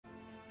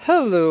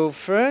Hello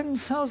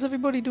friends, how's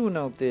everybody doing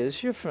out there?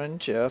 It's your friend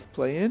Jeff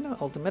playing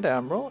Ultimate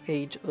Admiral,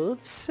 Age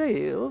of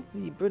Sail,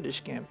 the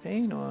British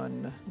campaign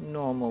on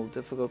normal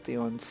difficulty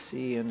on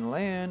sea and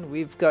land.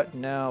 We've got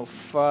now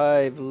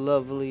 5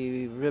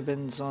 lovely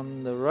ribbons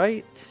on the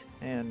right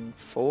and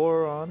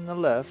 4 on the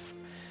left.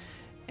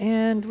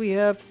 And we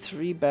have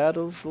 3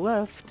 battles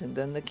left and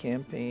then the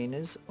campaign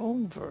is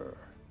over.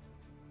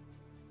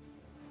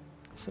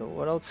 So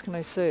what else can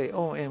I say?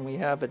 Oh, and we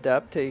have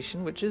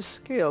adaptation, which is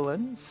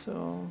scaling,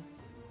 so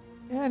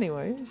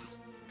anyways.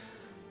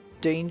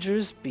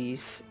 Dangerous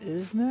Beast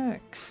is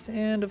next.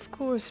 And of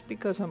course,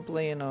 because I'm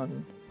playing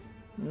on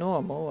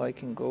normal, I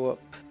can go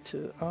up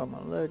to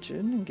Armor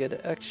Legend and get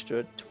an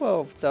extra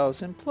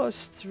 12,000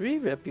 plus 3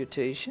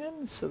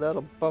 reputation, so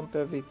that'll bump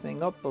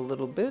everything up a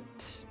little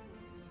bit.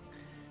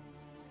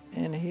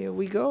 And here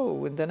we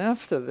go, and then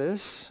after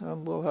this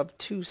we'll have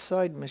 2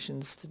 side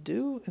missions to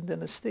do, and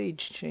then a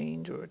stage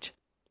change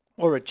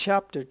or a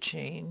chapter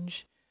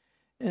change,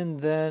 and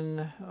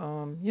then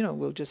you know,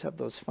 we'll just have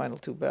those final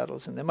 2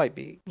 battles, and there might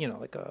be, you know,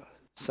 like a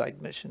side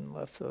mission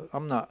left. So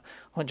I'm not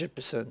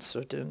 100%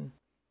 certain.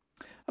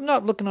 I'm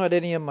not looking at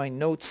any of my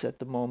notes at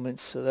the moment,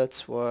 so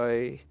that's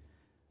why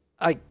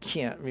I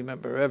can't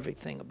remember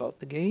everything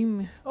about the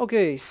game.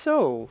 Okay,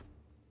 so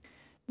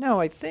now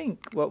I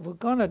think what we're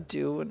gonna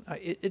do, and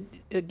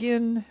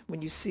again,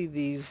 when you see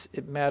these,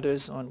 it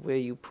matters on where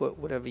you put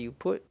whatever you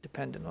put,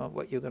 depending on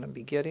what you're gonna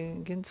be getting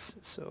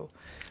against. So,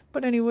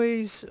 but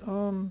anyways,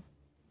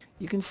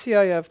 you can see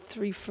I have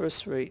 3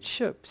 first-rate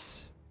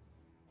ships.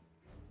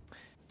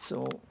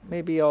 So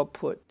maybe I'll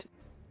put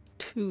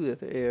 2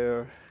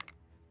 there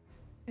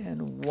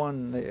and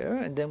 1 there,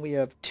 and then we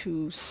have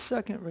 2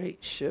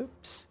 second-rate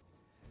ships.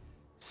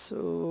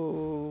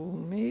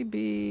 So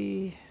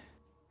maybe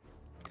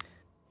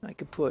I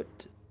could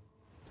put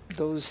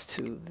those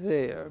 2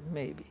 there,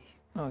 maybe.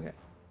 Okay.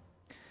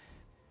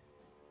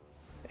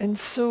 And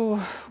so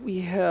we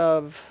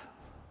have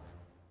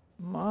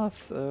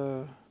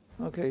Martha.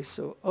 Okay,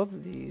 so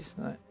of these,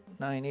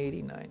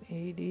 980,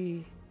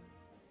 980.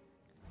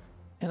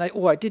 And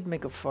I did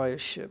make a fire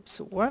ship.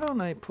 So why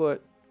don't I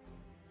put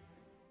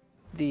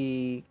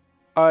the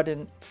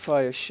Ardent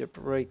fire ship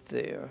right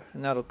there,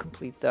 and that'll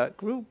complete that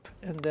group.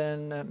 And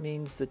then that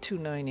means the 2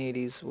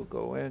 980s will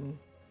go in.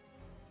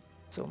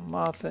 So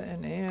Martha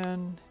and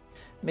Anne,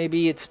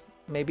 maybe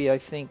I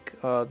think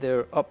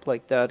they're up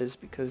like that is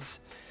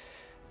because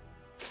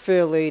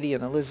Fair Lady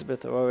and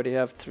Elizabeth already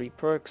have 3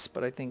 perks,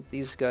 but I think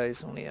these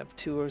guys only have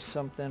 2 or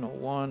something, or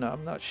 1.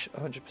 I'm not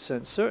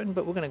 100% certain,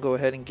 but we're going to go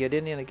ahead and get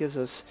in, and it gives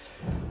us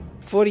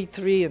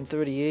 43 and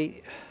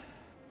 38.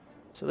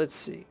 So let's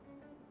see.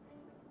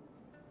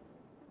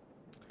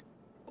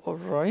 All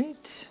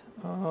right.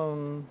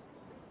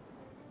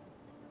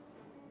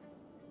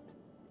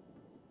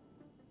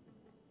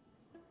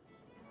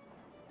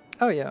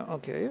 Oh yeah,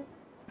 okay.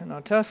 And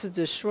our task is to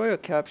destroy or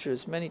capture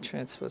as many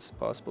transports as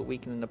possible,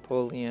 weakening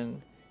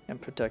Napoleon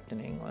and protecting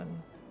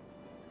England.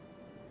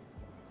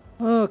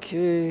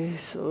 Okay,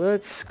 so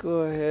let's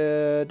go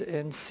ahead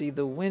and see.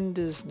 The wind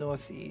is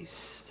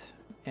northeast,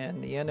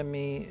 and the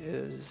enemy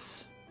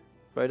is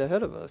right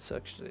ahead of us,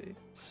 actually.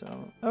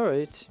 So,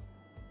 alright.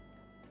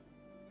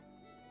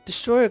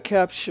 Destroy or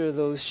capture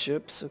those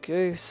ships,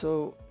 okay?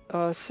 So,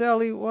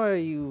 Sally, why are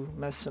you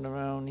messing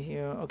around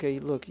here? Okay,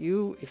 look,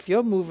 if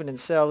you're moving and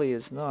Sally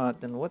is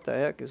not, then what the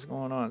heck is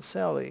going on?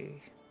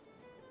 Sally.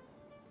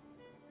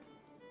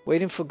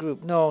 Waiting for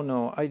group.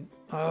 No, I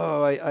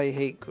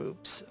hate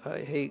groups. I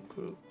hate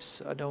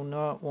groups. I do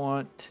not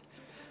want,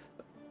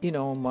 you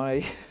know,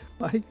 my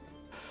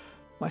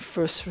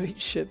first-rate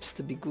ships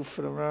to be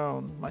goofing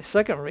around. My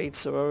second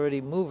rates are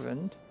already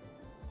moving.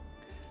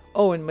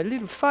 Oh, and my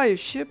little fire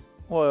ship,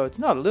 well, it's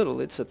not a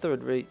little, it's a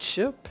third-rate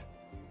ship.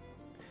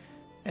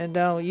 And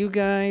now you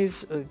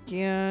guys,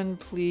 again,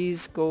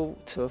 please go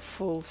to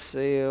full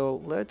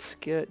sail. Let's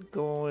get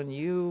going.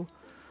 You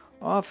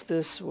off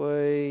this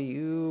way.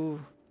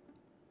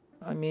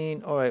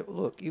 Alright,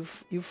 look, you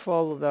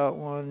follow that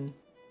one.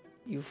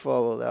 You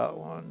follow that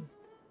one.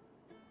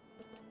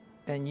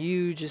 And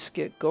you just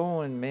get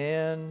going,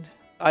 man.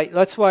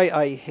 That's why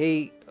I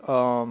hate,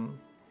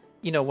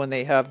 you know, when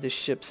they have the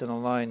ships in a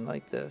line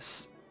like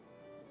this.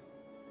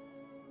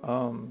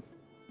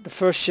 The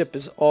first ship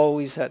is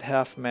always at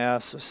half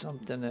mast or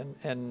something,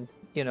 and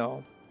you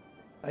know,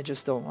 I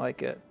just don't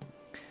like it.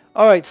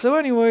 Alright, so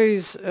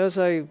anyways, as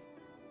I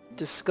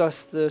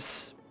discussed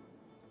this,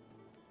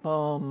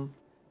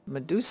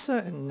 Medusa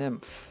and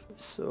Nymphe,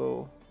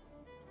 so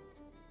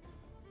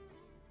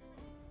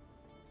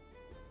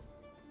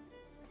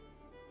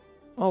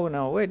oh,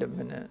 now wait a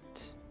minute.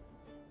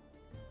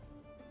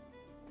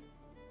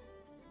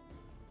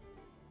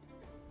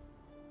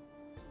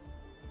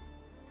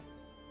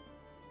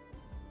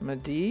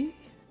 Madi?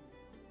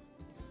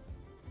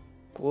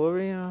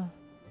 Gloria?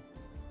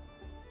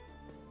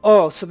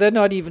 Oh, so they're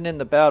not even in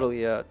the battle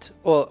yet.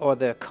 Or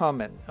they're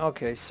coming.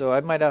 Okay, so I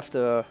might have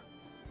to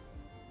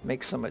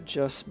make some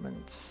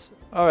adjustments.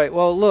 Alright,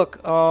 well look,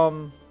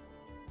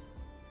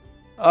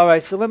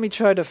 Alright, so let me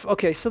try to...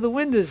 Okay, so the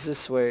wind is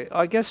this way.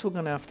 I guess we're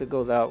gonna have to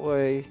go that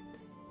way.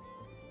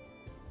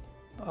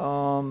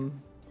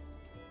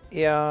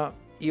 Yeah,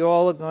 you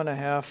all are gonna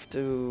have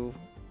to...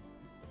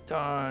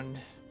 Darn.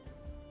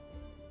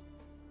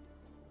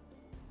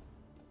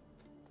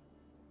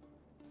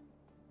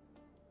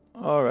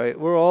 Alright,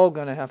 we're all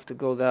gonna have to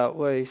go that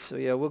way, so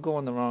yeah, we're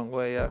going the wrong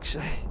way,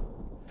 actually.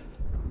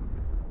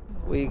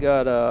 We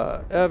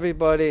gotta...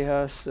 Everybody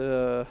has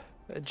to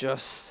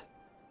adjust.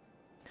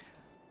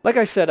 Like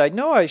I said, I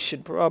know I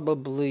should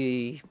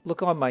probably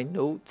look on my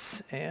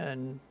notes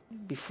and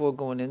before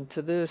going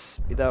into this,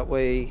 that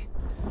way,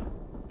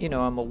 you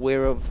know, I'm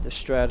aware of the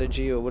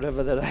strategy or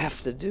whatever that I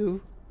have to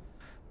do.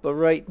 But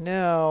right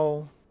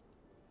now,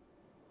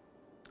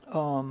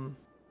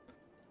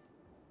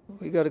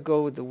 we got to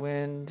go with the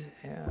wind,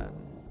 and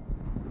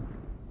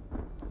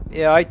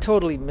yeah, I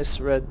totally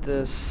misread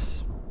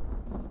this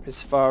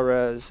as far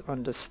as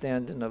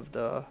understanding of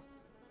the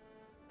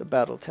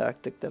battle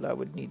tactic that I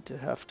would need to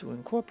have to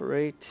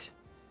incorporate.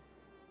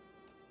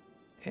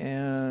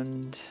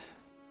 And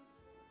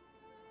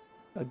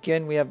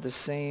again, we have the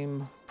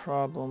same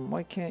problem.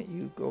 Why can't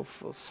you go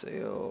full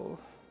sail?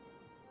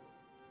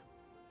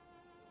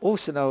 Oh,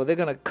 so now they're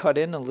gonna cut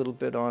in a little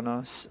bit on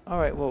us.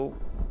 Alright, well,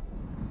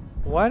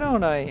 why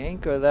don't I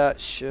anchor that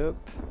ship?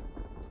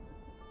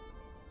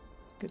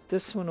 Get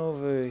this one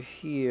over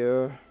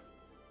here.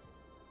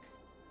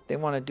 They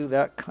want to do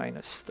that kind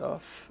of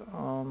stuff.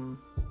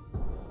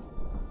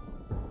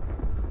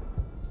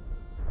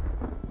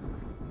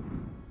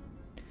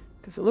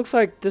 Because it looks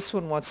like this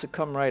one wants to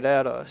come right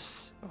at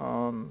us.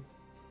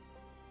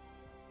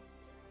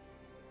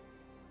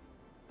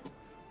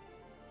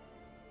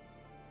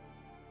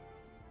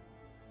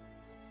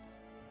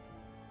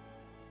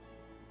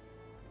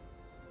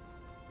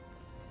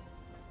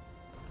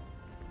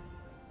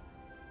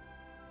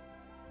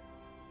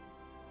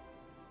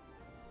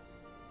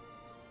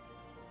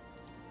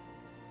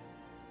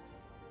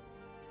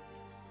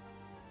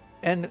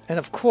 And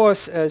of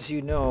course, as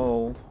you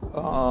know,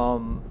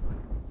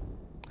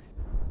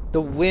 the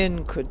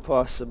wind could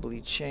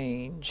possibly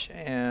change,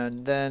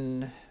 and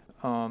then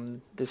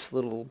this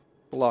little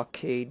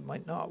blockade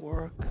might not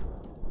work.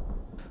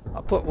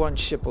 I'll put one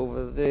ship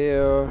over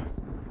there.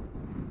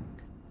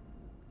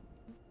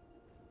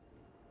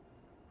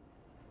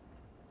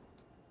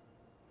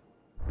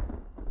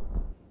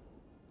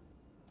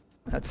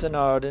 That's an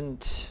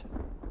Ardent.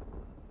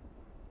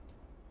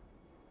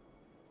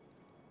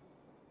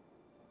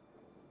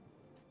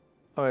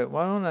 Alright,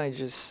 why don't I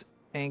just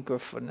anchor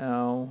for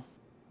now?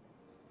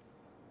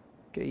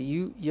 Okay,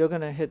 you're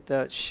gonna hit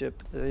that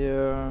ship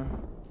there.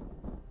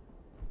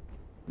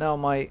 Now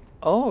my...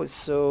 Oh,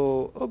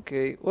 so...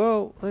 Okay,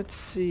 well, let's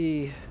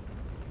see.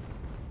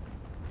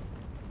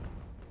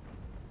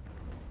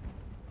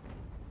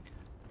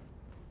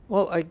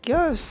 Well, I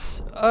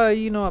guess,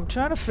 you know, I'm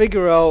trying to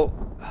figure out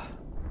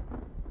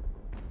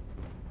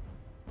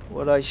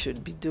what I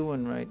should be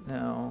doing right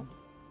now.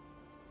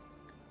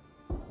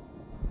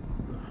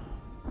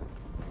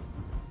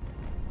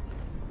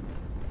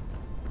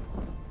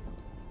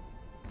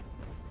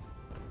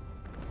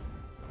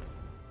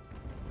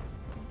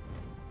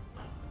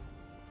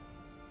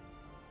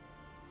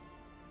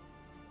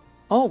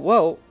 Oh,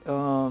 well,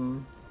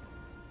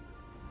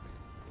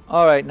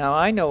 alright, now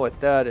I know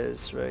what that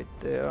is right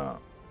there.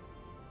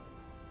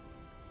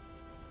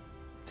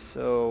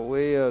 So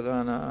we are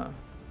gonna...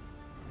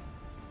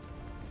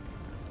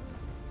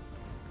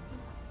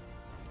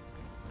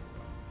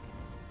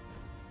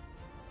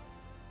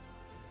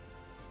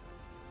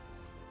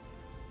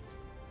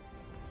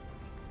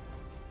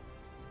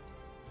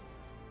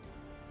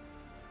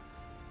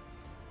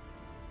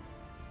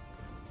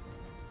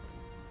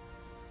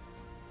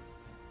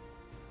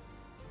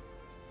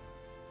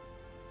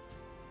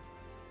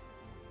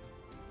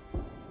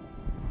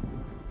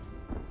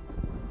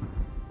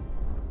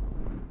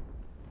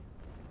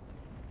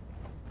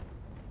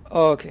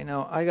 Okay,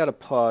 now I gotta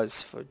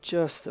pause for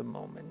just a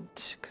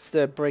moment because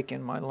they're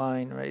breaking my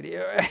line right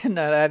here, and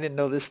I didn't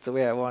know this is the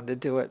way I wanted to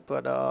do it,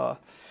 but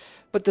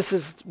this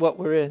is what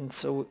we're in,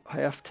 so I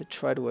have to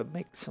try to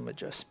make some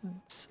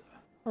adjustments.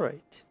 All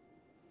right,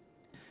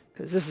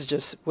 because this is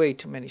just way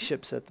too many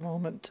ships at the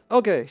moment.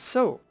 Okay,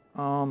 so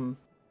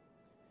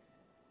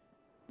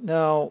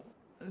now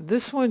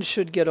this one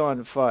should get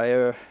on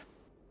fire.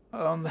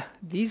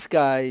 These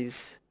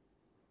guys,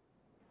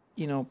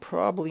 you know,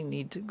 probably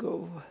need to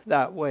go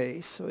that way,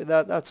 so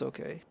that's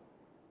okay.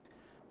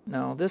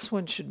 Now this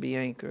one should be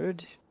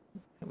anchored,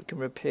 and we can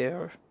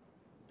repair.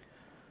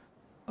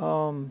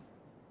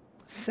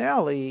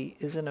 Sally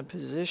is in a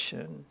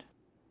position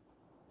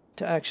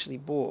to actually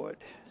board,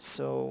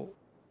 so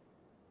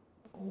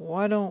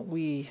why don't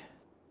we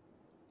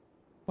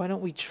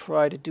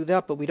try to do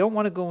that? But we don't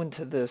want to go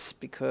into this,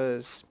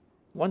 because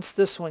once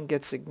this one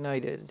gets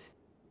ignited,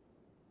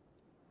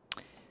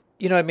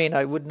 you know what I mean?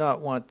 I would not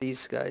want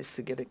these guys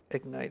to get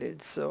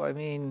ignited. So, I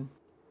mean,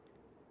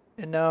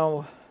 and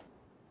now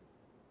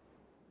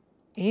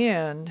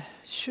Anne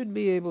should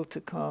be able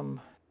to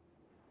come.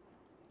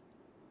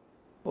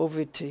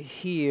 over to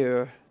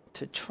here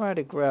to try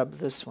to grab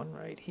this one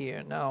right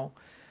here. Now,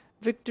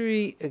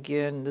 victory,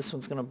 again, this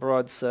one's going to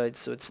broadside,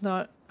 so it's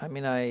not, I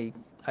mean, I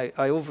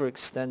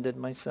overextended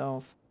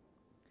myself.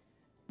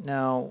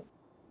 Now,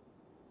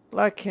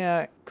 Black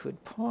Cat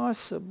could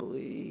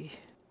possibly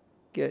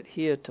get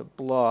here to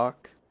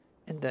block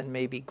and then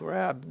maybe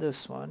grab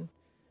this one,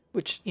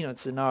 which, you know,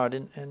 it's an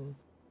ardent, and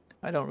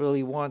I don't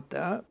really want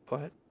that,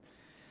 but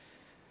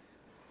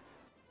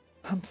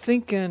I'm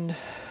thinking,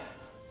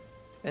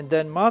 and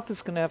then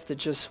Martha's going to have to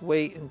just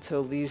wait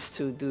until these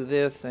two do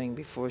their thing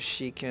before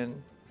she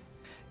can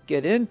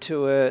get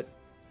into it.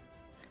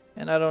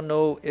 And I don't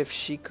know if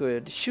she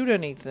could shoot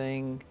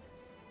anything.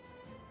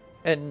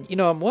 And, you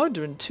know, I'm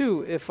wondering,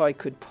 too, if I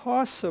could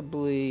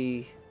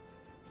possibly,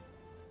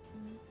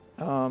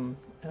 and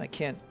I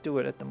can't do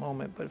it at the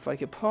moment, but if I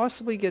could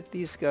possibly get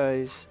these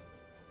guys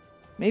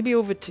maybe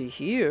over to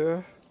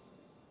here,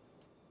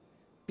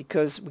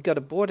 because we got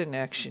a board in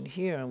action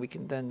here, and we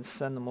can then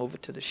send them over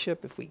to the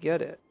ship if we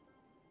get it.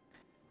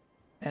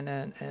 And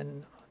then,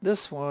 and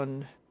this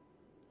one,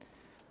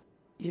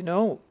 you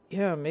know,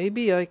 yeah,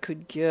 maybe I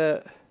could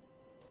get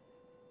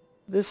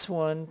this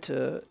one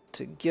to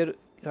get,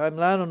 I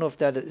don't know if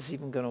that is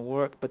even going to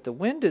work, but the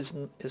wind is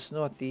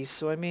northeast,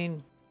 so I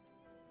mean,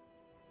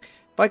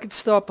 if I could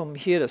stop them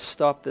here to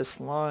stop this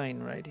line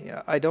right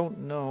here, I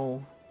don't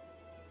know.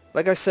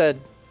 Like I said,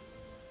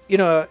 you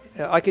know,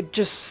 I could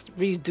just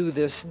redo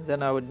this and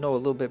then I would know a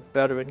little bit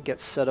better and get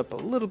set up a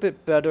little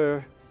bit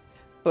better.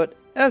 But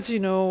as you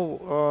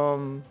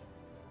know,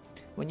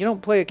 when you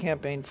don't play a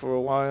campaign for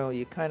a while,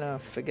 you kind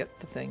of forget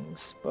the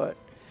things. But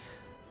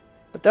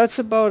that's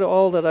about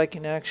all that I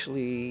can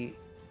actually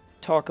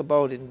talk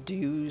about in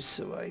dues.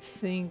 So I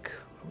think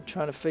I'm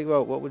trying to figure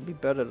out what would be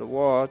better to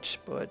watch,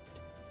 but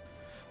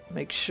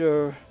make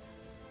sure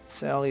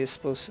Sally is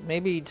supposed to,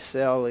 maybe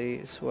Sally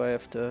is who I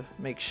have to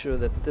make sure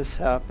that this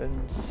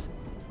happens.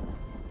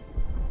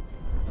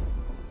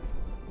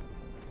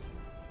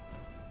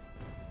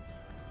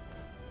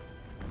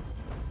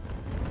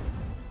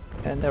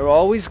 And they're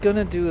always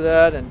gonna do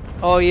that, and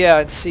oh yeah,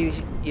 and see,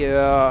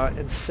 yeah,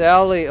 and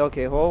Sally,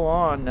 okay, hold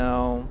on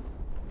now.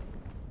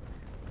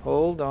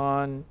 Hold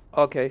on.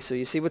 Okay, so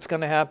you see what's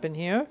gonna happen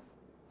here?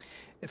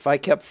 If I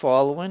kept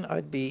following,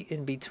 I'd be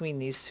in between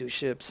these two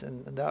ships,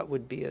 and that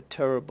would be a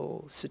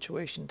terrible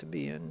situation to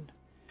be in.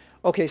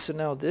 Okay, so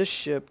now this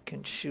ship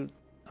can shoot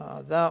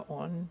that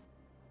one.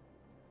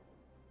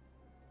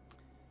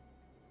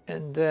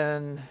 And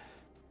then,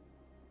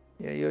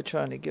 yeah, you're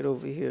trying to get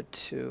over here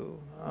too.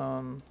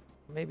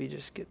 Maybe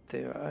just get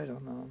there, I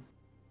don't know.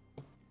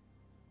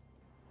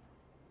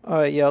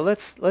 Alright, yeah,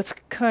 let's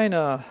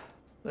kinda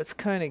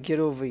get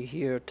over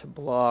here to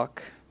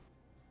block.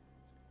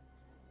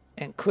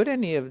 And could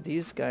any of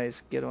these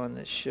guys get on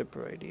this ship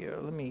right here?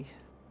 Let me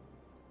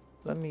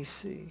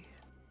see.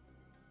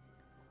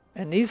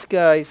 And these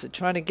guys are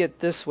trying to get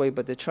this way,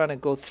 but they're trying to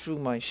go through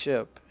my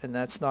ship, and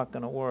that's not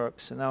going to work.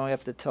 So now I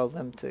have to tell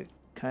them to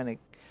kind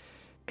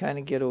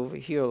of get over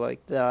here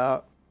like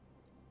that.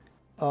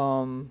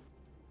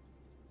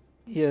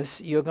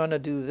 Yes, you're going to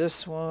do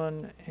this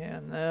one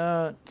and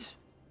that.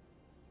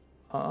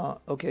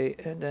 Okay,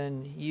 and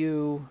then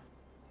you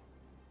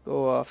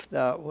go off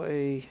that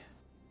way.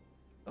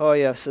 Oh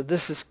yeah, so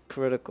this is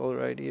critical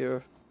right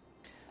here.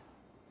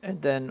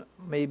 And then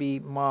maybe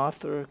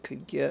Martha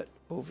could get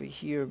over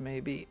here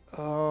maybe.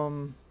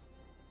 Or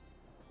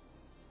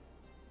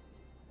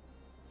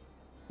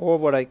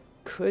what I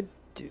could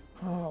do.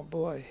 Oh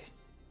boy.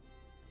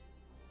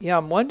 Yeah,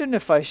 I'm wondering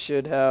if I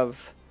should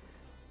have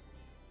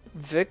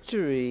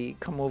Victory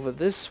come over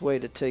this way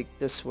to take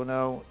this one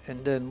out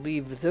and then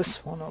leave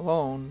this one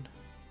alone.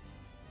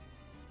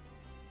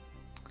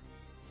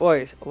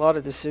 Boy, a lot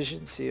of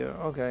decisions here.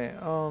 Okay,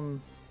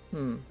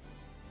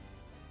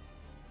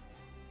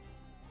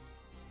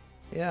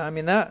 yeah, I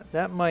mean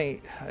that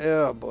might,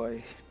 oh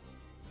boy.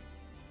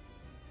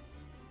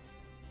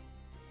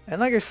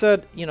 And like I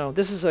said, you know,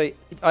 this is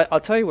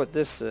I'll tell you what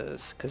this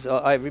is, because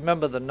I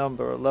remember the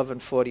number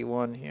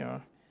 1141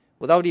 here.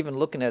 Without even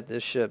looking at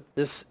this ship,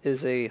 this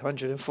is a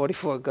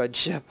 144 gun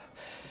ship.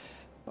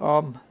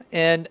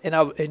 And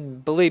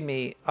believe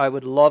me, I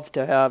would love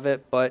to have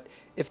it, but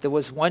if there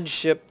was one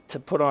ship to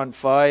put on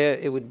fire,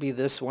 it would be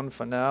this one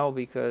for now,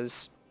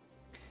 because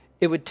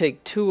it would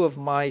take two of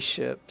my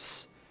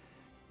ships,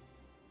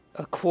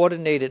 a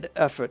coordinated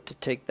effort to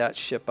take that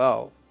ship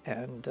out.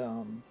 And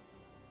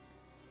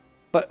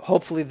but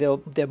hopefully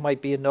there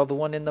might be another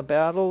one in the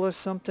battle or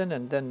something,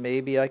 and then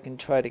maybe I can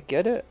try to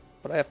get it.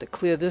 But I have to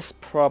clear this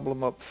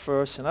problem up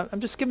first, and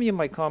I'm just giving you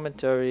my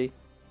commentary.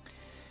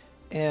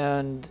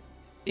 And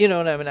you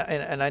know, I mean,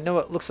 and I know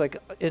it looks like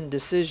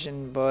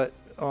indecision, but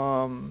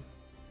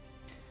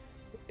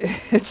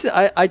it's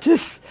I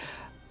just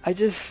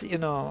you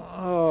know,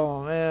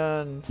 oh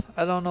man,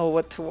 I don't know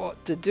what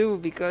to do,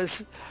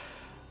 because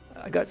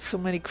I got so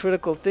many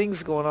critical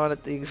things going on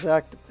at the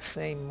exact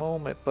same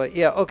moment. But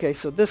yeah, okay,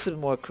 so this is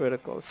more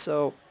critical.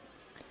 So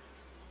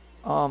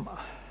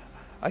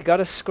I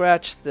gotta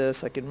scratch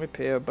this. I can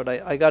repair, but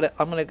I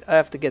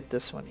have to get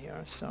this one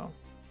here. So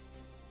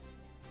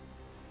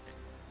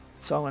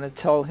So I'm going to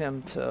tell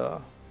him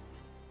to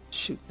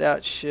shoot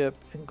that ship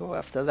and go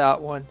after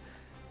that one,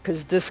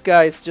 because this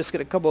guy's just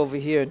going to come over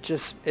here and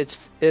just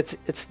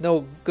it's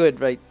no good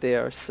right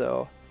there.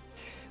 So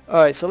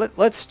all right, so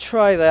let's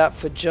try that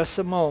for just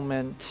a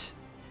moment.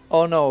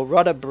 Oh no,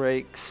 rudder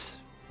brakes.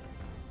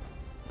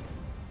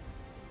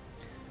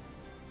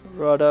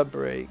 Rudder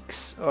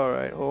brakes. All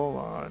right, hold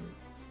on.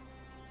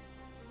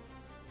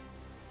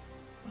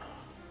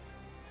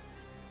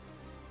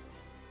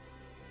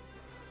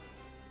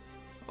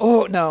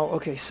 Oh, now,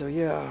 okay, so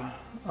yeah,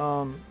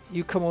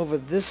 you come over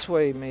this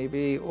way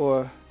maybe,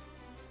 or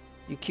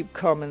you keep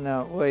coming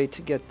that way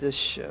to get this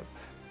ship.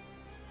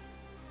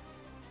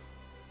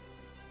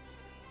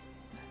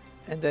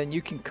 And then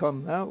you can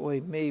come that way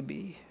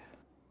maybe.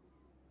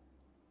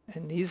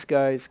 And these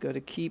guys got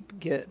to keep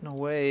getting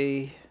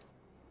away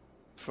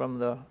from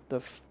the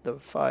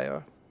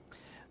fire.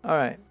 All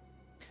right.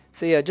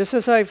 So yeah, just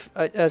as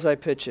I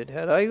pictured,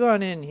 had I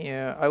gone in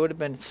here, I would have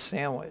been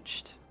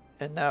sandwiched,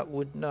 and that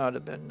would not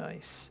have been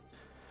nice.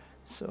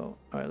 So,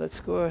 all right,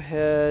 let's go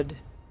ahead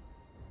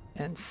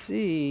and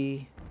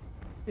see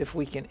if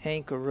we can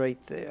anchor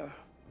right there.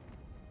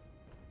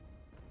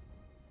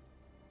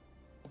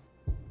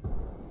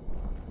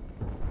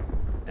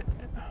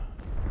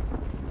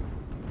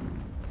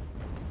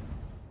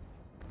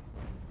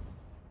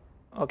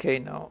 Okay,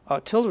 now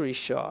artillery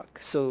shock.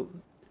 So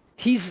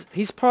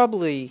he's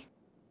probably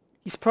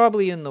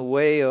in the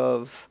way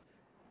of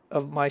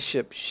my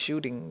ship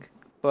shooting,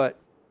 but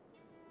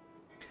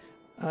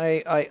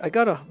I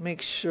gotta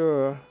make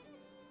sure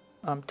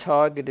I'm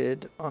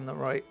targeted on the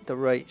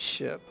right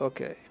ship.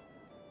 Okay.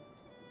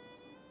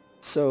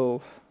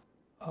 So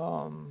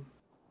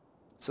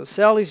so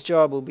Sally's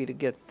job will be to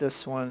get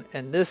this one,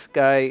 and this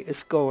guy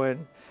is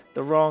going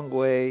the wrong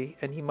way,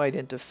 and he might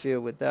interfere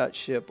with that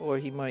ship, or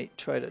he might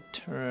try to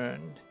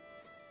turn,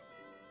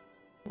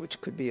 which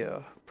could be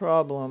a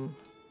problem.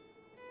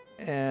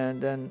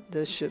 And then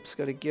this ship's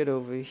got to get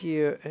over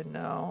here, and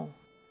now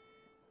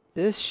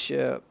this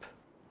ship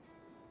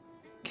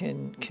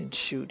can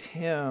shoot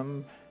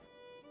him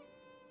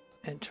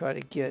and try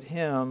to get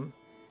him.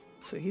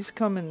 So he's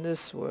coming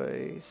this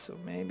way, so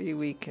maybe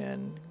we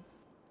can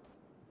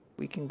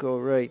go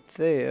right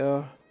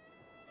there,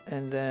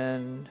 and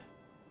then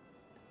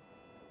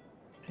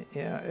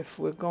yeah, if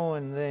we're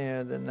going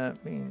there, then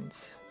that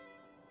means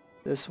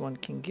this one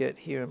can get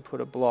here and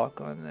put a block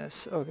on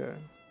this. Okay.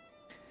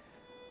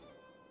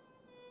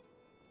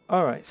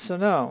 Alright, so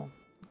now,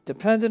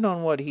 depending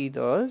on what he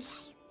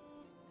does,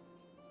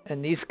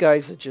 and these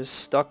guys are just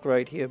stuck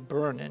right here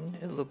burning,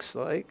 it looks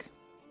like.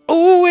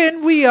 Oh,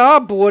 and we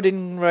are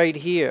boarding right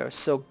here,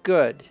 so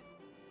good.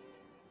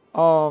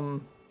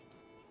 And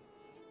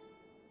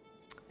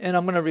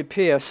I'm going to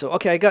repair, so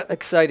okay, I got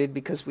excited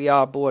because we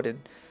are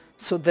boarding.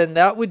 So then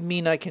that would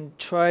mean I could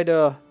try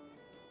to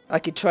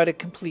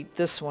complete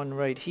this one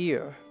right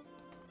here.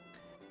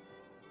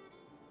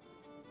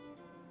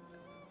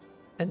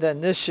 And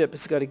then this ship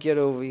has got to get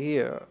over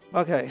here.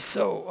 Okay,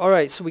 so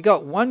alright, so we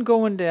got one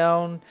going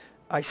down.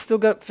 I still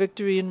got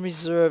victory in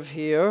reserve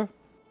here.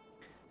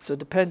 So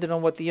depending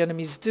on what the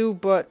enemies do,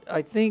 but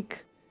I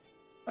think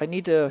I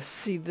need to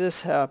see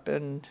this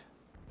happen.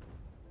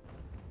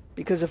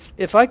 Because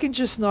if I can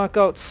just knock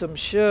out some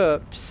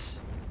ships,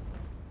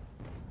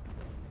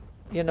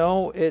 you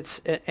know,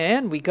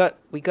 and we got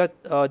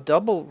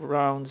double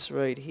rounds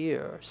right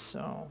here,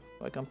 so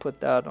I can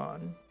put that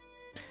on,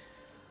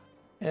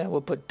 and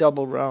we'll put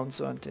double rounds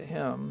onto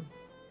him.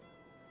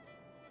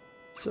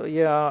 So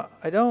yeah,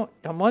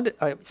 I'm wondering.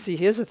 See,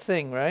 here's the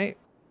thing, right?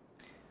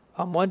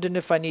 I'm wondering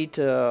if I need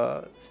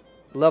to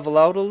level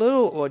out a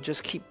little, or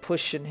just keep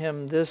pushing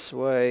him this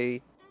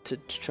way to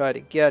try to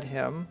get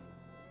him.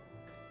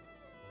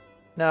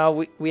 Now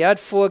we had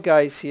 4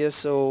 guys here,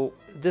 so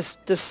this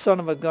son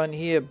of a gun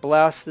here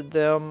blasted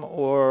them,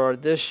 or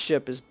this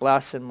ship is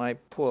blasting my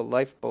poor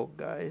lifeboat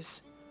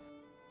guys.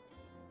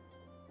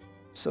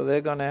 So they're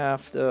gonna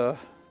have to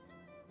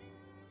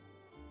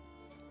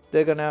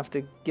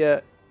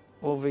get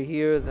over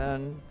here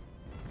then.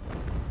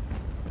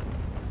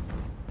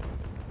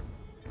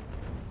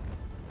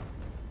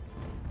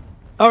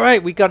 All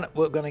right, we're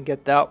gonna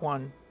get that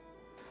one.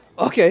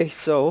 Okay,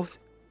 so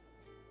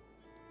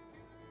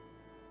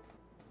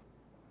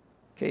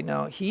okay,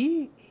 now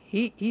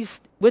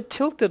we're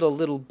tilted a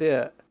little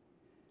bit,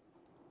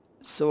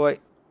 so I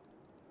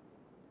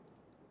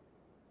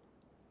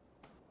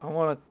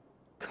want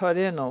to cut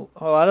in. Oh,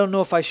 I don't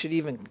know if I should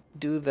even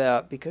do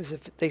that, because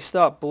if they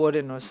stop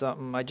boarding or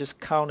something, I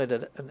just counted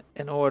it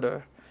in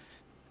order.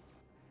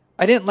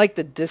 I didn't like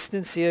the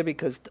distance here,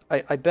 because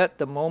I bet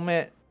the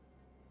moment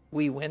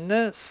we win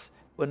this,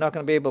 we're not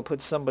going to be able to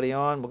put somebody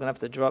on. We're going to have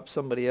to drop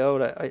somebody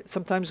out.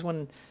 Sometimes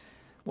when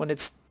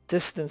it's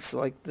distance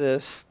like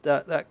this,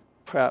 that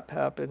crap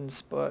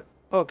happens. But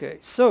okay,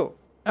 so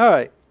all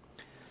right,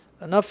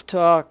 enough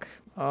talk.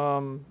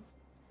 We're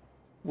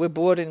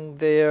boarding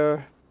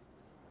there,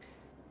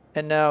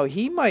 and now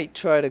he might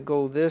try to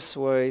go this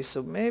way,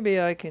 so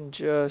maybe I can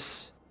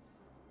just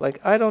Like,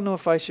 I don't know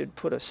if I should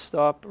put a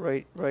stop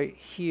right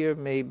here,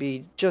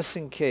 maybe, just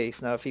in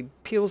case. Now, if he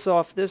peels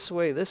off this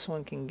way, this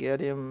one can get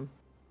him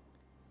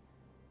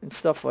and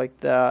stuff like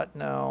that.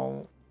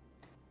 Now,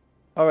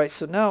 all right,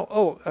 so now,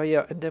 oh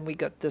yeah, and then we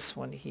got this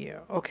one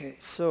here. Okay,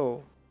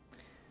 so,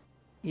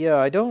 yeah,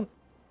 I don't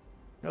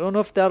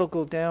know if that'll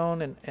go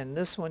down, and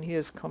this one here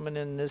is coming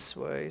in this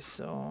way,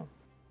 so,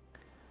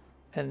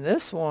 and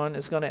this one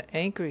is going to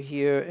anchor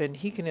here, and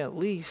he can at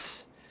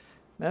least,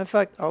 matter of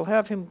fact, I'll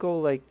have him go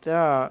like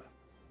that,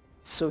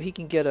 so he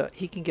can get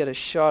a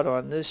shot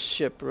on this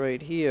ship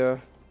right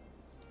here,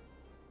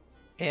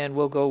 and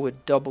we'll go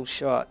with double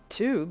shot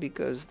too,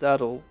 because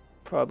that'll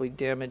probably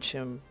damage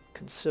him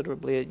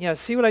considerably. Yeah,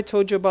 see what I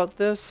told you about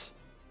this?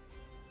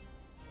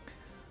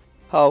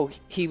 How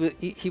he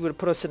would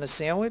put us in a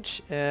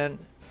sandwich, and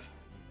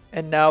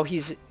now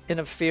he's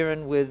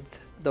interfering with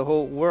the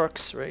whole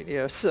works right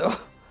here. So,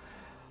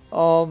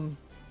 all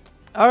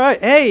right,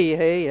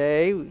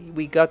 hey,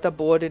 we got the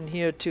board in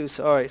here too.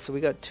 So, all right, so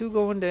we got 2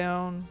 going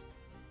down,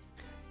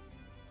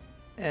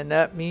 and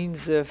that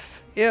means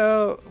if,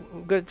 yeah,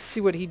 we're going to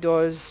see what he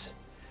does.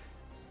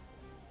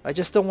 I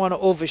just don't want to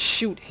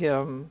overshoot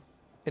him,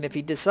 and if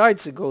he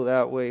decides to go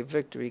that way,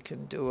 Victory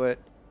can do it.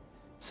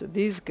 So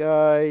these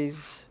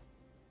guys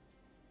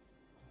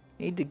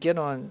need to get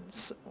on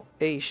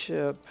a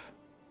ship.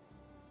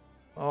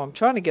 Oh, I'm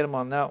trying to get him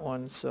on that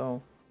one.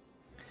 So,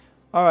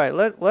 all right,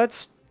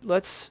 let's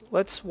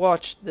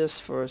watch this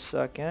for a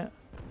second.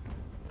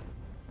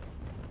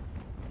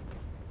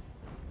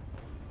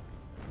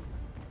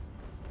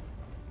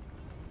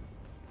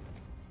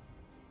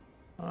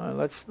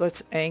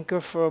 Let's anchor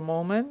for a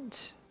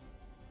moment.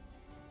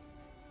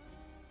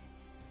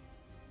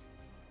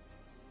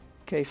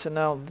 Okay, so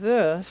now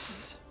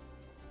this.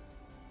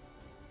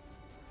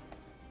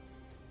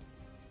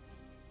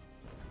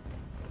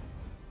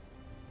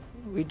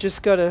 We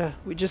just gotta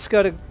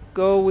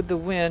go with the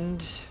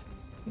wind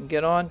and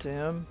get onto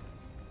him.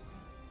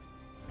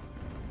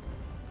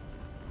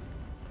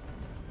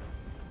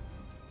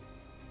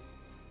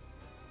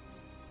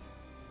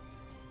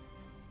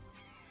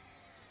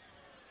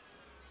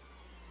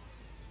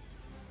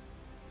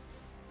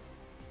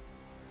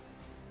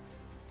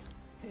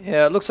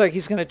 Yeah, it looks like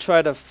he's gonna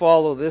try to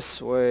follow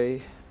this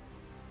way.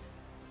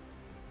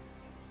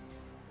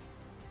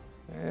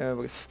 Yeah,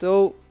 we're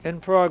still in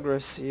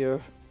progress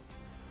here.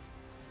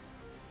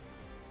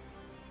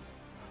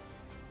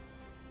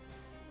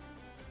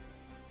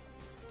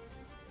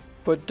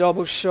 Put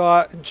double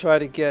shot and try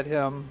to get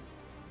him.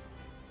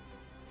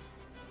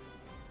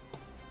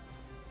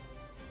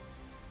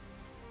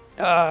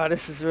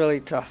 This is really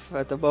tough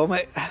at the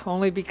moment,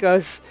 only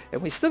because,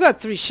 and we still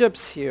got 3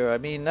 ships here. I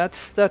mean,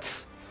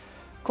 that's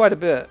quite a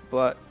bit,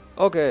 but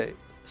okay.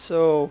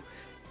 So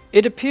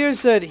it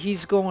appears that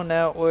he's going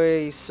that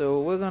way,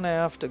 so we're gonna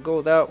have to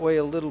go that way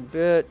a little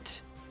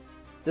bit.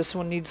 This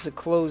one needs to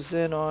close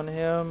in on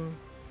him.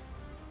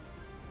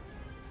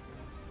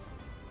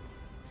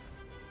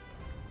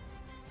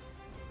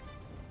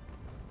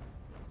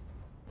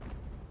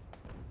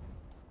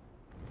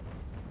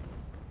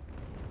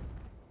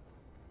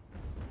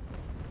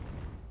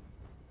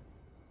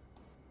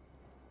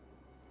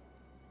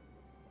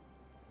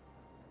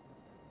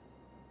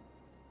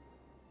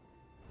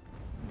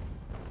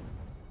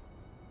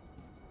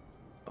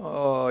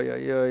 Oh yeah,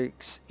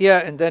 yikes! Yeah,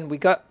 and then we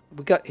got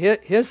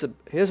here's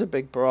a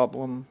big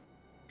problem.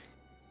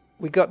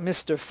 We got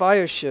Mr.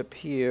 Fireship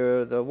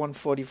here, the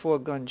 144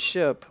 gun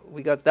ship.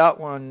 We got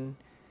that one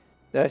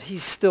that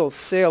he's still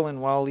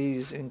sailing while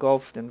he's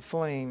engulfed in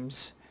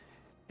flames,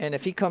 and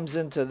if he comes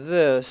into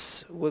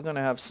this, we're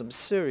gonna have some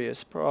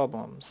serious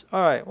problems.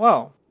 All right,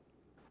 well,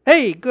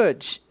 hey,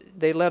 good.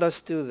 They let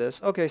us do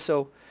this. Okay,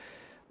 so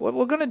what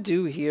we're going to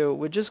do here,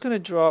 we're just going to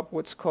drop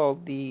what's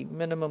called the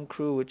minimum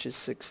crew, which is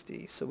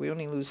 60. So we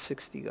only lose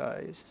 60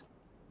 guys.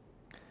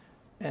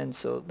 And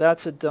so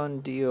that's a done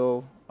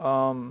deal.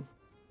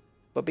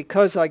 But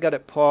because I got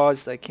it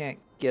paused, I can't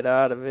get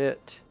out of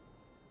it,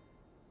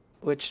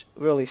 which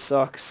really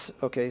sucks.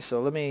 Okay,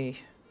 so let me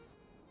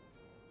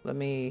all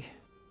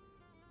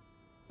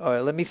right,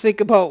 let me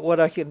think about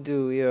what I can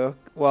do here.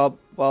 Well,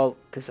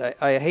 because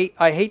I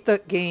hate the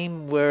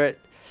game where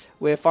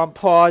if I'm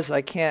paused,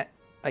 I can't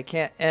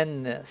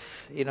end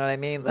this. You know what I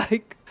mean?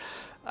 Like,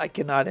 I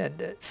cannot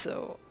end it.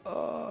 So,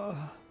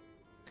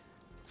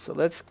 so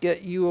let's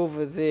get you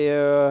over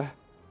there.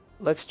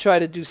 Let's try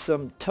to do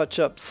some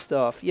touch-up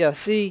stuff. Yeah,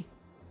 see,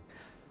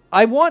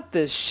 I want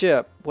this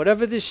ship,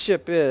 whatever this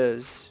ship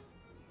is.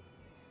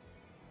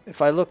 If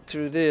I look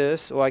through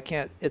this, I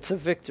can't. It's a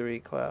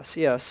Victory class.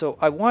 Yeah, so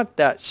I want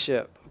that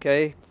ship.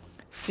 Okay,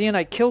 seeing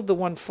I killed the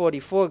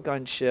 144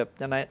 gun ship,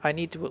 then I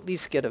need to at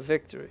least get a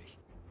victory.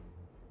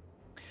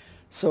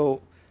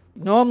 So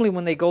normally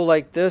when they go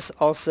like this,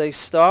 I'll say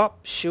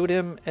stop, shoot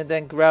him, and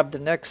then grab the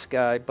next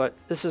guy. But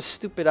this is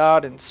stupid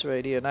ardents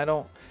right here, and I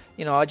don't,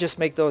 I just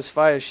make those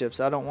fire ships.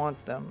 I don't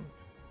want them.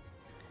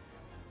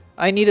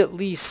 I need at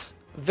least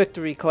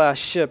Victory class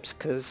ships,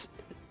 because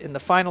in the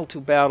final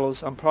two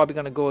battles, I'm probably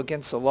going to go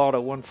against a lot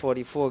of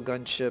 144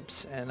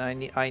 gunships, and I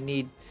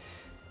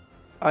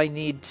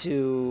need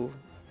to,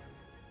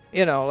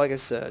 you know, like I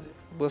said,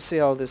 we'll see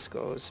how this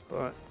goes,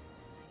 but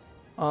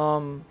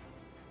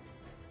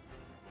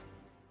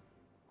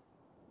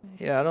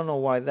yeah, I don't know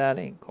why that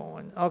ain't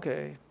going.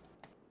 Okay.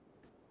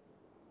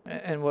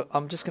 And what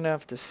I'm just going to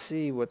have to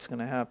see what's going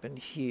to happen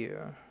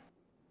here.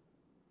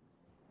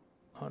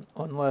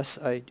 Unless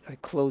I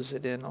close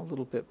it in a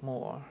little bit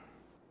more.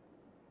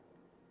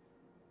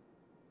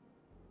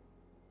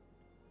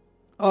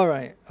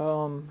 Alright,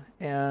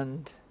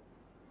 and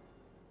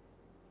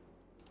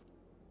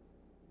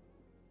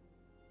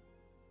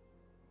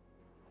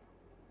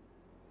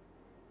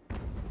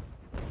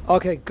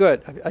okay,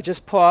 good. I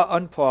just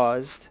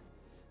unpaused.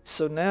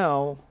 So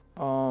now,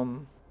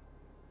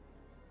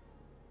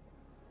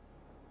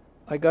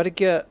 I gotta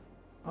get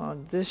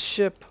on this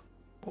ship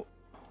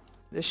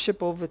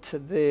over to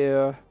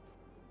there.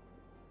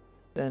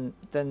 Then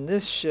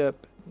this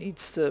ship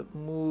needs to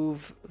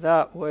move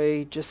that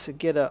way just to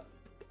get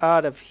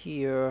out of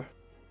here.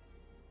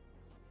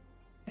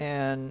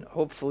 And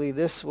hopefully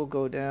this will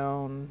go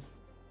down.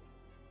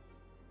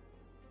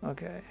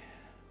 Okay.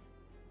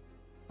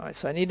 Alright,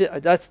 so I needed,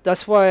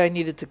 that's why I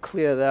needed to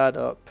clear that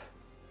up.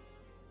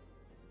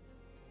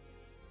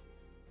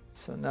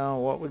 So now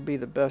what would be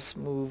the best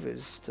move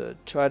is to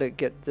try to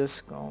get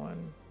this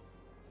going.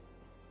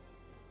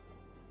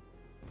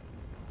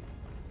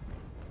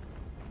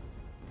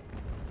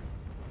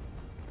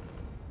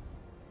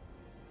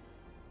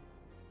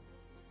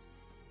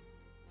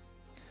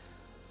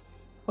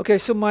 Okay,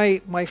 so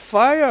my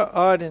fire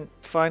ardent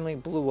finally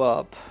blew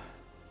up.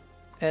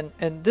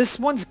 And this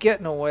one's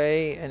getting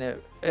away,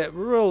 and it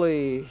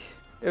really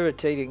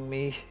irritating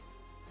me.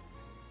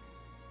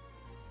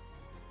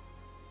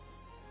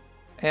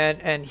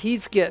 And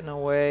he's getting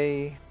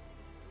away.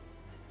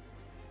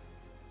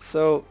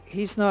 So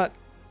he's not...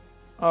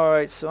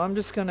 Alright, so I'm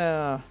just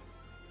gonna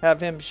have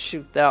him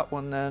shoot that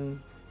one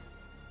then.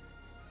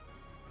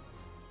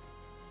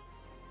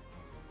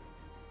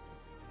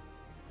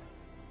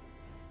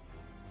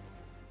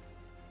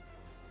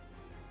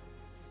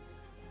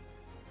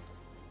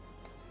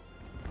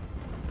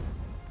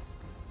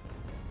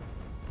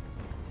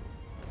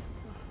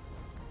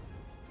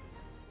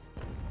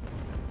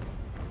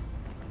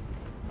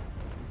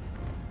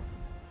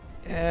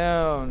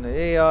 And the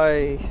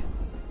AI...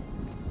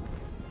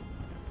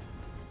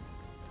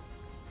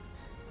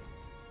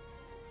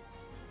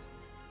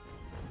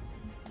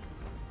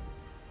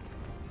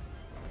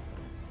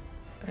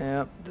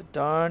 Yeah, the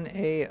darn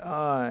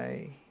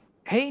AI.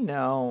 Hey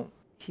now,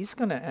 he's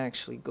gonna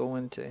actually go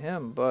into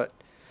him, but...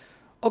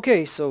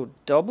 Okay, so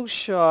double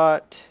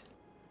shot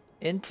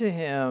into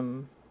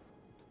him.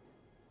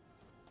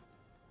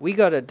 We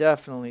gotta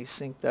definitely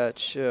sink that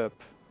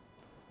ship.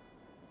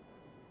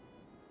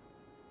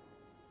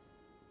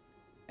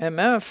 And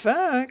matter of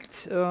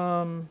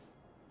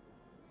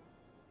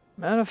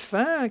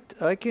fact,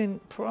 I can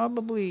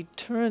probably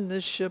turn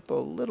this ship a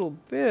little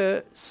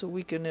bit so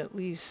we can at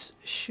least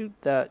shoot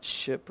that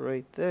ship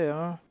right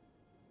there.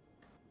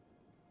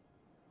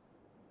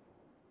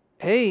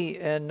 Hey,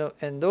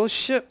 and those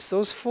ships,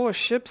 those 4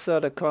 ships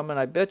that are coming,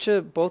 I bet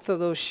you both of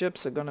those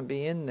ships are going to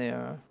be in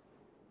there.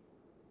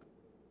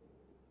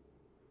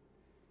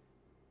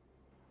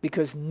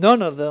 Because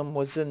none of them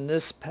was in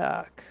this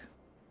pack.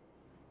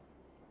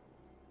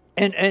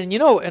 And you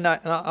know, and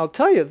I'll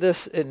tell you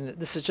this, and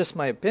this is just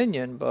my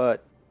opinion,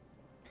 but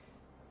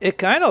it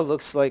kind of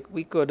looks like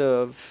we could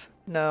have...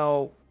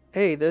 Now,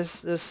 hey,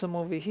 there's some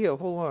over here.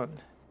 Hold on.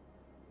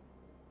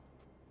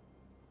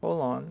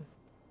 Hold on.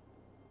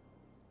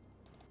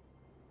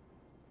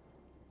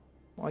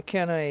 Why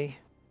can't I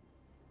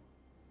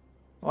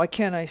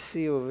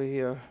see over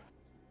here?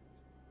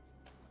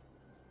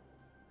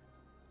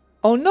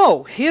 Oh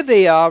no, here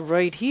they are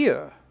right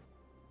here.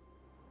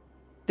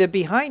 They're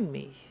behind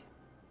me.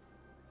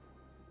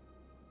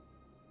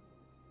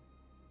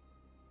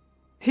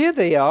 Here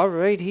they are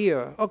right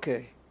here.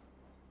 Okay.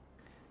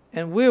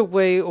 And we're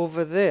way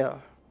over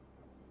there.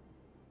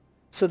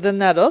 So then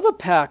that other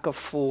pack of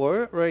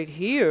 4 right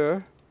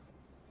here.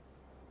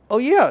 Oh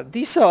yeah,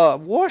 these are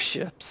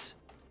warships.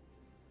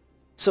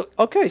 So,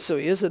 okay, so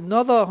here's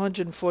another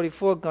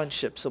 144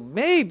 gunship. So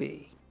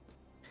maybe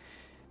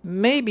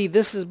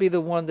this will be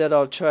the one that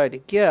I'll try to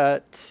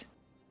get.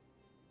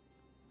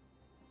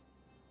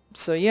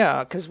 So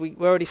yeah, because we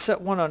already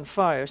set one on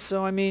fire.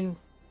 So I mean...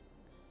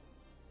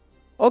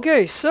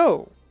 Okay,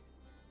 so...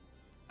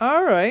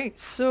 Alright,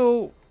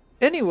 so...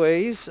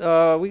 Anyways,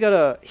 we got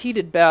a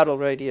heated battle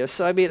right here.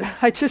 So I mean,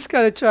 I just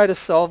gotta try to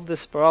solve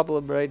this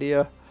problem right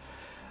here.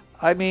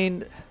 I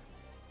mean...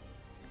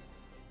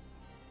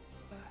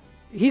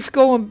 He's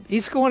going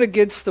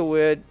against the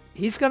wind.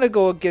 He's gonna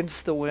go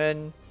against the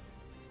wind.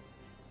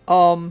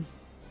 And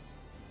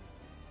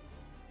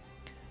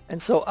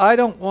so I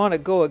don't want to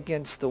go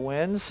against the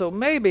wind. So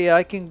maybe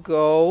I can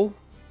go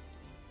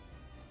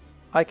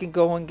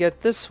and get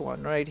this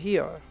one right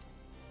here.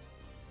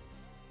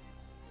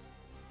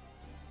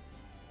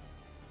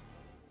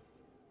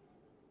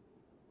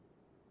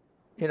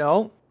 You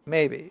know,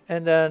 maybe.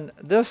 And then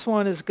this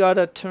one has got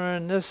to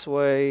turn this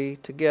way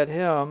to get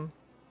him.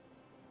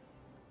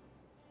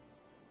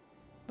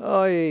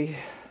 Oy.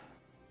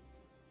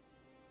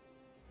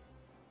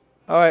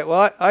 Alright,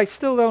 well, I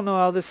still don't know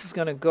how this is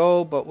going to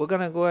go, but we're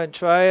going to go ahead and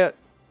try it.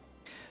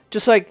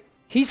 Just like,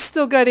 he's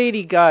still got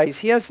 80 guys.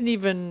 He hasn't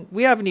even,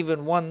 we haven't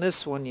even won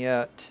this one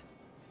yet.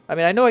 I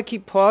mean, I know I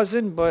keep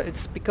pausing, but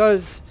it's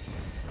because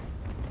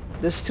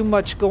there's too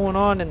much going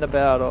on in the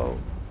battle.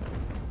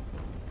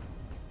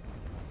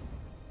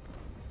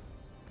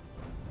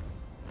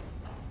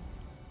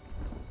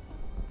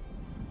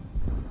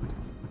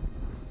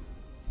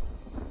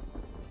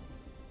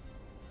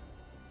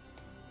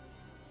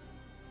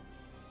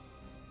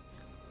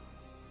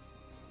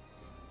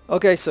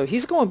 Okay, so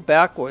he's going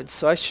backwards,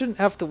 so I shouldn't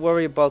have to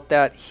worry about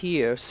that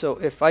here. So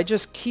if I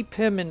just keep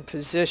him in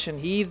position,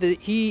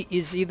 he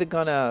is either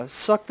gonna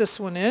suck this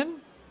one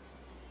in,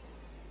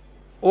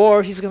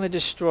 or he's gonna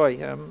destroy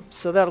him.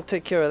 So that'll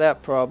take care of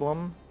that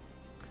problem.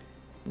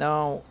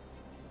 Now,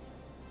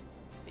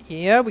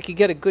 yeah, we could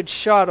get a good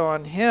shot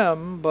on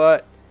him,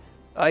 but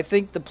I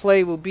think the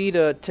play will be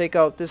to take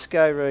out this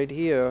guy right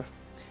here.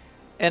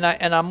 And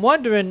I'm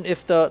wondering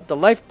if the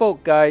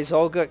lifeboat guys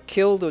all got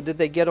killed, or did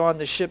they get on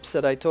the ships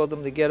that I told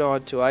them to get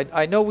onto.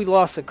 I know we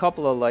lost a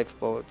couple of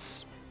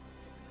lifeboats.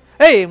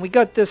 Hey, and we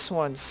got this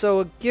one. So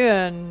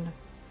again,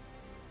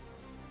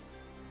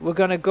 we're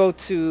gonna go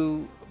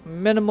to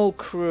minimal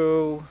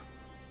crew.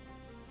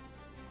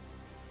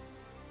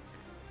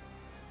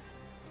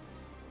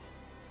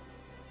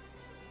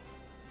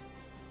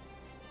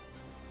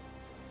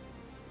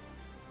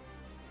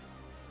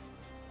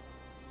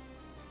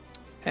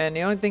 And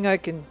the only thing I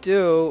can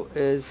do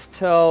is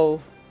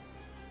tell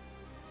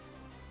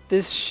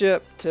this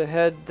ship to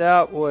head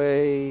that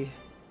way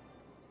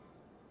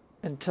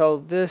and tell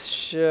this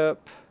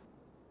ship,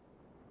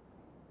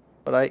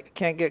 but I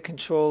can't get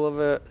control of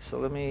it, so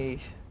let me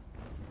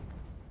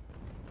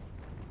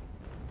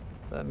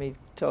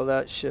tell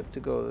that ship to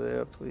go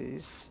there,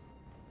 please.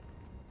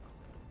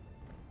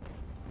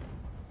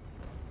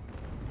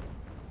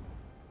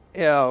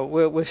 Yeah,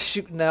 we're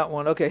shooting that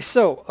one. Okay,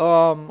 so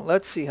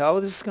let's see how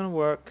this is gonna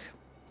work.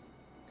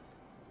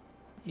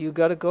 You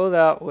gotta go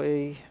that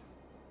way.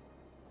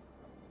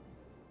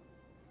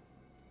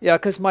 Yeah,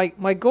 because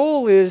my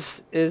goal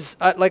is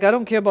I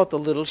don't care about the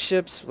little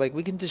ships. Like,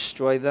 we can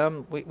destroy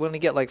them. We only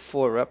get like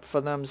 4 rep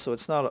for them, so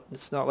it's not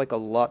like a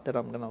lot that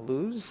I'm gonna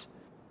lose.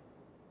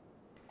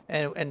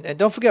 And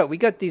don't forget, we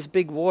got these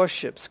big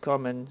warships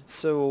coming.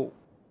 So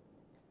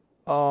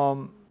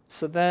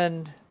so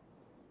then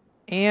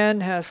Anne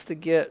has to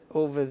get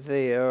over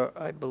there,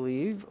 I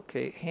believe.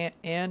 Okay,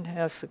 Anne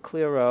has to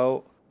clear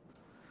out.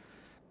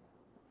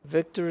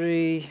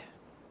 Victory.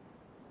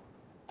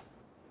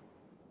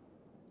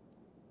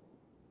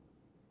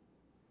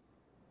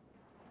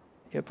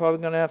 You're probably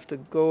going to have to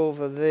go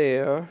over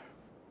there.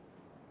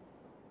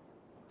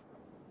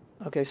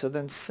 Okay, so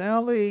then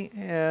Sally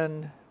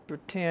and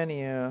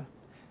Britannia,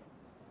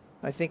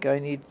 I think I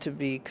need to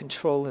be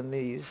controlling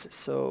these.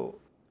 So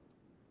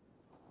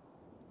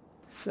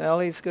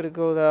Sally's going to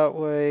go that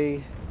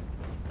way.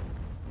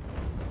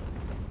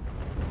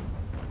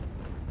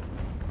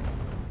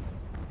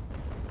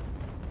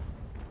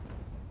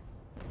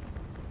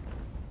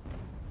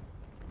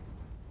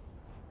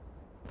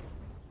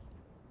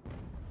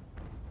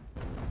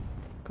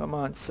 Come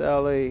on,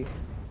 Sally.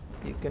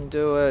 You can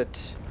do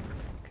it.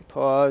 Okay,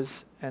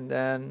 pause, and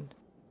then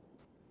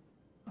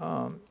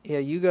yeah,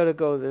 you got to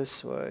go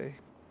this way.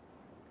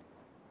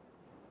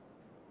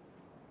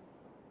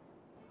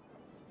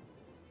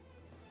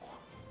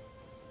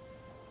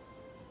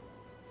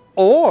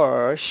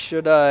 Or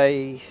should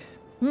I...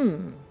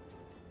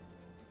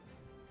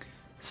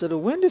 So the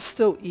wind is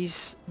still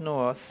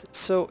east-north.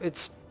 So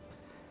it's...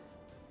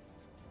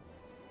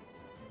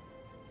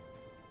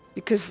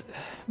 Because...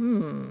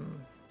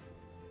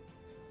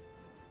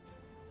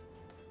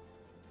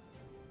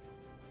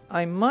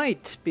 I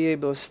might be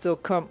able to still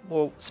come...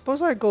 Well,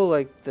 suppose I go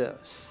like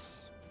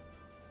this.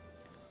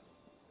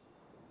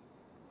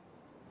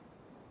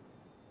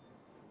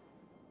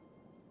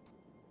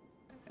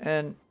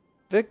 And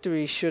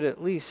Victory should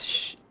at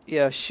least...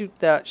 yeah, shoot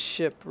that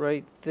ship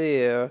right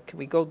there. Can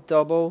we go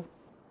double?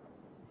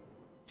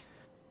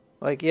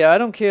 Like, yeah, I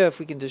don't care if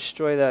we can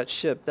destroy that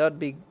ship. That'd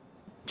be...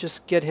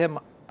 just get him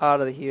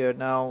out of here.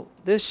 Now,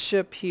 this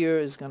ship here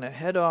is going to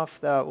head off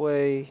that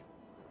way.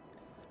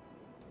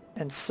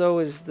 And so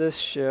is this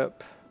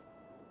ship.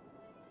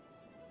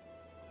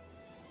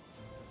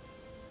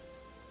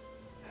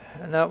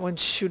 And that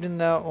one's shooting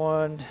that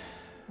one.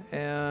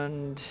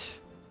 And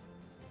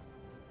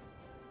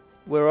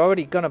we're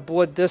already gonna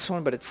board this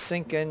one, but it's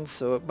sinking,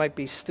 so it might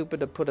be stupid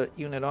to put a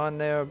unit on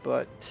there,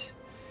 but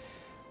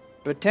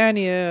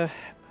Britannia...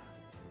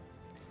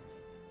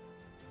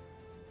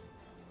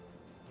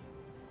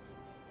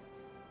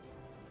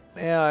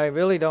 yeah, I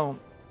really don't...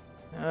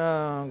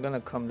 I'm gonna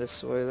come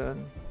this way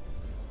then.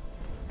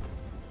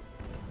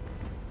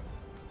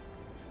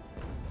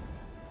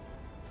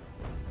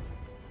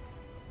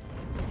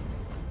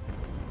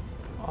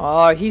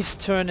 Ah, he's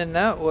turning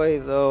that way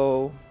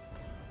though.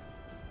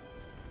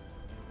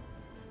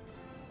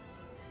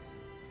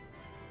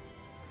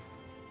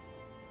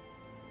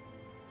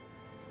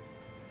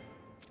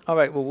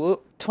 Alright, well,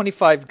 we'll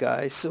 25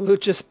 guys, so we'll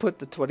just put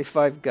the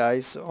 25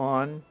 guys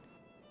on,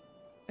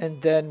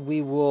 and then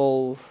we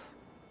will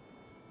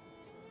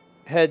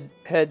head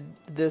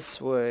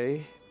this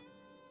way.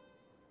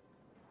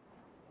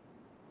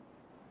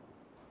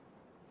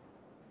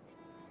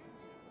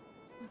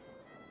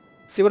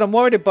 See, what I'm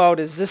worried about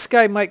is this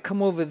guy might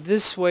come over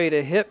this way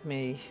to hit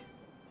me.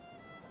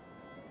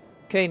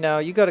 Okay, now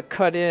you gotta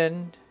cut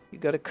in. You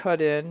gotta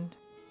cut in.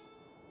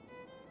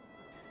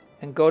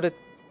 And go to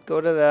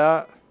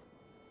that.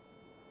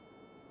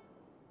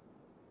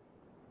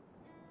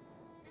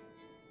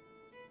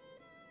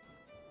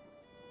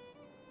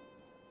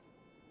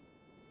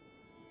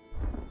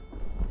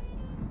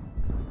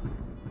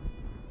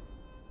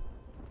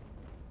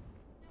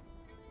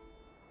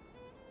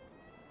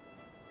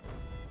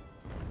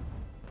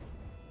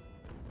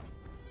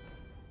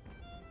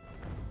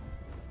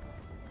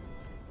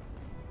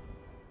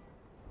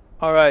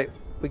 Alright,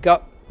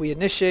 we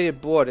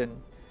initiated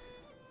boarding.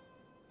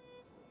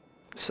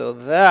 So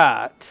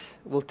that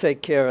will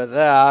take care of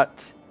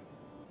that.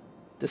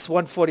 This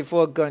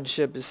 144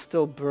 gunship is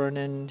still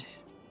burning.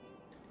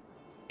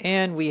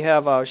 And we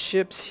have our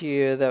ships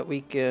here that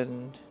we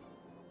can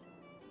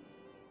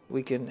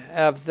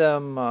have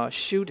them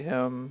shoot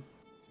him.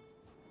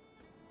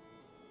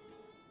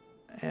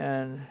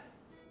 And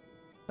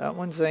that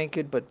one's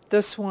anchored, but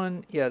this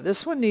one, yeah,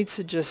 this one needs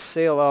to just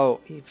sail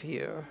out of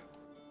here.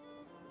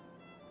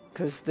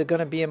 Because they're going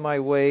to be in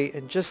my way.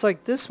 And just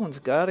like this one's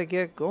got to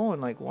get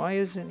going. Like, why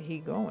isn't he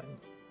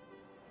going?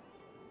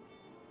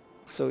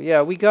 So,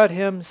 yeah, we got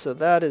him. So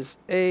that is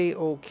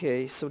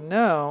A-okay. So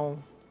now...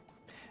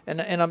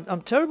 And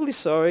I'm terribly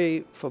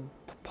sorry for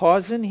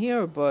pausing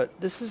here.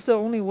 But this is the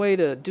only way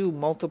to do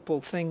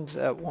multiple things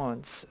at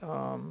once.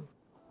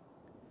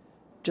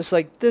 Just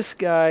like this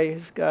guy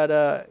has got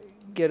to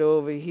get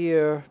over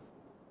here.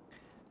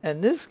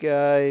 And this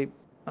guy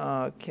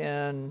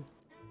can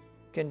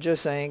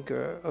just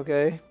anchor,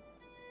 okay?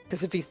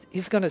 Because if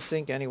he's gonna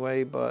sink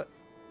anyway, but...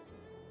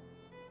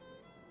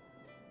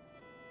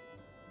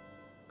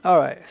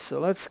 Alright, so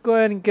let's go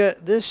ahead and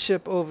get this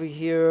ship over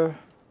here.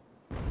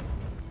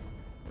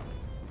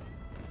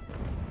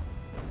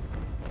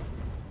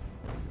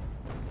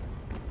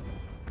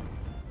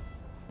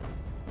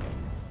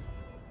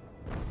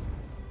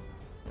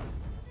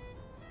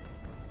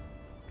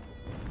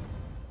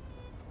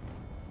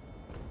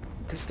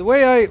 Because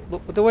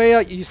the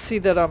way you see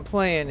that I'm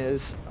playing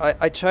is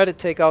I try to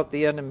take out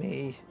the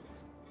enemy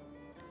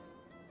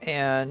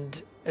and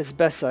as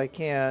best I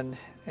can,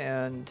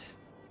 and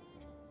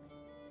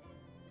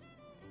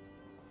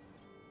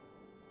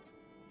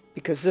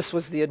because this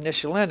was the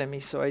initial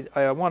enemy, so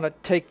I want to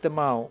take them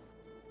out.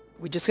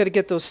 We just got to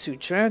get those 2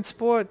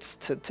 transports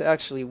to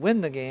actually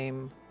win the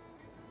game,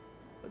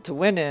 to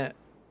win it,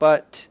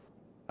 but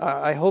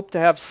I hope to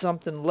have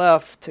something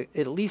left to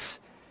at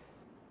least...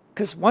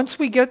 Because once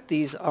we get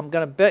these, I'm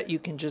going to bet you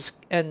can just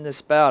end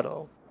this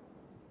battle.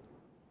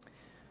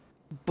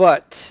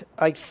 But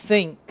I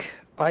think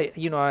I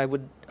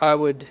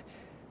would,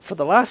 for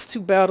the last 2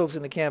 battles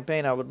in the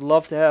campaign, I would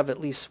love to have at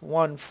least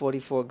one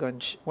 44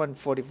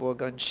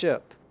 gun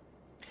ship.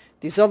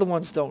 These other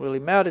ones don't really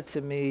matter to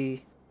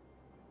me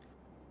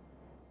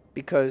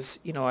because,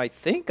 you know, I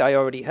think I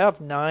already have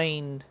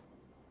 9.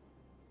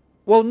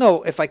 Well,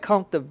 no, if I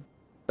count the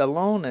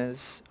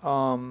Bellonas,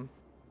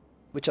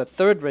 which are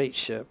third-rate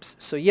ships.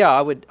 So yeah,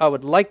 I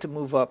would like to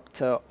move up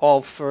to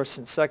all first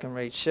and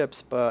second-rate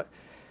ships, but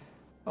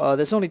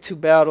there's only 2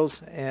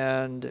 battles,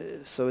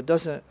 and so it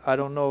doesn't. I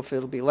don't know if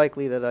it'll be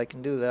likely that I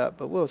can do that,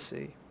 but we'll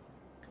see.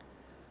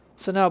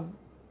 So now,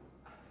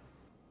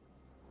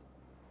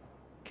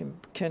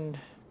 can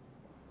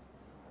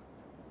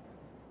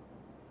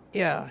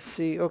yeah,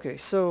 see, okay,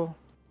 so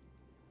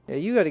yeah,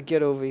 you got to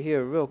get over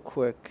here real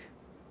quick.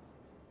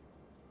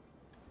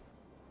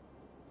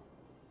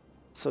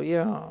 So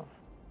yeah.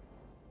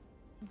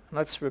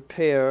 Let's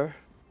repair.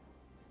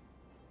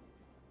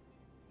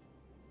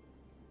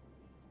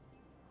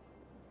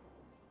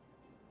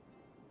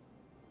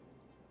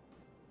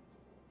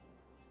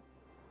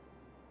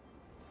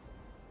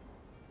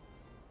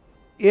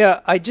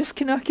 Yeah, I just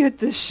cannot get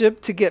this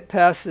ship to get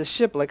past this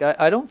ship. Like,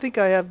 I don't think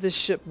I have this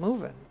ship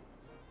moving.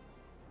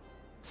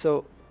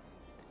 So,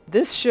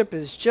 this ship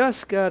has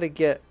just got to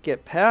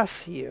get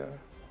past here.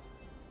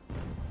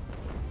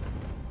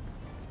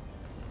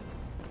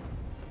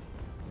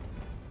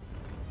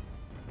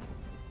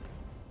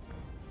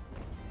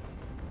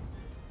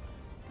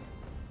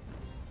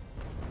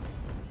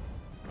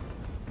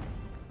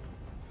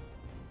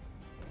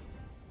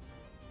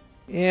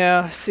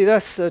 Yeah, see,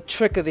 that's a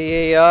trick of the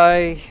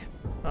AI.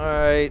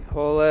 Alright,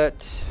 hold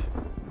it.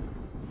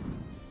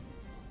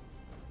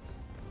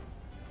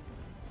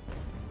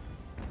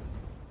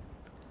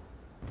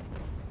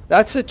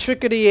 That's a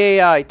trick of the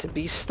AI, to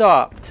be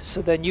stopped.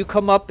 So then you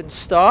come up and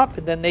stop,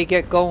 and then they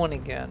get going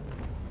again.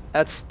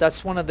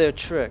 That's one of their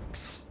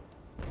tricks.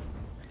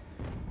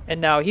 And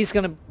now he's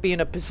going to be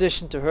in a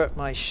position to hurt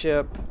my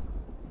ship.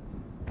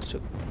 So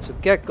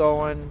get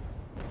going.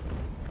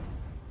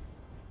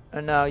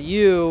 And now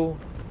you...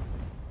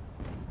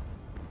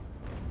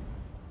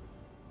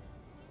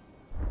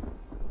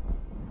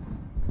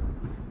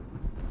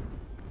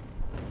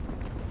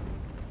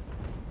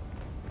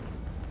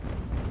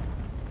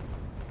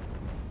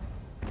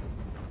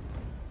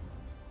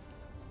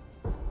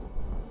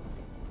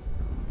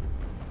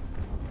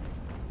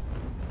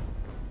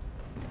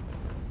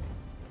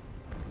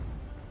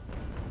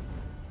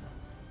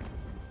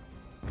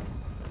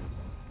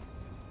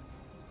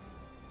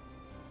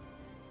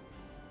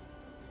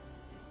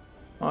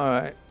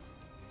 Alright.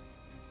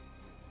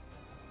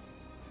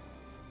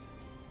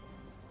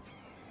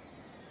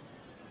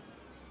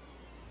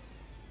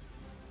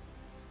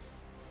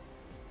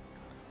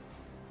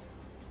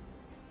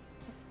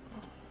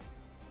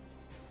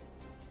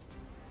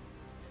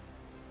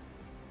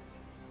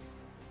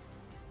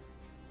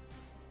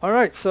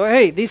 Alright, so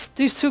hey, these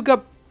two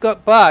got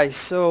by,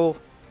 so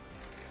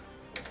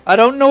I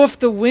don't know if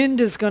the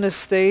wind is gonna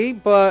stay,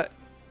 but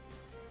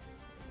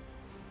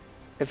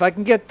if I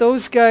can get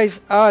those guys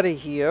out of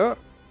here,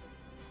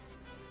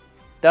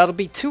 that'll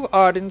be 2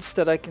 Ardents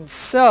that I can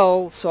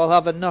sell, so I'll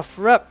have enough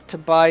rep to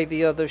buy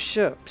the other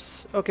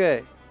ships.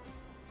 Okay.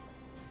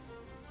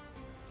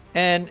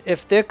 And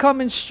if they're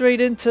coming straight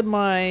into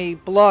my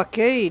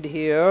blockade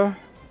here...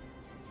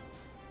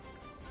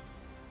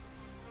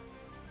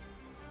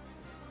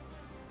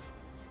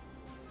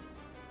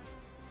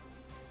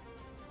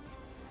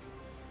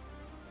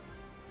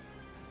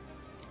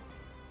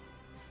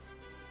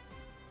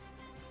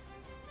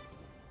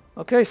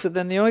 Okay, so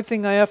then the only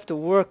thing I have to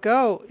work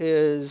out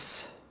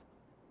is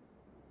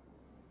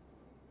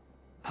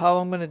how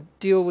I'm going to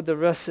deal with the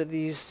rest of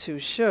these 2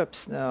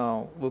 ships.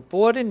 Now, we're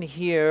boarding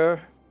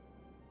here,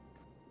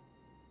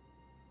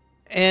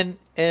 and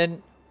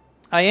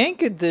I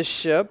anchored this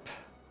ship,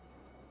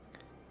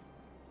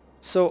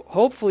 so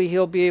hopefully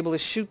he'll be able to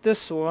shoot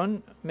this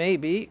one,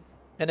 maybe,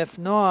 and if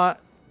not,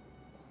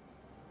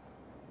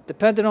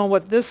 depending on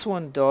what this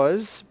one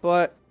does,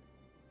 but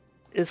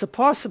it's a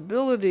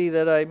possibility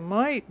that I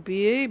might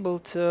be able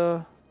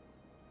to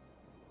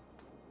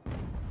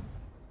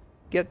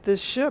get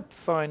this ship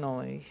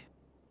finally.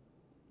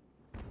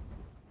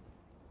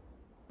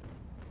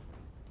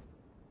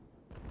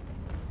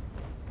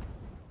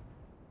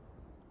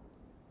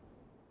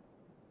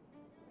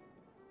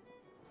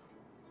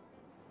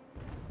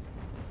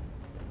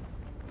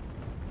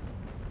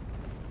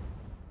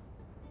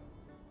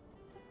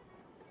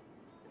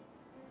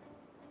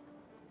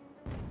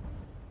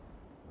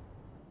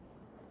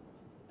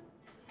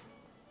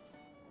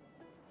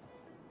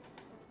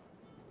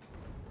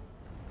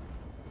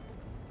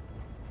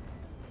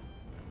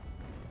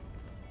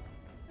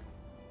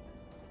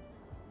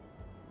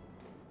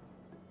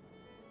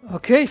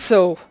 Okay,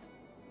 so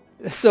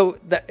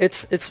that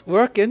it's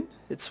working.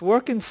 It's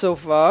working so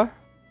far.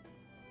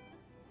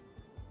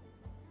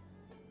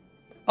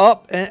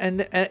 Up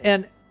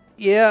and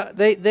yeah,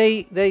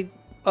 they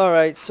all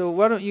right, so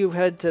why don't you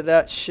head to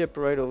that ship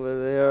right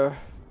over there?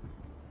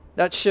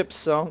 That ship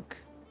sunk.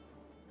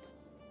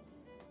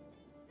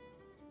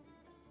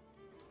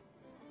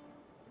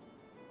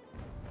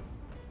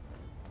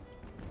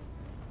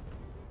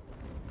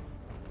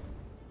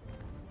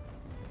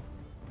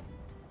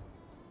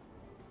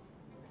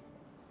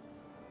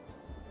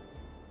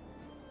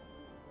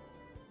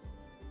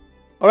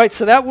 Alright,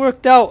 so that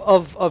worked out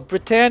of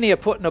Britannia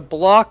putting a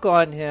block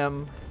on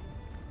him.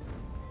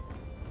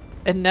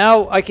 And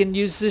now I can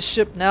use this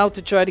ship now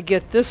to try to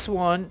get this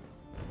one.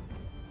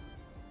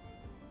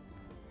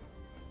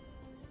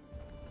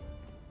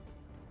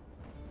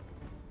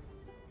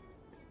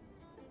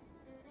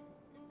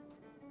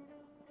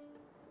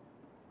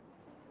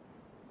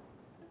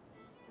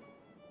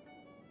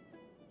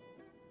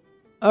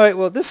 Alright,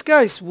 well this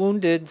guy's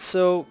wounded,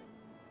 so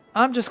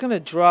I'm just going to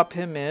drop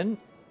him in.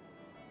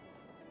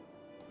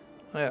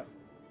 Yeah.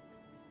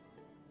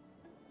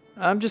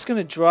 I'm just going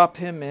to drop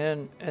him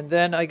in, and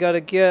then I got to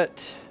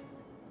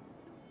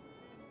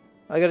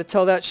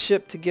tell that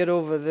ship to get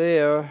over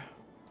there.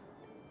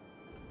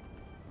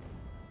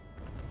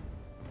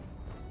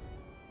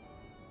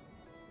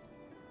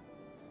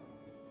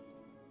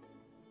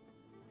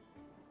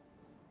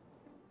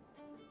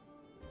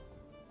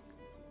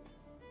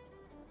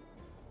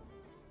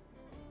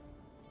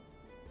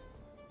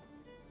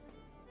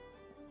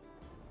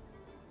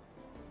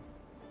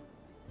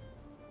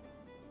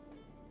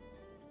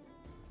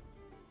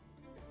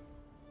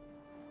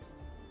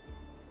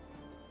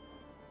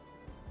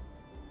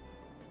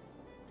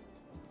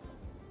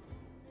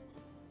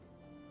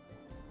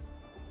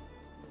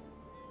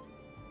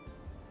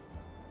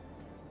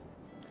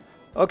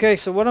 Okay,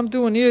 so what I'm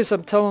doing here is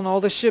I'm telling all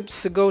the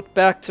ships to go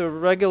back to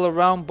regular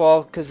round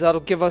ball, because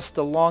that'll give us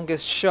the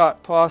longest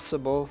shot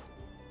possible.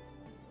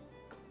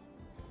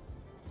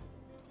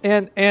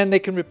 And they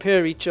can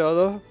repair each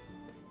other.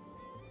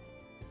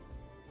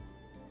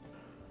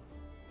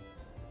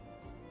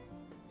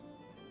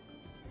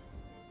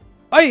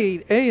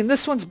 Hey, and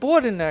this one's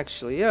boarding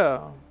actually,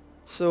 yeah.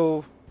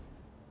 So,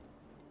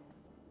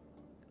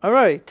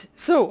 alright.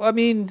 So, I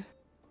mean,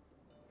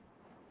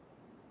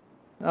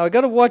 I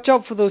gotta watch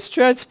out for those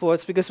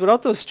transports, because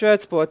without those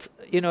transports,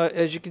 you know,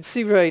 as you can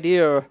see right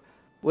here,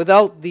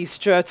 without these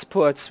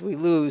transports, we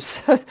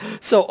lose.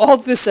 So all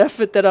this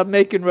effort that I'm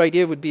making right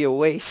here would be a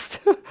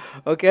waste.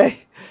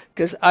 Okay?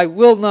 Because I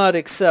will not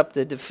accept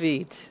a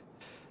defeat.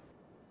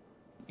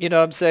 You know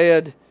what I'm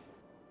saying?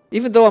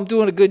 Even though I'm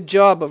doing a good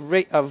job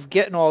of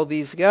getting all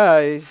these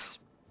guys,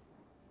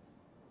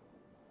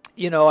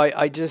 you know,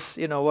 I just,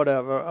 you know,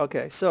 whatever.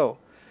 Okay, so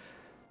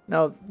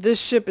now this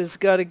ship has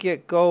got to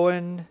get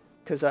going,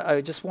 because I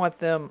just want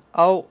them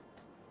out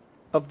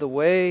of the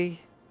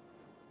way.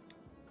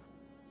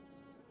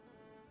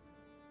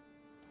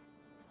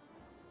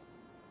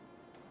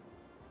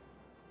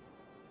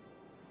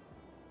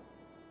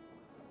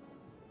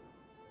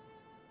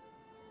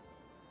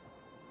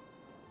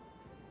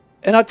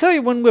 And I'll tell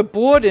you, when we're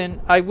boarding,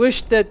 I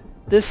wish that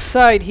this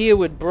side here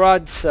would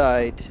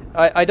broadside.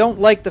 I don't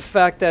like the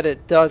fact that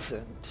it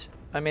doesn't.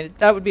 I mean,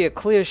 that would be a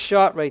clear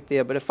shot right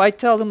there, but if I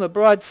tell them the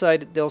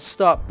broadside, they'll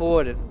stop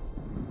boarding.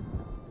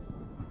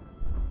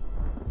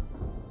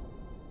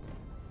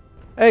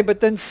 Hey, but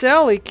then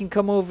Sally can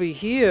come over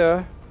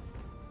here.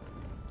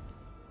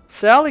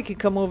 Sally can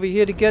come over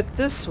here to get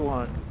this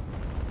one.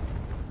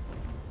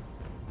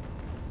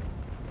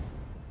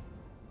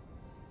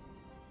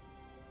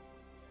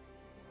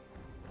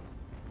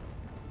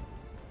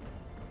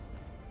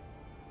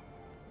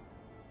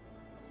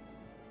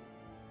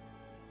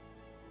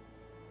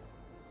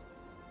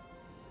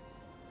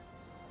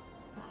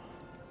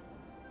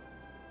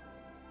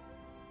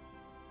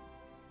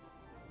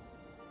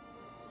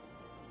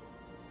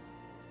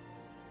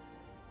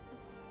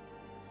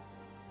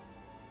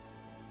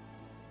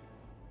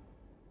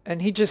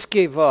 And he just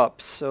gave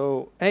up,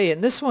 so... Hey,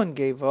 and this one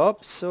gave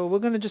up, so we're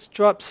gonna just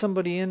drop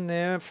somebody in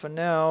there for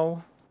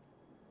now.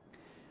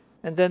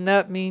 And then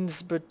that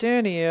means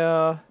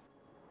Britannia...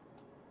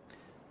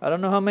 I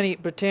don't know how many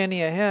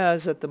Britannia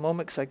has at the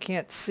moment, because I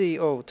can't see...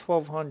 Oh,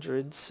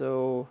 1,200,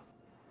 so...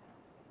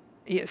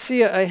 Yeah,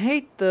 see, I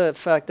hate the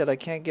fact that I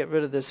can't get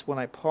rid of this when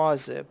I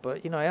pause it,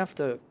 but, you know, I have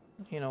to...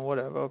 You know,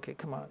 whatever. Okay,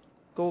 come on.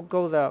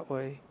 Go that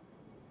way.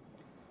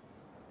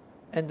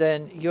 And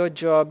then your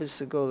job is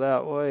to go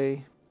that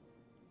way.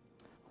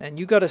 And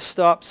you gotta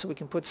stop so we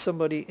can put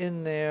somebody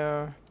in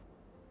there.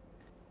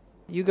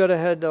 You gotta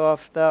head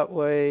off that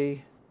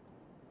way.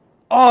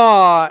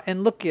 Ah,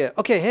 and look at...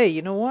 Okay, hey,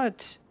 you know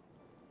what?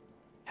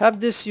 Have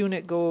this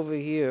unit go over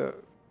here.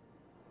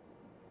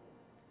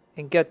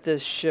 And get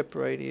this ship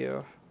right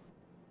here.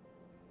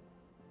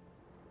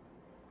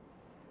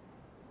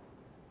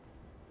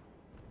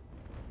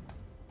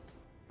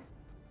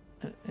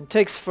 It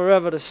takes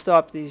forever to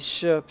stop these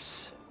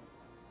ships.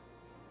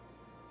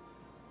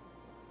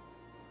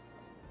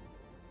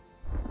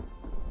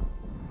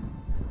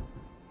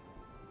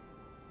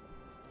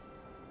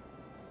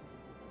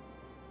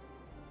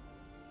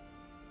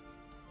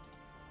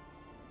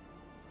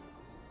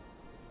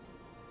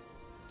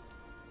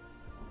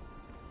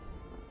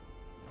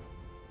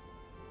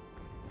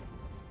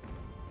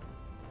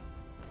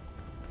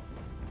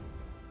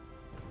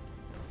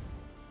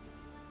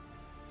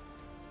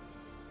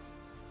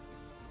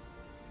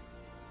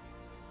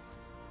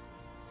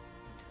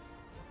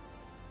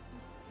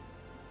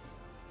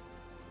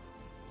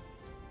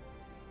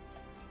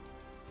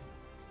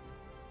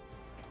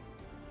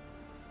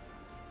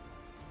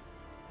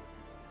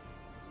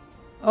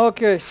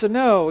 Okay, so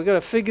now we gotta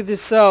figure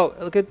this out.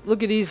 Look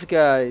at these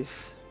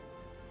guys.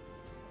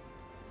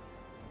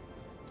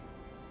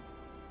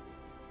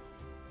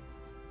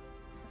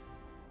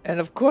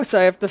 And of course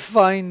I have to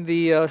find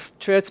the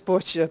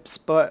transport ships,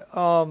 but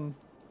you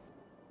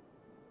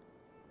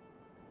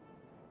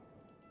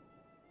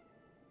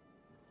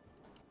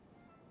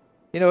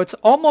know, it's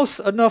almost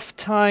enough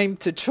time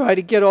to try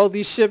to get all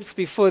these ships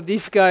before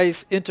these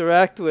guys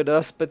interact with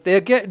us, but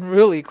they're getting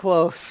really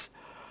close.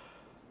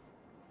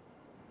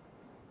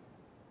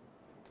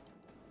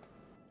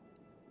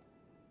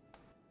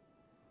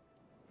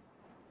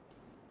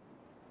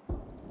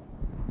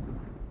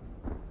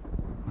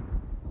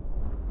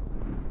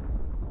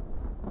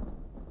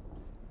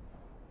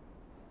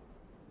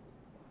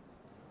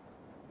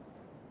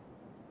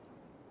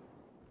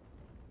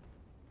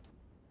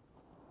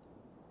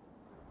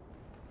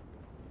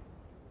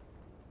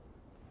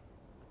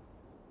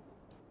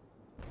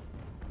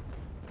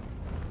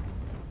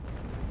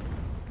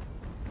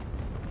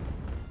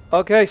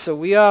 Okay, so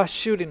we are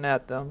shooting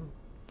at them.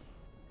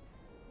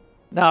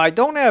 Now, I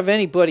don't have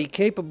anybody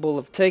capable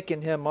of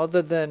taking him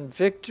other than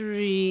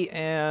Victory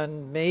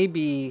and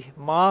maybe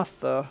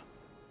Martha.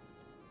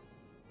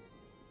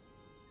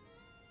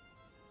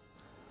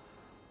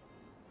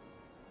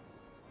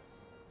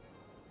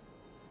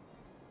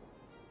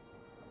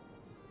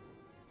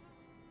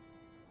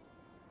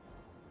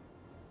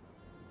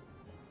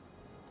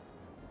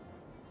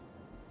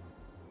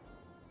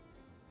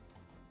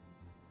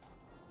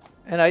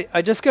 And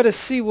I just got to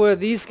see where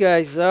these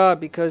guys are,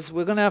 because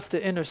we're going to have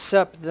to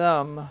intercept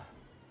them.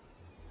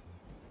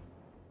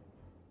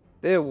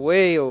 They're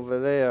way over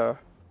there.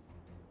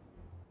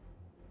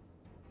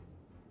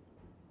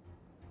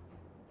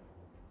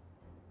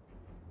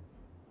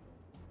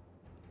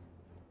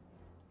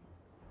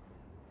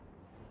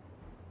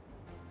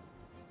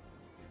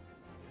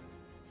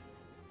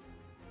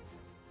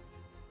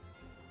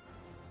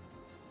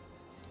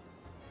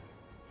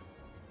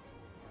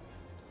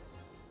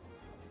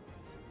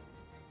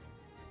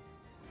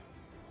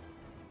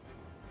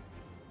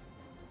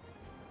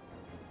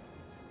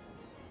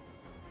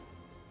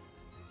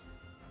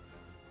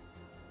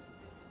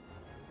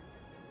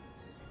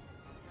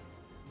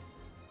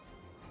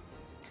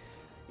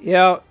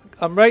 Yeah,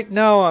 right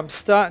now I'm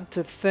starting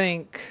to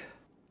think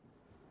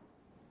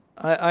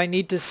I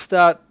need to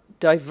start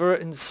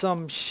diverting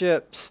some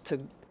ships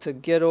to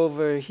get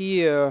over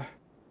here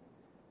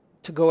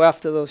to go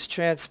after those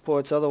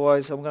transports.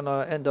 Otherwise I'm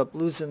gonna end up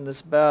losing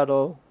this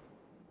battle.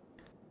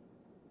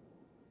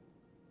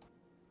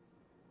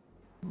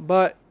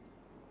 But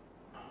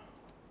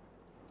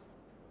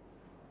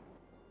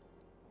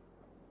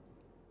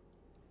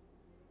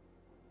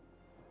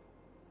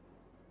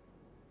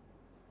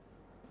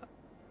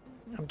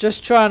I'm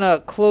just trying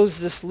to close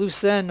this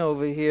loose end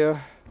over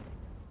here.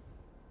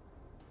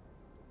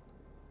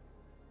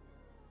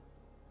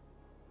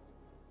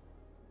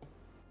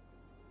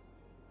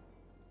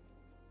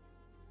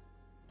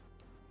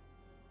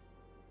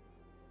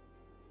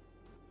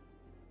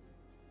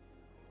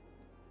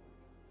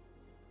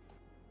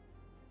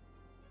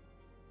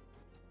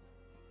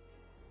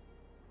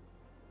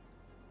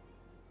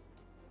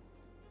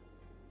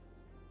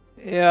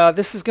 Yeah,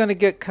 this is going to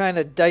get kind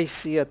of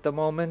dicey at the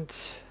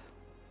moment.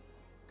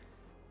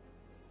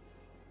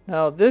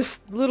 Now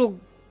this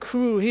little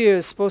crew here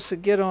is supposed to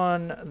get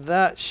on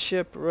that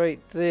ship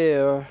right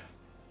there.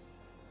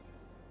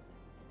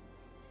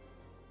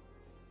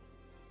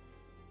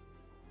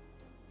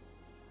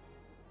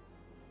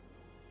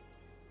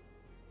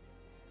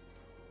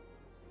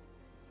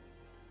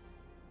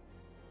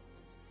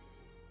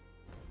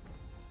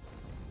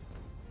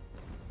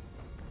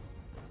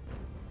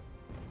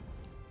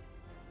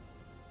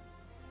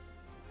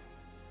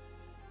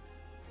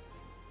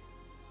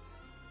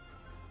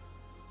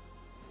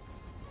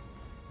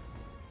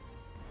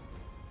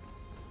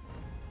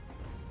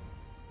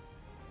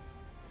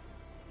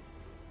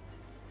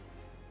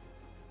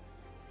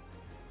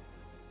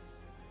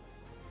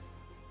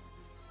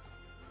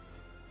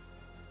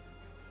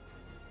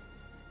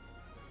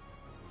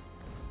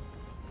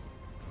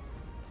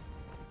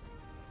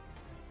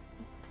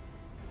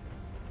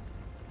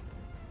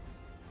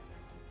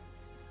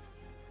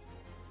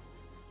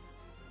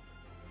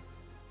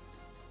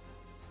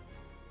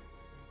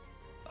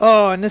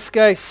 Oh, and this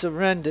guy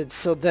surrendered,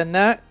 so then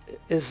that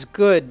is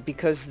good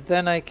because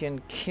then I can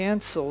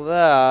cancel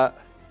that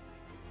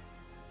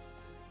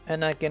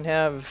and I can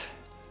have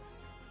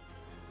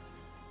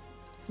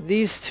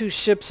these two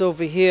ships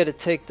over here to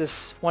take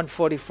this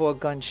 144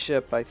 gun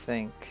ship, I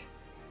think.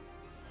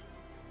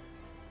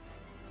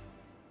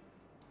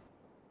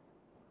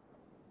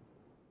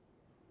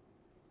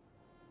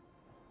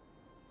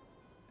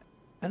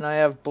 And I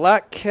have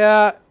Black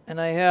Cat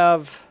and I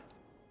have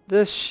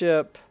this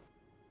ship.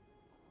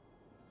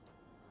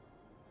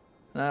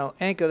 And I'll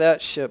anchor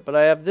that ship, but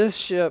I have this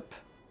ship.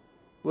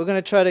 We're going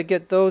to try to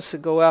get those to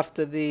go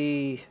after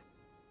the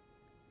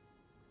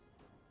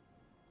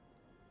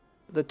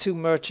two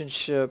merchant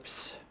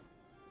ships.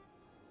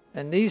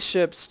 And these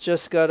ships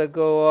just got to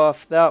go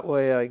off that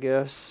way, I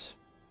guess.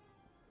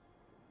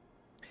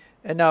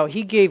 And now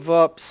he gave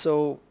up,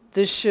 so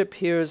this ship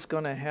here is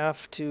going to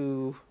have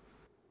to...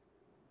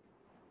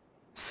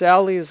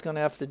 Sally is going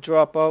to have to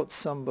drop out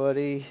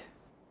somebody.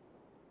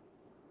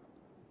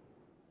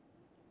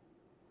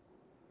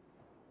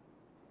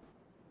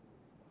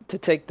 To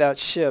take that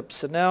ship.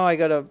 So now I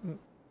gotta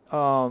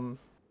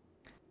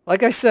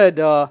like I said,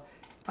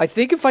 I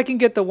think if I can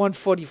get the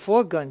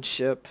 144 gun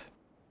ship,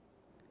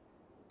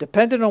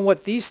 depending on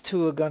what these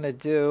two are gonna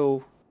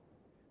do,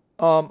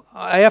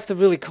 I have to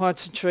really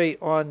concentrate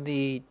on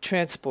the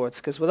transports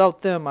because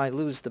without them I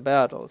lose the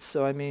battle.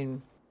 So I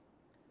mean,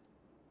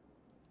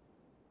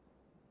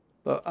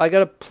 but I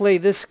gotta play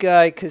this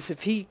guy because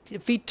if he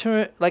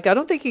turn, like, I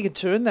don't think he can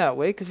turn that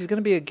way because he's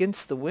gonna be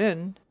against the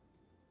wind.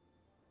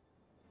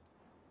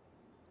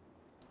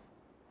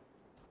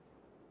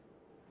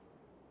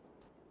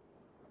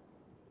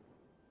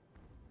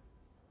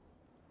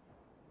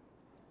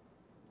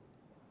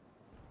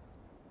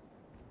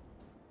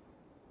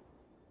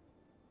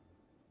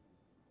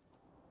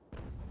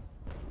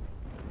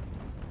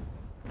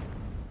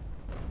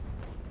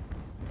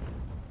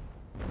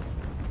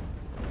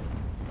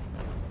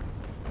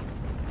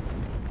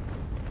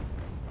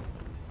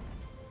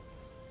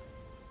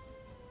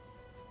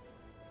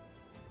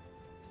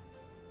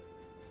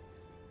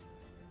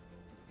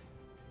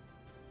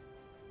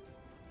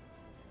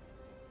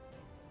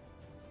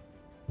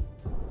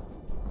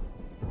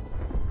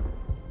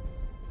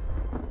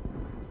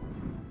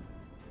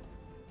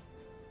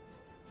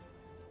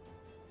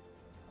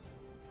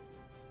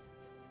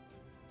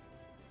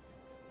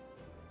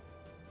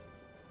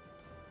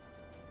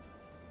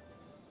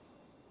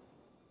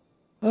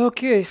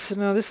 Okay, so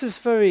now this is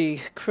very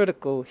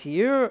critical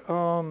here.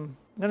 I'm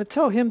going to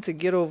tell him to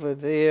get over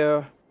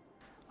there.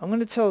 I'm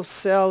going to tell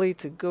Sally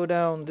to go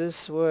down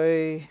this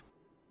way.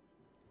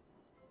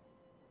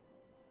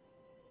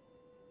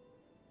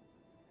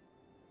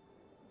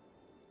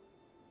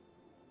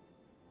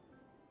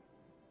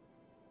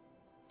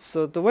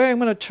 So the way I'm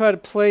going to try to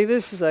play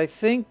this is I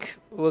think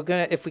we're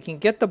going to, if we can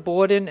get the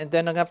board in, and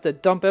then I'm going to have to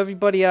dump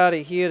everybody out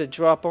of here to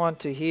drop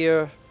onto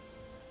here.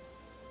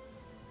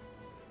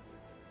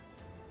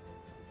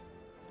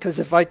 Because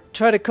if I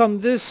try to come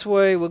this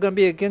way, we're going to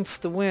be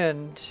against the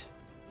wind.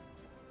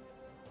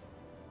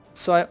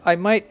 So I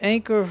might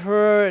anchor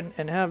her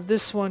and have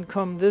this one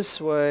come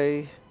this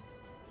way.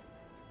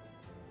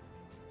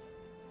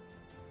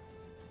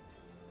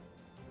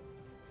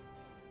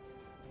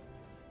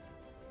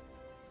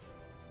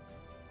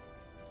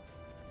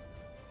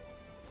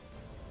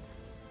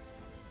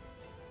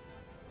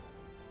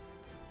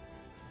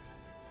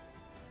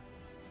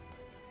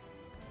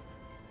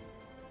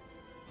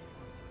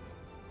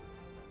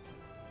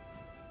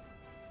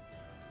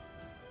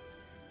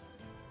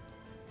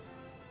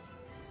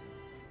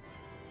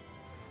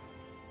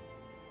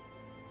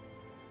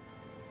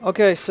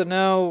 Okay, so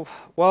now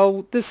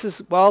while this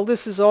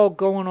is all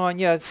going on,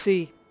 yeah,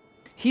 see,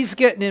 he's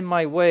getting in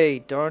my way,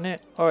 darn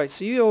it. Alright,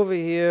 so you over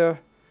here,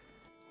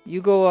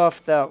 you go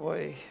off that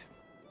way.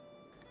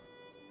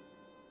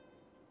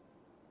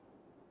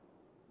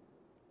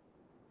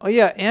 Oh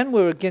yeah, and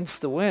we're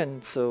against the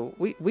wind, so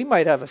we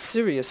might have a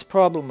serious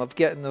problem of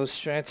getting those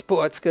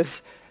transports,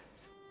 because,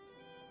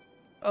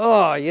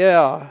 oh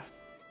yeah.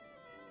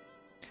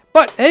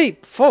 But hey,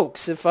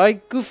 folks, if I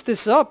goof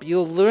this up,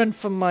 you'll learn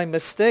from my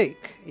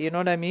mistake. You know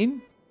what I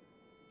mean?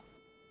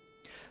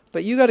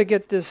 But you got to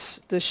get this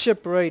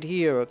ship right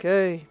here,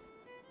 okay?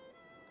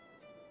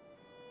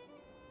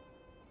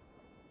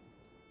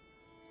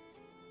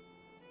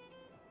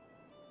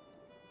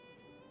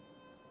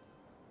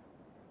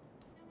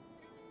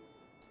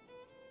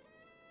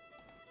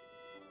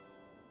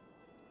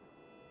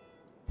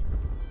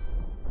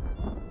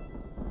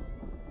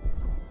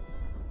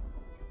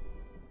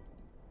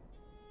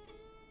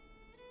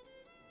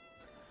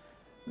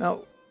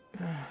 Now,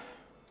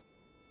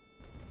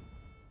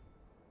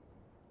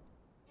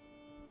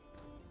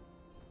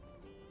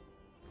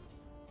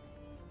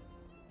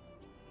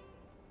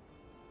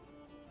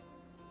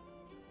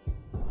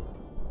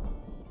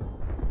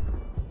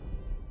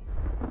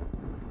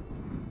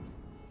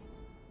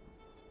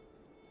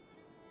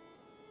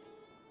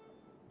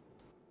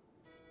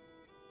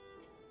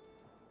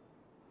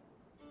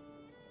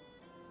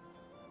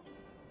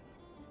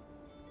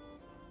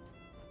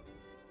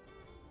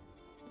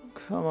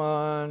 come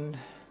on.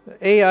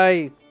 The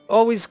AI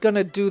always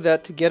gonna do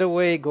that to get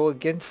away, go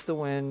against the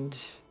wind.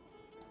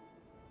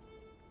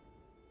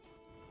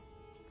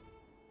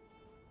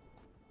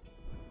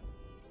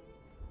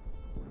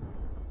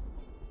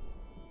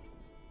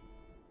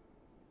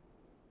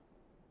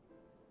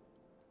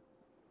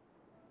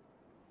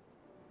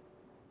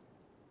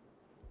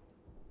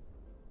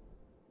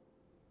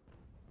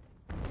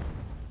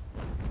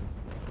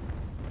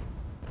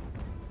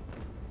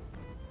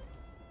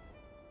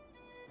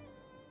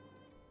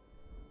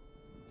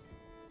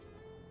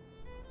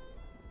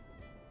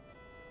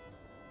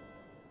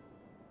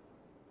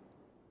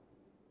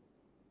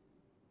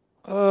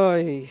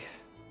 Oy.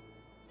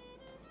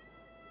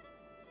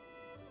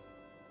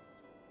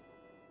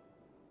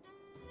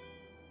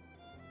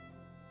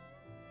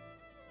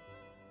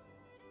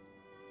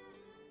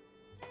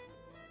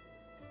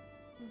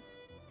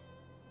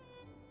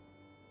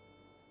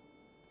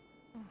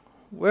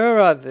 Where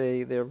are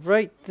they? They're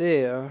right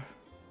there.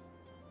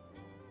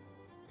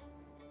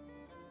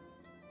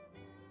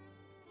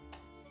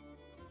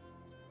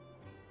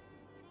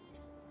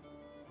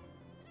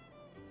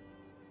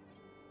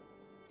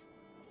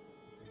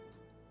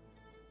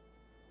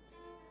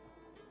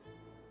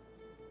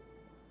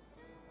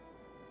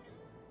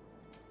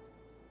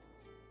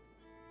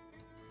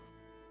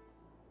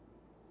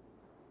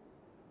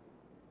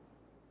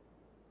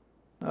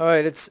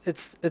 Alright,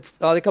 it's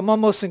like I'm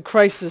almost in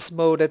crisis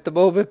mode at the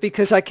moment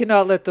because I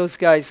cannot let those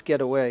guys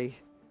get away.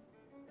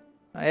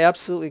 I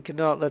absolutely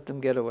cannot let them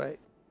get away.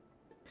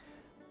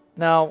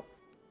 Now,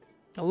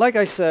 like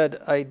I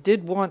said, I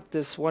did want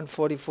this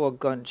 144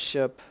 gun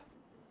ship.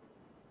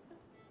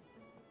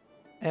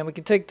 And we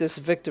can take this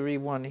victory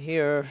one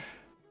here.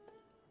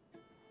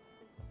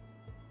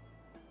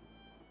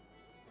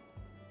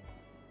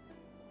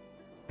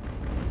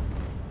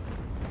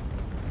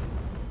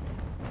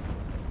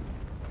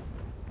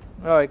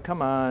 Alright,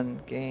 come on,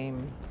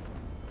 game.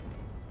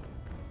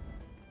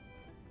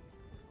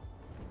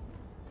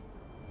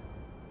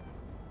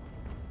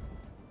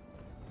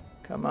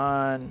 Come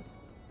on.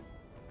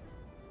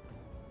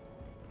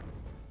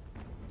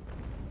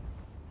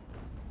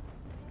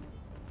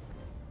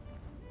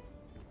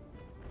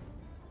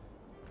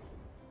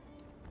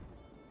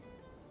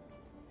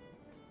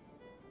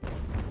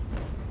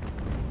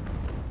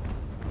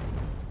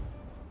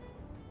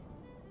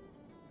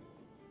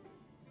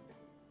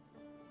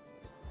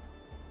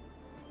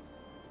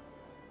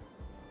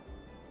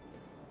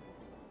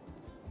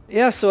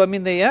 Yeah, so I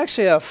mean, they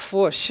actually have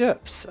 4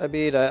 ships. I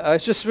mean, I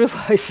was just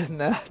realizing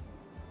that.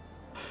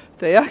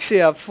 They actually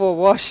have 4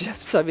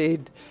 warships. I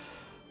mean,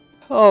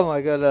 oh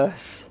my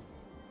goodness.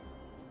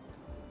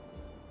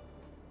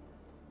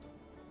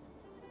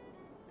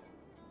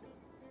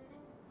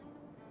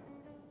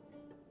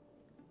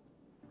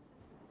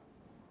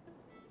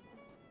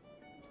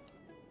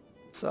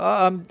 So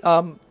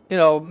I'm you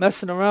know,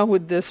 messing around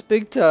with this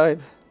big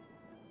time.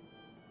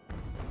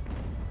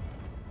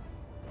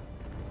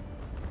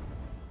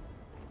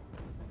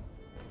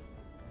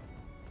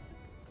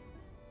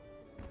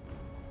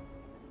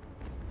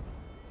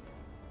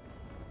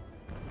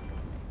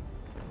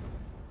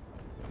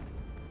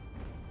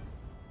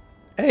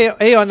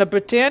 Hey, on the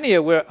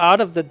Britannia, we're out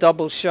of the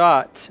double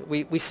shot.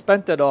 We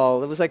spent it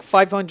all. It was like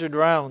 500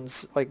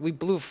 rounds. Like, we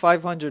blew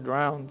 500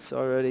 rounds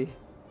already.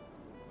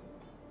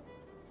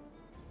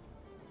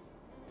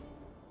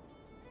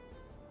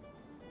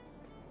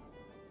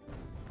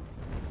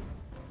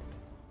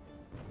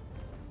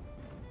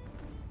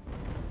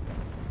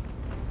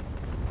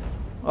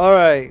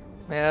 Alright.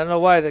 Man, I don't know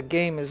why the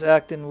game is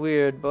acting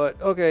weird,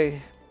 but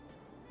okay.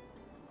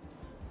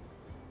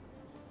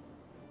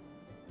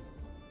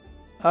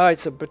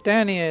 Alright, so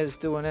Britannia is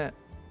doing it.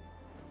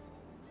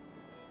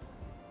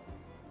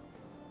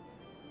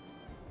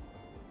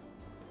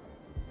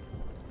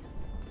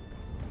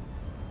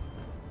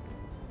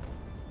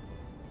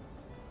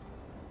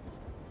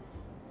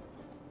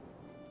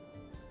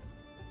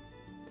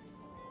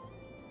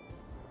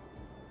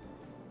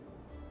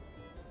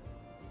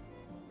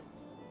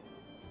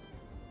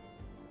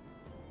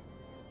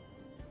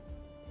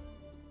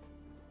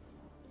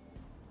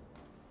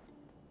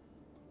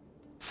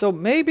 So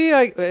maybe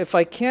if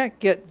I can't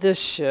get this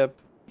ship,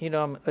 you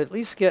know, I'm at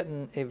least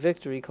getting a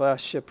Victory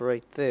class ship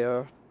right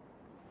there.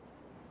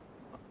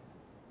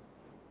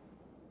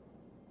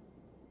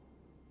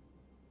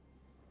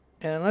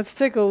 And let's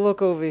take a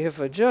look over here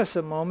for just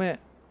a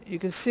moment. You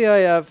can see I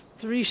have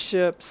 3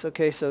 ships.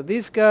 Okay, so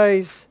these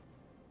guys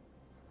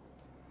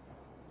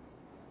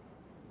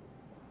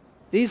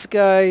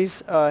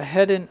are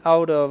heading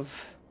out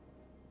of...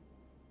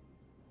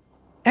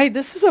 Hey,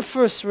 this is a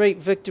first-rate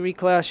Victory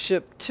class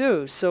ship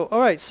too. So,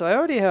 alright, so I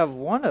already have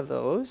 1 of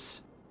those.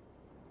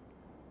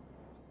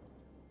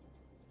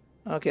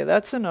 Okay,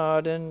 that's an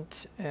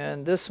Ardent,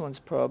 and this one's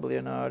probably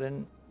an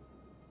Ardent.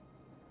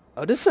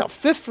 Oh, this is a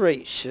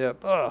 5th-rate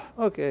ship. Oh,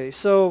 okay,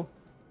 so...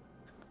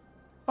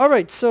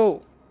 Alright,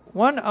 so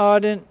 1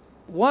 Ardent,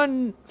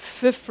 1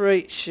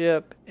 5th-rate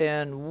ship,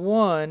 and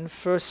 1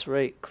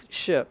 first-rate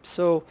ship.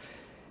 So,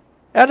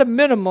 at a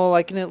minimal,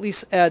 I can at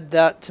least add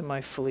that to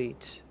my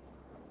fleet.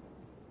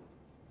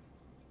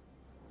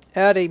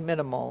 At a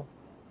minimal.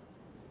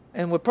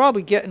 And we're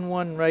probably getting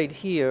 1 right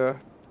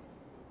here.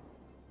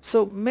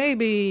 So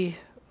maybe,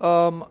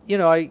 you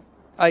know,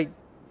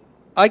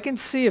 I can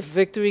see if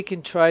Victory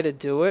can try to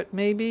do it,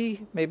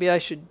 maybe. Maybe I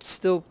should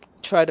still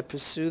try to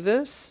pursue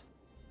this.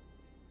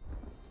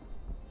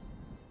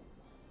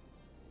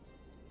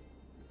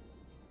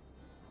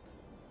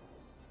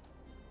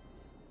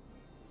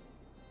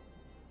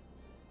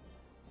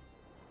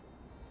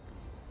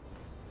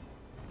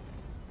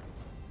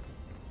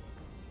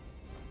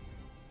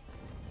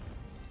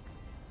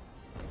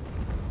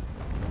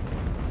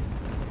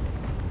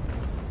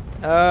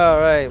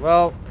 Alright,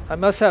 well, I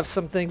must have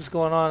some things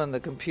going on in the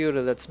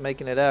computer that's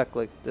making it act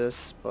like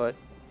this, but...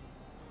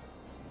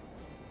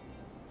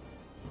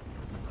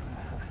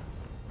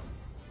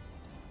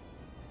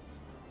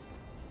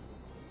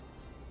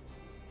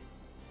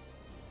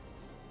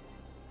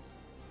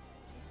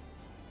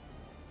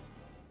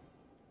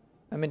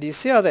 I mean, do you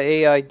see how the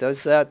AI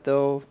does that,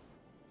 though?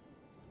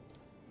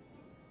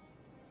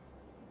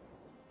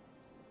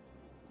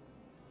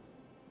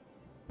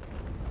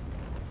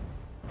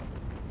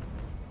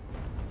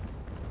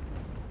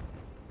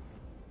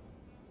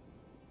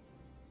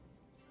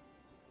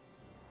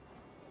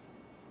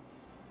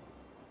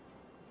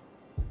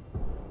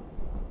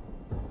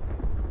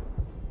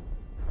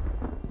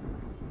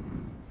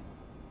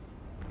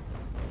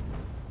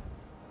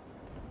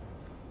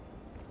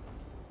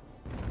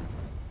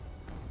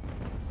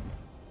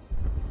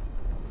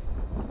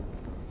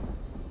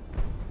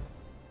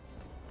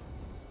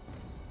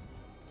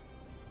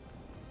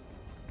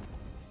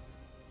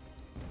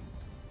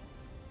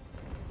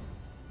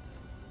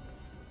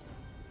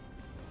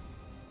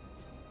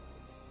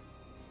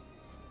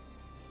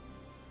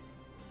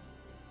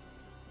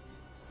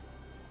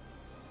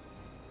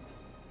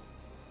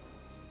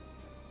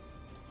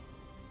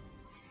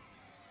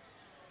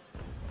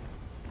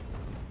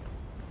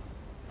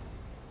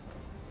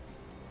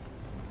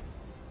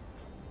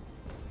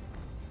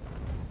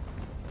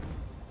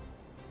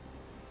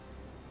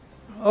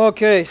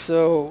 Okay,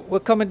 so we're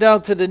coming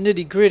down to the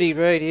nitty-gritty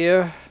right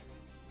here.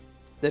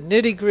 The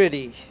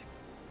nitty-gritty.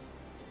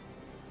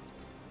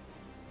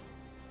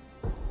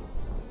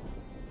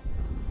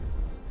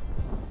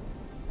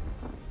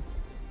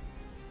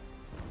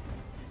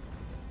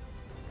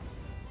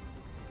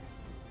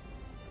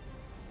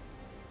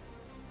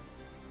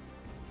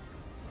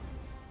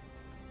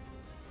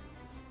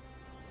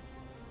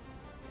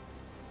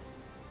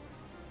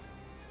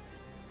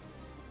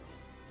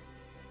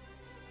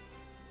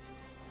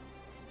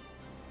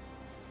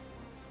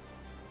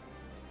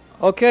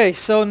 Okay,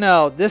 so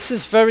now this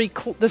is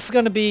this is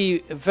going to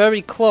be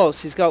very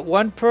close. He's got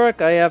 1 perk,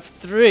 I have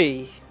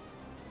 3.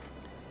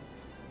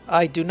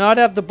 I do not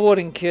have the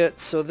boarding kit,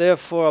 so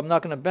therefore I'm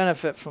not going to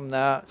benefit from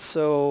that.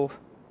 So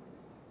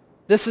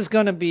this is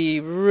going to be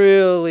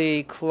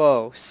really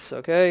close,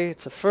 okay?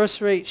 It's a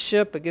first-rate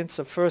ship against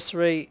a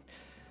first-rate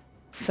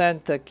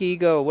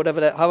Santisima, or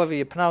whatever that, however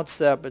you pronounce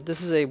that, but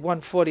this is a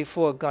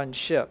 144 gun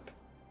ship.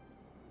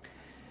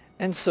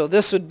 And so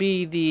this would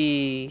be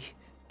the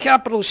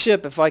capital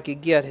ship if I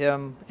could get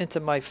him into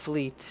my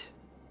fleet.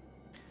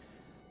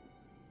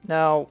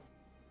 Now,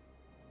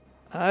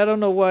 I don't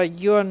know why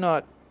you're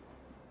not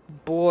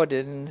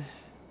boarding.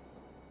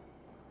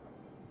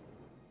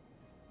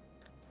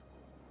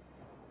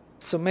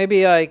 So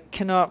maybe I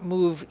cannot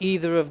move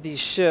either of these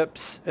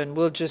ships and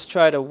we'll just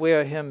try to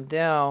wear him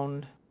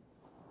down.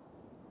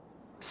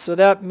 So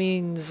that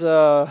means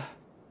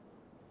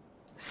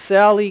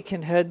Sally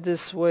can head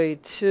this way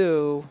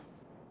too.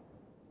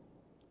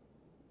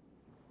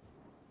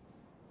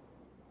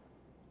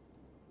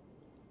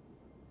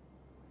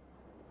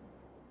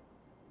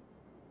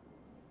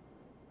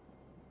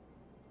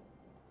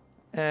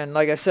 And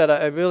like I said,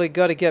 I really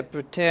got to get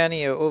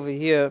Britannia over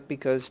here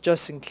because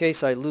just in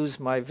case I lose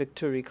my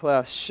Victory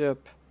class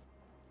ship.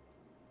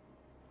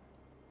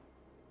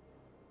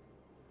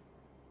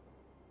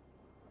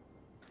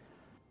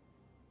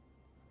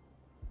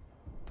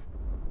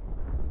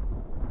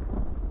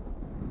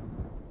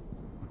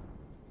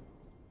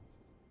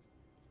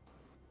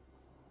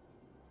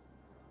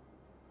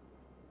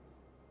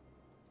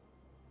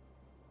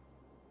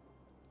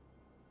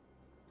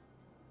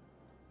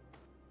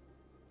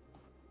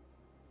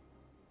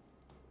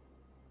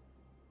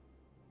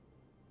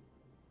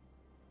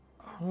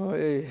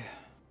 Oy.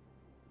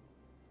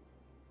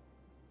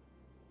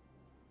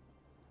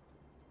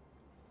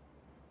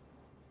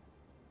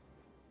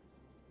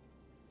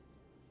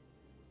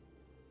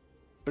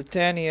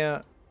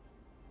 Britannia.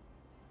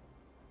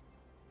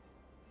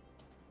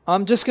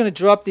 I'm just going to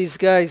drop these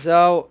guys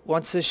out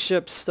once this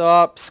ship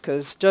stops,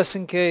 because just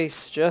in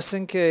case, just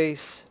in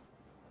case.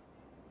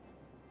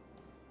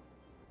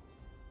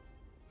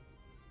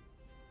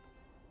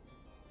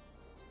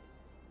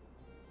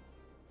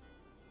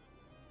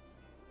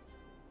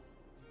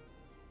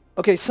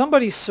 Okay,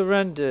 somebody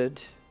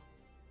surrendered.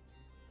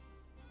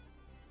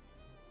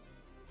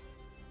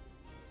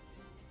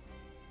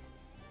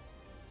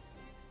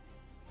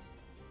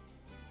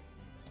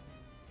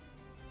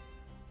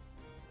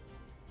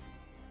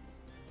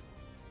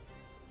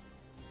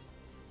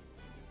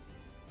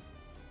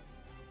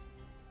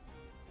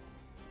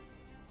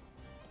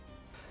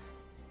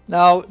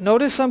 Now,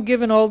 notice I'm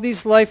giving all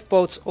these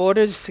lifeboats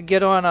orders to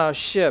get on our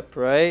ship,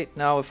 right?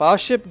 Now, if our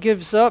ship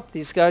gives up,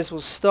 these guys will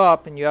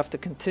stop, and you have to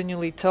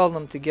continually tell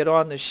them to get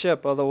on the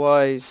ship,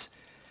 otherwise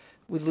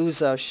we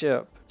lose our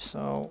ship.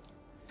 So,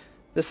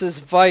 this is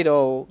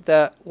vital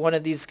that one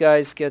of these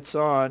guys gets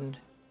on.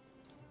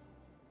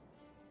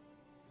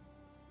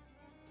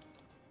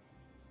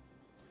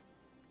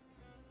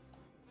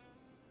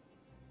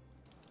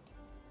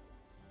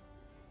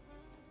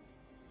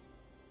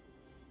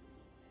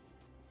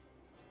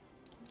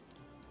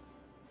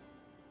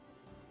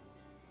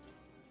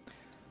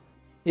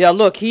 Yeah,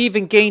 look, he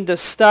even gained a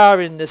star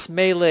in this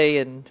melee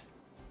and...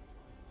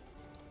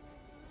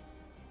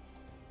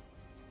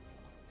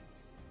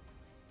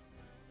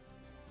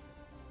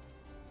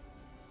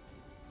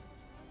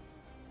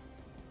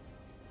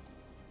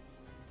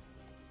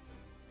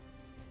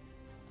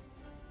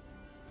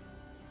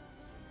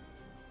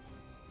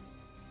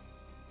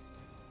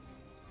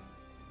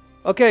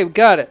 Okay, we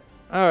got it.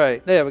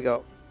 Alright, there we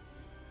go.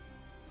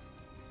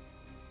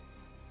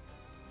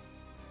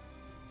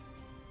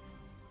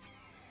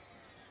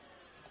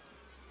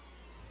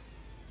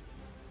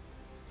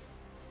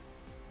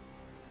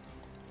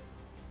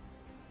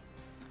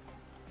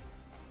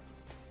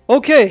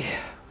 Okay.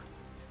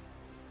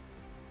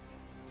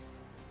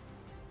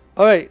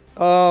 Alright,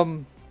 I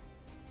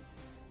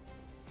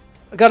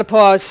gotta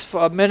pause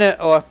for a minute,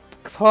 or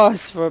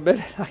pause for a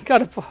minute. I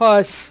gotta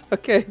pause.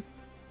 Okay.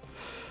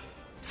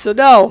 So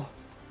now...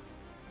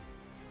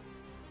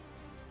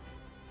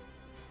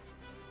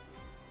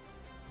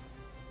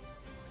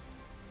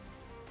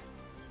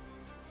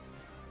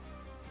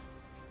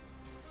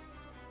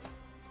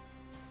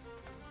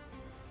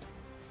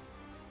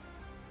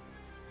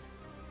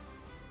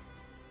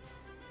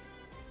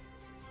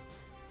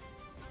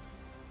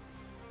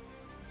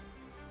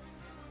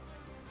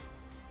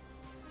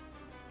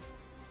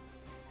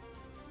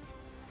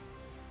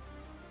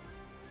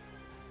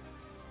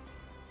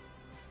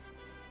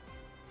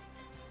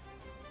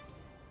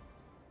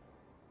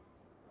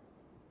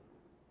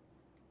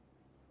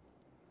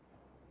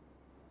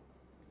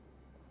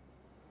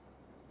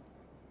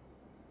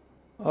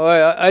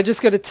 Alright, I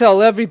just gotta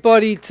tell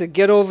everybody to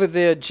get over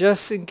there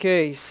just in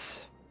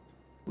case.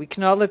 We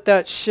cannot let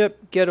that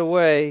ship get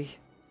away.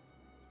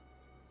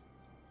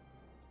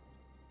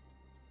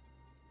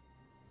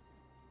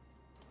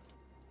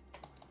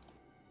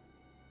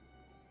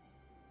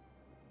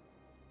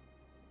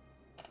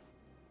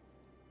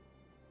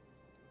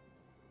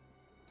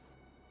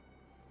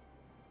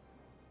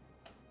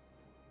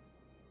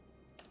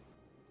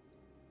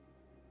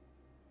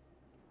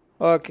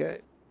 Okay.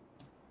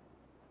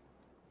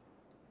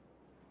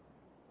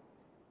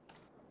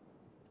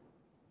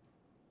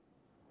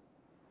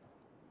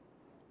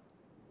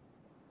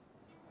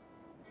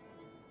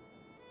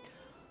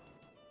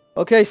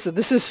 Okay, so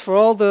this is for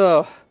all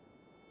the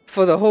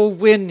whole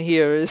win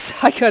here is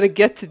I gotta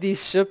get to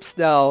these ships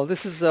now.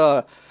 This is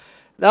now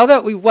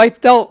that we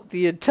wiped out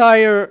the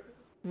entire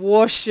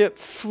warship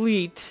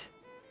fleet,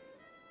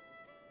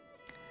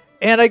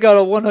 and I got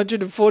a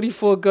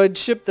 144 gun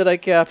ship that I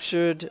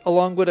captured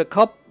along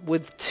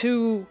with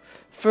two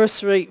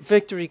first-rate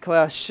Victory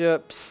class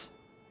ships.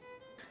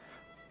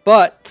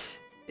 But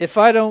if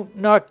I don't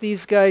knock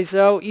these guys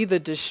out, either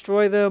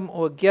destroy them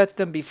or get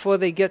them before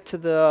they get to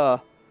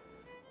the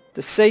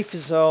safe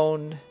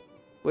zone,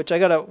 which I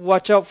gotta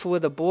watch out for where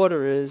the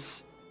border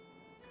is.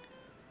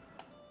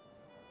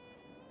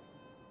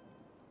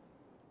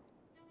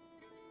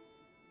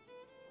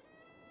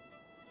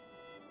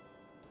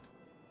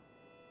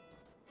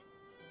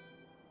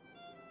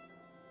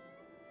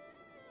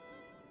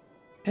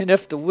 And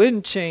if the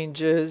wind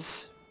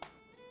changes,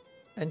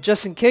 and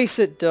just in case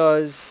it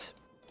does,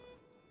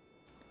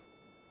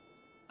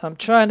 I'm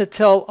trying to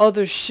tell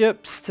other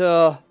ships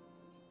to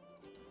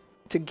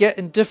get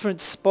in different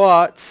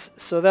spots,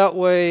 so that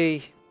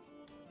way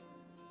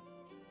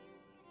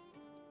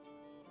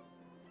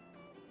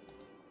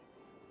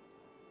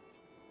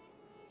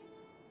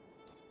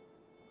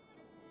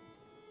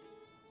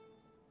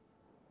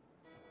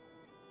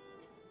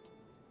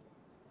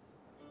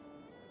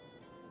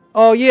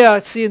oh yeah,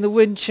 see, and the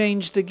wind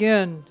changed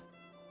again.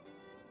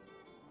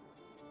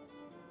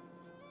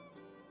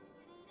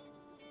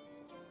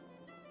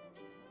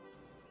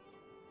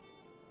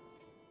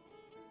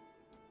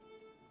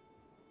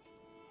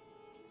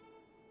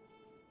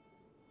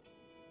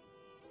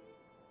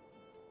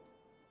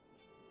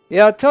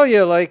 Yeah, I'll tell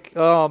you, like,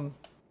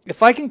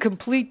 if I can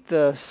complete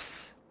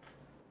this,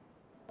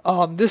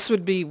 this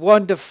would be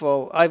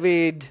wonderful. I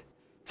mean,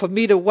 for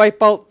me to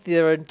wipe out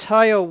their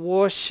entire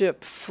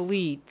warship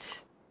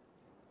fleet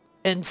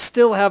and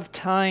still have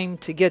time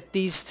to get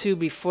these two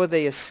before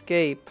they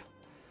escape.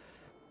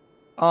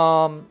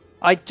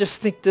 I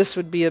just think this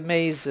would be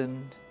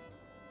amazing.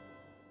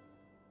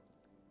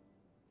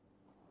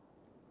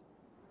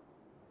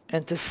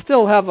 And to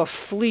still have a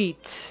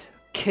fleet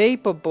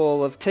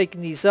capable of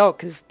taking these out,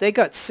 because they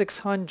got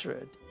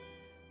 600.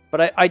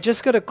 But I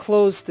just got to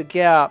close the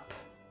gap.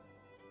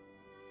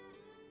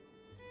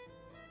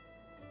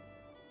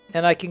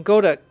 And I can go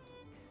to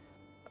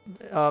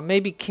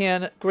maybe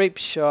grape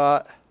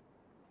shot.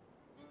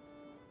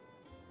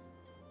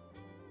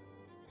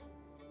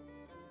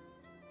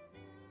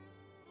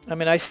 I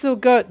mean, I still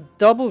got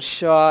double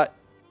shot,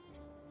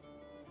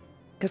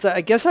 because I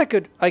guess I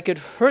could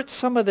hurt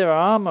some of their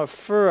armor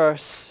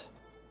first.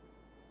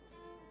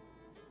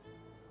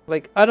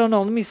 Like, I don't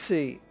know, let me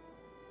see.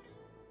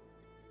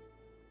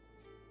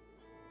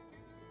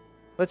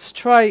 Let's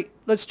try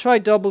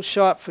double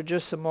shot for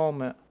just a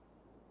moment.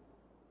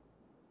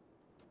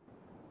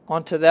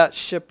 Onto that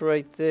ship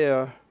right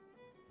there.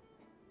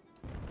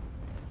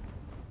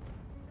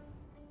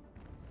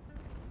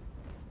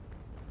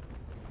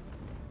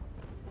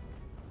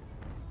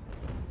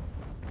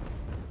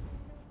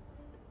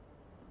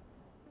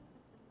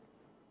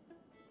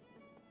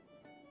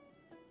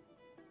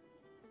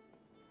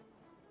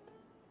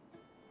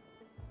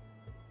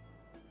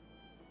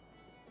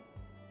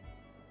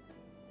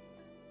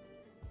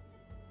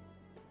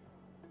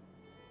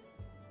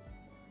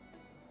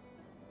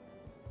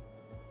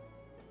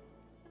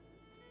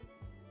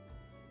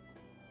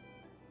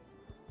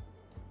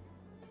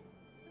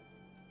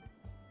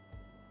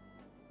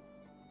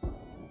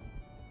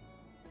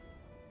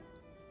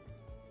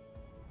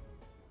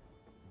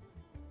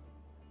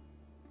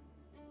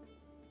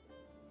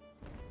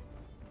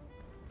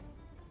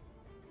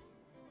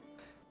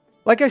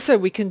 Like I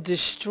said, we can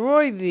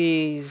destroy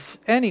these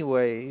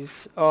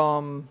anyways,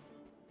 or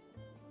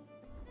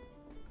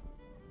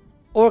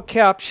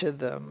capture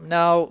them.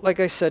 Now, like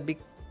I said,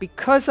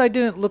 because I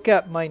didn't look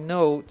at my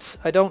notes,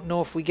 I don't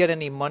know if we get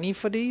any money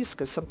for these,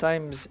 because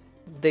sometimes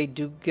they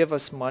do give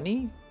us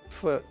money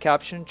for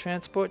capturing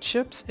transport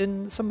ships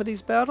in some of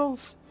these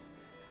battles.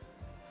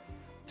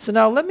 So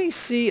now let me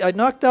see, I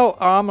knocked out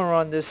armor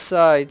on this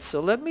side, so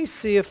let me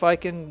see if I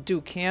can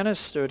do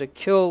canister to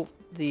kill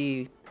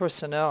the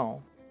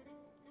personnel.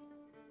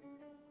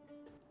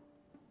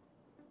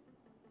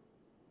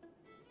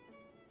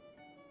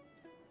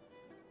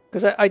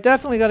 Because I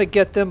definitely got to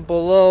get them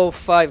below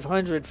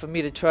 500 for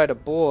me to try to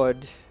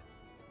board.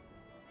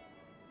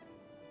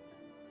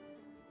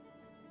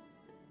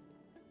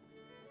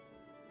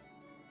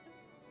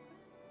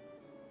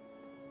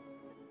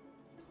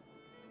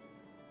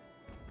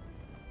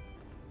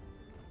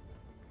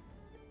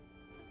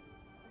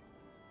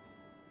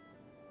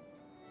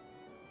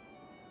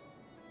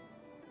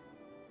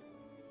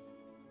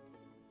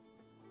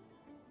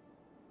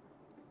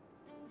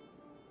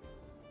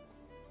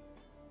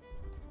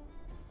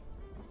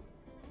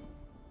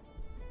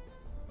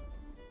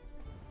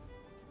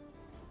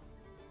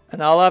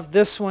 And I'll have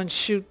this one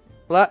shoot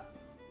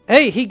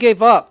Hey, he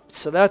gave up,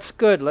 so that's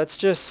good. Let's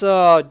just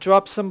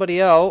drop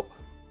somebody out.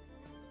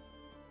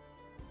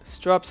 Let's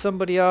drop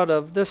somebody out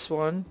of this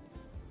one.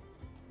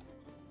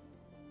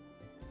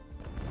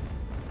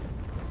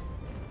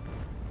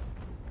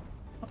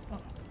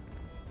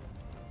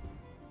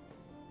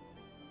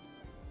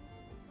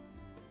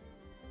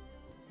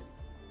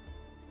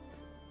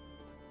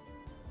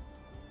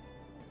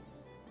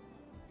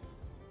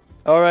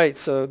 Alright,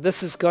 so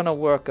this is gonna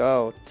work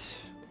out.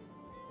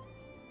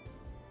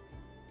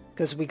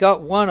 Because we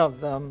got one of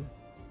them.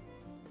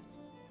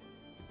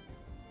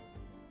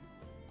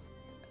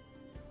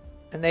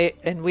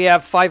 And we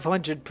have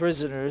 500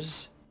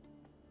 prisoners.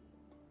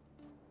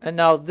 And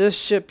now this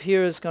ship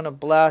here is gonna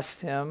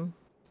blast him.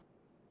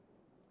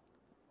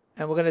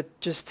 And we're gonna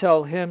just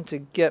tell him to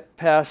get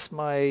past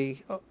my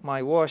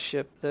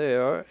warship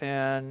there,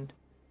 and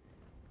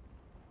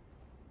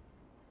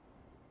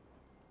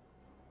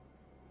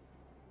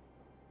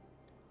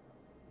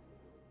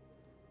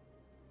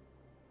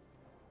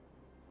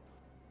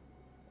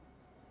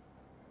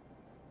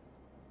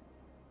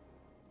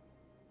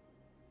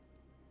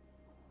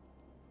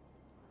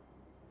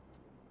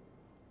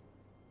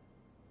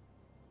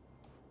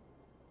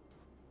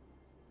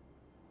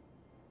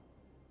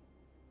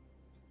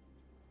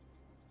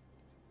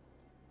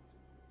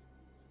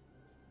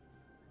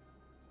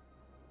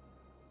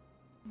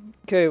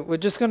okay, we're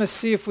just gonna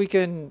see if we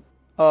can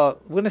we're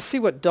gonna see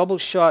what double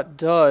shot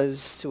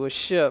does to a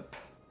ship.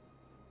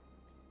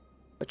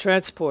 A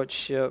transport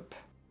ship.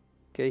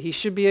 Okay, he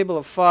should be able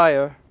to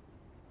fire.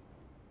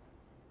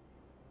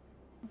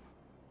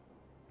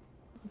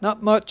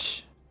 Not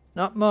much.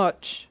 Not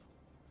much.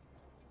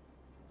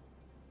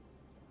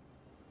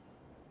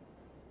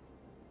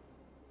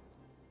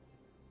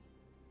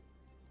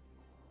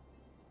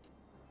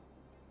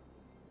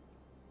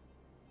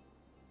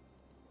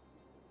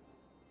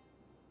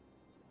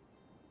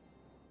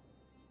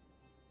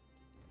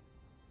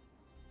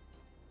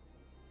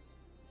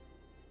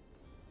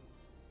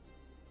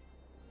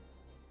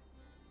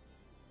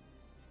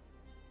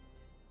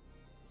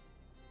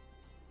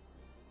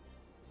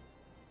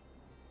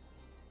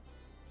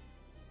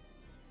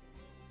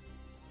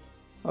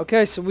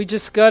 Okay, so we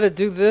just gotta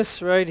do this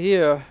right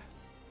here.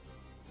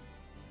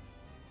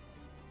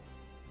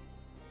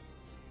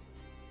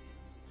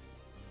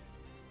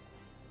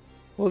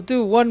 We'll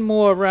do one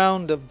more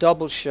round of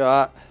double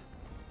shot.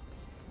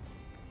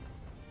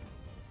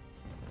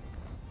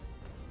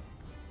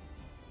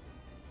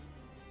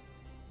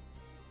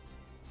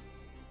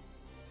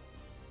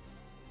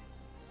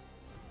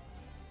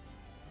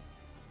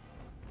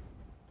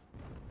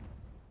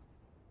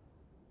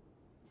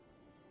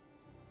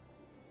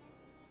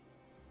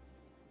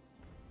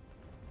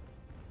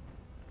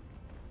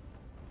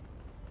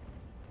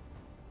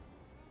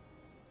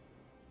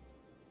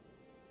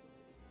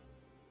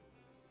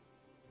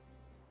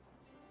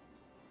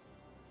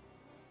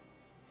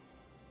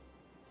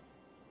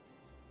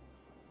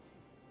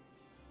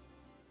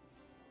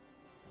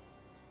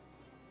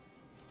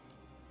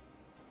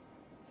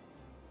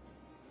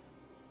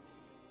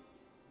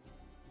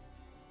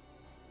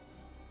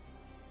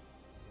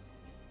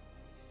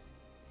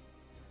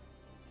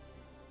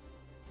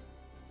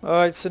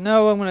 Alright, so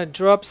now I'm going to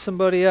drop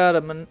somebody out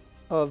of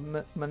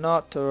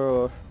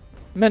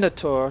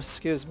Minotaur,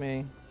 excuse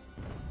me.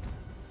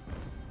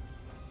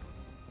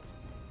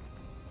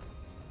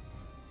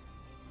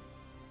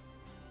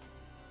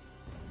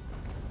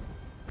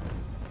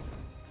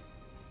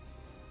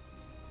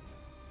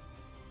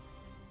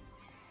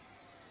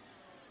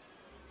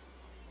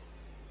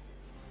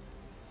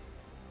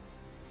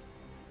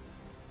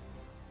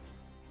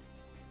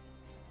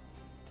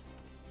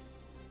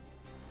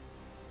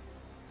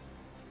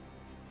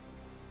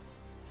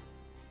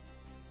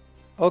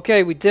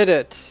 Okay, we did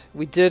it.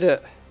 We did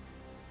it.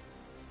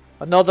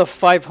 Another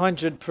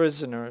 500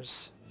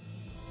 prisoners.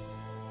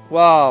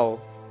 Wow.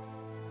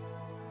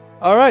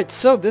 Alright,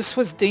 so this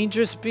was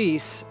Dangerous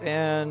Beasts,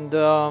 and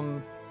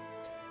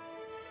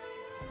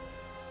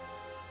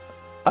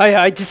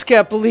I just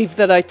can't believe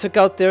that I took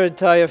out their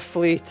entire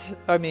fleet.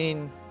 I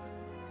mean,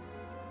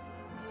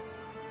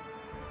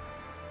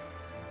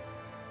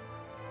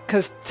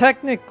 because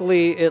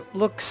technically it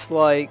looks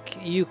like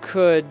you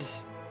could,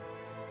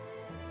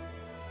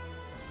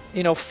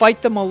 you know,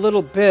 fight them a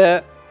little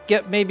bit,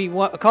 get maybe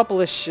a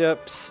couple of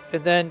ships,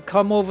 and then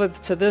come over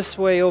to this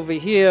way over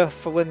here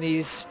for when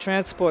these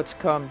transports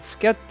come.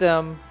 Get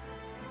them,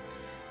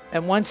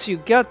 and once you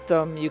get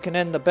them, you can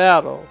end the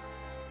battle.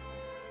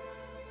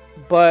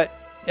 But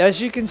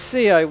as you can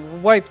see, I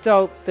wiped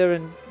out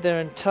their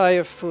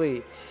entire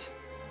fleet.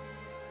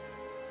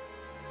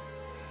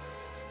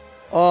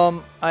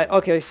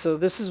 Okay, so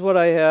this is what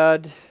I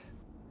had.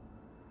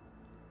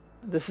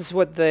 This is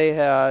what they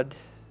had.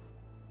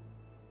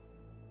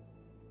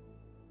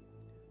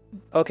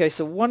 Okay,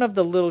 so one of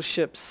the little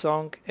ships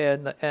sunk,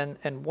 and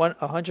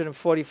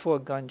 144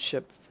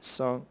 gunship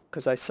sunk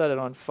because I set it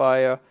on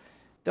fire.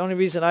 The only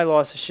reason I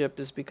lost a ship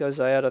is because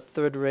I had a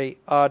third-rate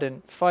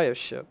Ardent fire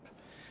ship.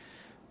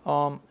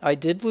 I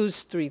did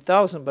lose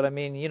 3,000, but I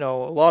mean, you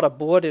know, a lot of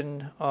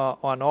boarding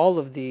on all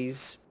of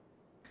these.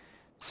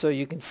 So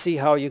you can see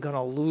how you're going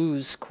to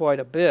lose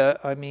quite a bit.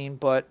 I mean,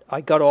 but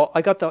I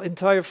got the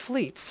entire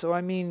fleet. So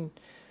I mean,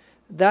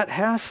 that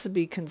has to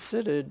be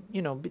considered,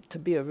 you know, to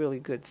be a really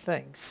good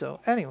thing. So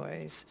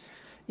anyways,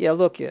 yeah,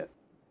 look at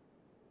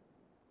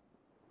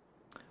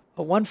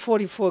a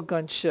 144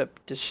 gun ship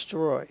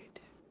destroyed.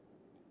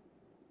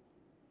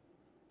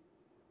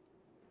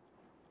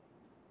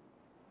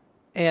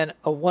 And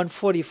a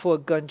 144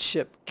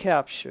 gunship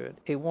captured,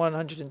 a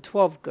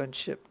 112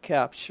 gunship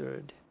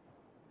captured.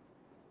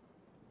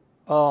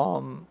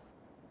 And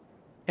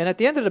at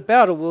the end of the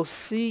battle, we'll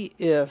see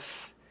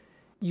if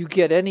you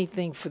get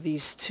anything for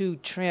these two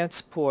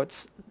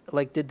transports.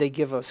 Like, did they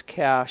give us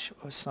cash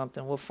or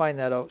something? We'll find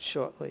that out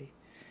shortly.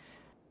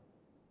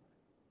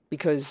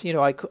 Because, you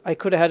know, I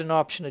could have had an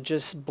option to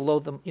just blow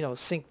them, you know,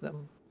 sink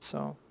them.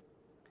 So,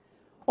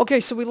 okay,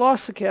 so we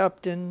lost the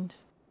captain.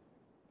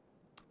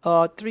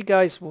 3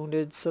 guys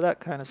wounded, so that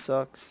kind of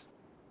sucks.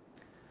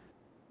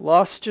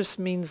 Lost just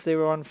means they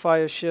were on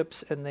fire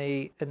ships and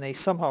they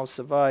somehow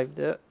survived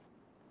it.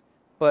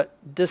 But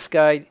this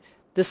guy,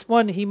 this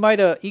one, he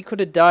could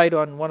have died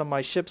on one of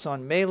my ships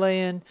on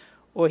meleeing,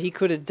 or he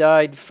could have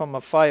died from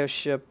a fire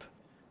ship.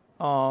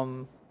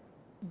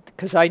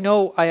 Because I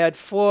know I had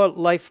 4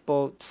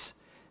 lifeboats.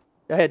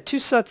 I had 2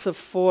 sets of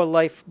 4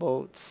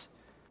 lifeboats.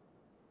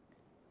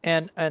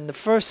 And the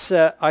first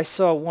set, I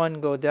saw 1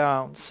 go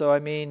down. So I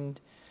mean,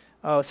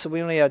 so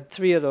we only had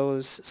 3 of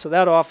those. So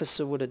that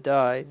officer would have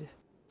died.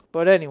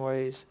 But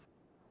anyways.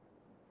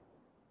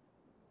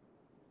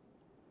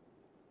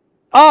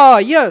 Ah,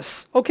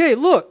 yes. Okay,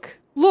 look.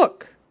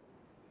 Look.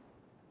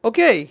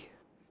 Okay.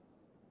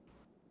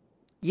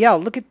 Yeah,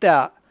 look at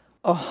that.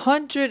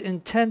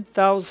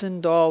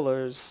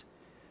 $110,000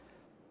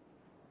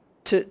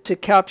 to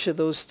capture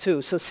those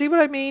 2. So see what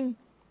I mean?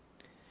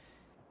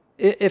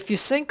 If you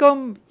sink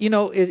them, you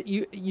know,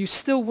 you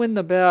still win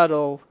the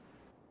battle.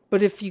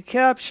 But if you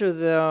capture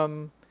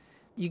them,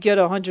 you get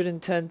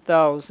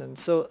 110,000.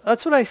 So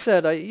that's what I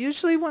said.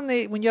 Usually when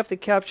you have to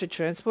capture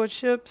transport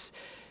ships,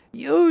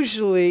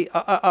 usually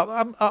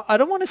I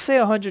don't want to say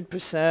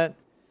 100%,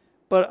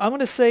 but I'm going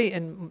to say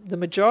in the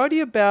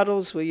majority of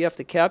battles where you have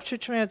to capture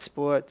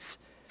transports,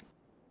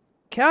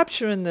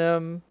 capturing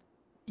them,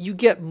 you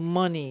get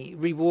money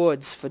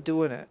rewards for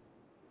doing it.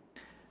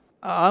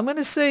 I'm going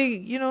to say,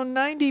 you know,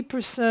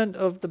 90%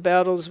 of the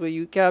battles where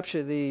you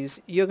capture these,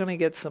 you're going to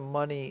get some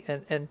money.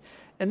 And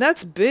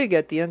that's big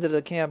at the end of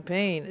the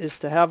campaign, is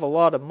to have a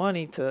lot of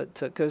money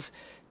because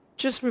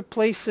just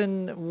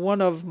replacing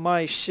one of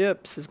my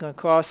ships is going to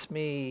cost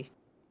me,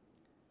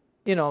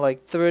 you know,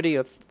 like 30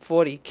 or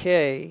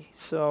 40K.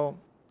 So,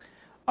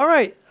 all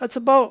right, that's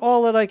about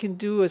all that I can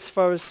do as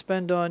far as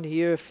spend on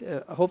here.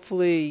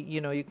 Hopefully, you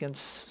know, you can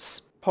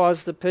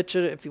pause the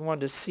picture if you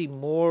want to see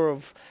more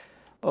of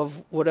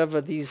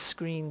whatever these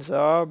screens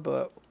are.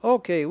 But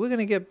okay, we're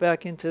gonna get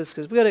back into this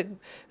because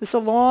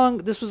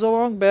this was a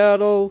long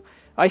battle.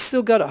 I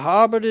still got a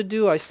harbor to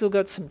do. I still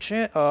got some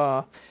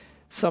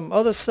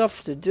other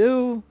stuff to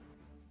do.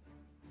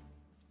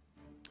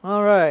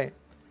 All right,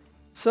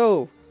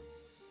 so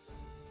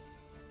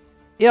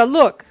yeah,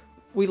 look,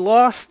 we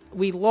lost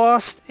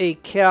a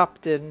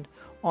captain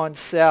on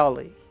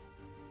Sally.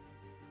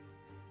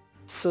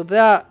 So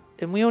that,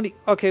 and we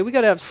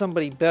gotta have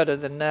somebody better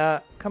than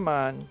that. Come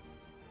on.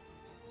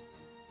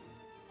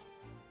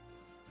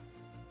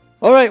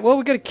 Alright, well,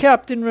 we got a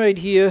captain right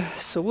here,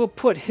 so we'll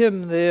put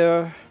him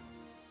there.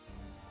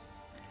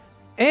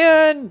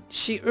 And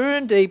she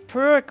earned a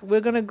perk.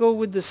 We're going to go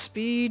with the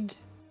speed.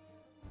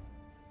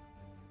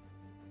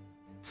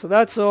 So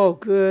that's all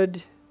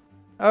good.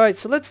 Alright,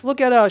 so let's look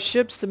at our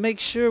ships to make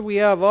sure we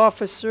have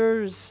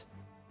officers.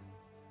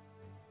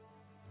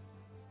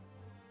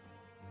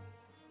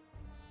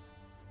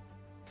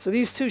 So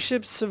these 2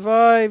 ships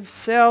survive.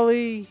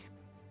 Sally.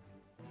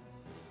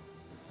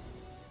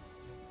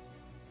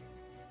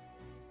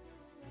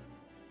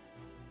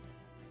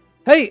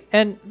 Hey,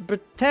 and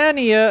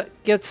Britannia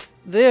gets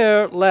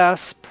their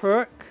last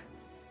perk.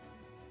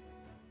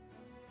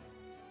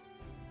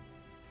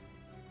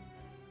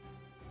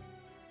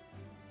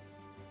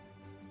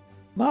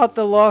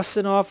 Martha lost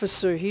an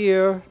officer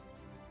here.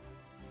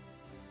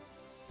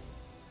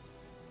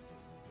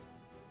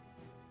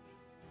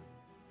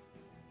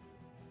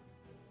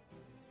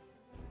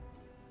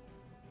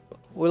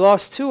 We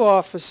lost 2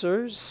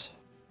 officers.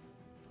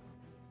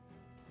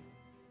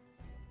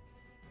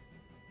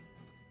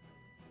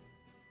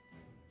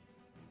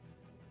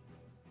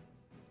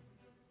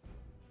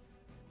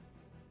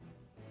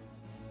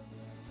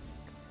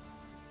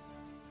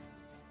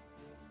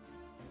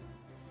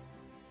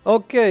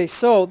 Okay,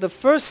 so the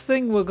first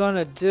thing we're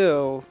gonna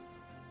do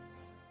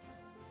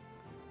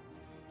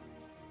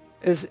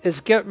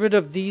is get rid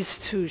of these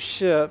 2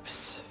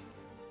 ships.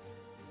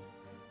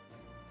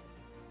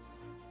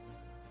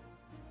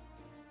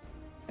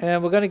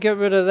 And we're gonna get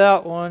rid of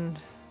that one.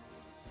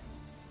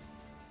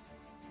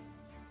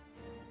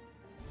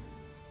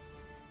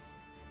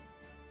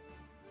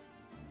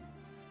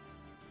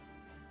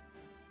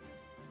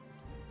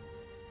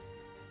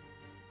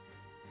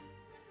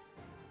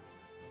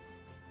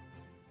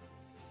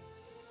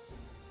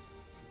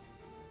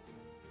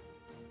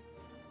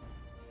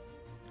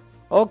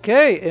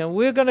 Okay, and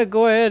we're gonna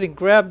go ahead and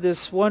grab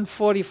this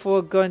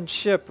 144 gun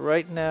ship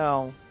right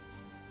now.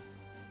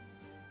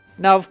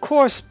 Now, of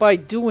course, by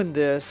doing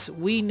this,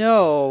 we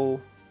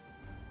know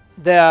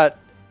that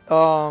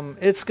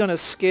it's gonna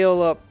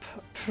scale up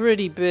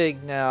pretty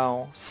big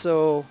now.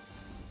 So,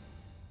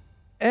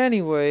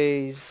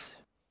 anyways,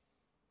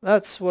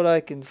 that's what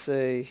I can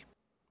say.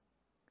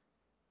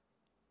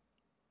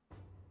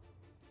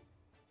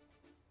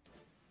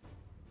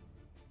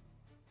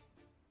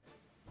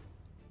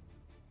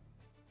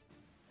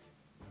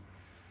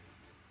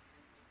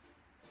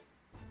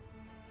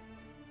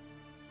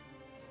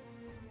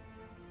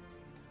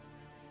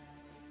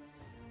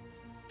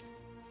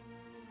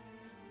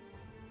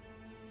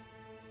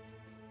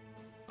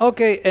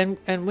 Okay,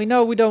 and we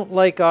know we don't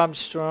like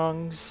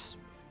Armstrongs,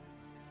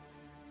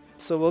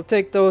 so we'll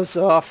take those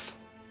off.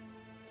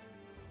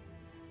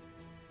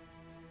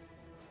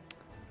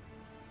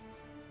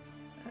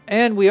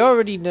 And we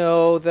already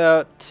know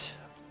that,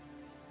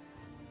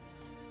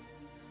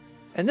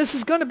 and this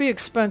is going to be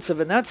expensive,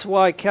 and that's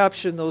why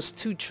capturing those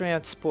 2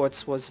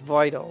 transports was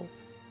vital.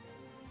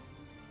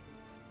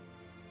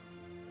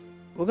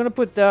 We're going to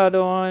put that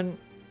on.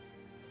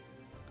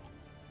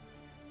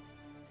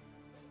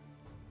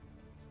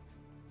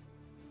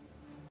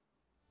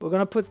 We're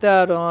going to put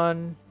that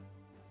on.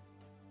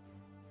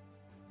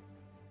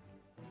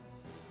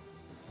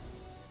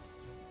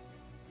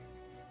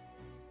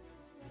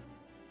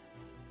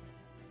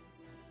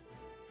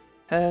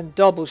 And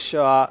double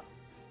shot.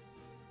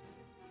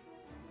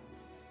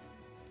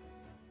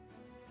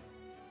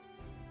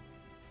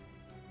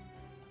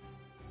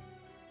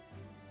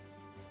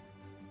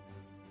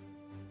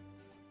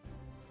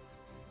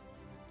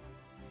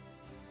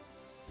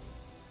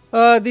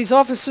 These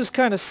officers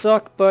kind of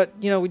suck, but,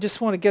 you know, we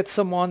just want to get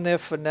some on there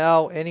for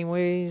now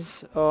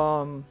anyways.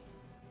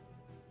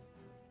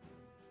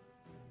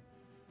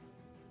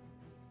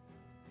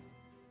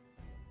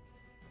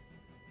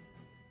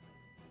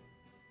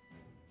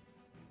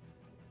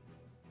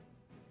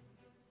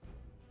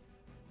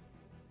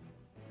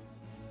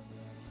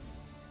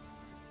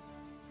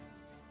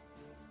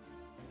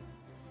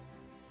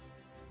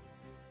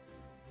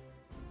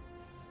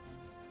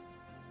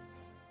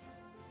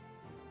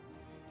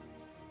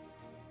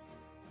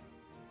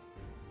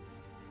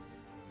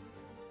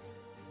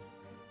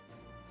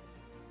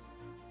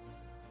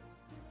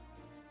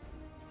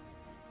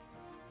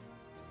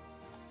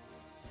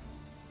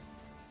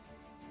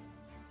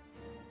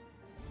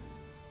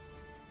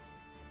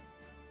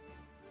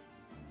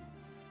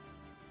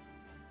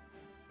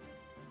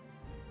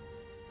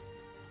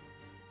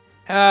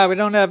 We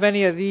don't have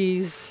any of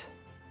these.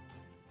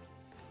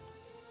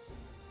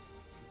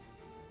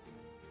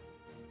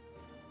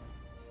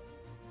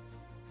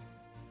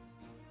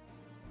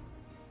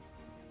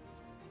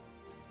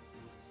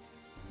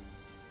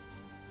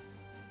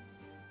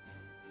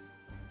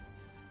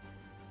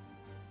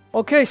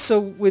 Okay, so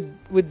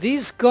with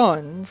these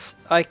guns,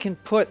 I can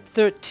put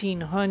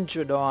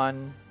 1,300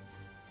 on,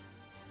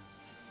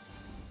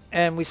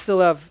 and we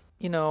still have,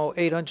 you know,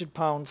 800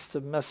 pounds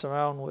to mess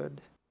around with.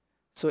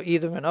 So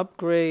either an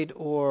upgrade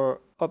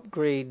or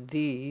upgrade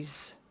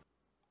these.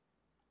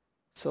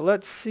 So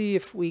let's see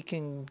if we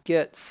can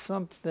get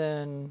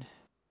something.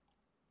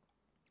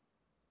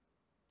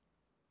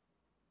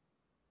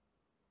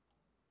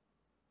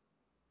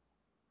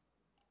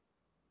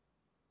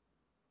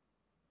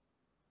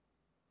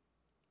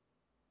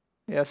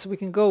 Yeah, so we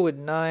can go with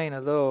 9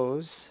 of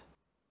those.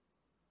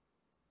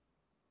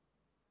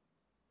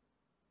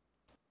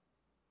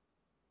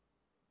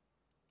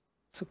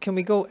 So can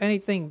we go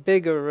anything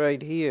bigger right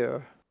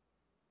here?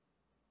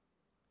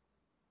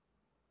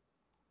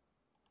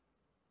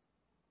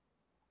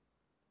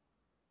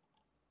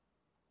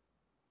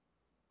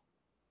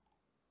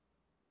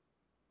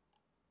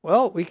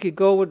 Well, we could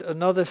go with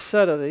another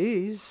set of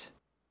these.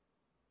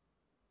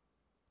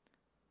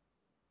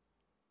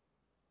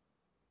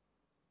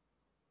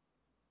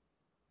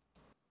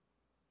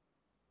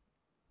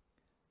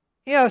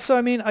 Yeah, so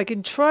I mean, I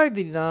can try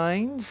the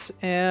 9s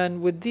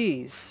and with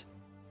these.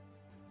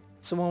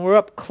 So when we're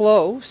up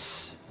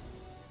close,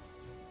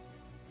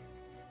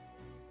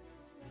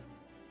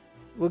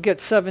 we'll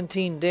get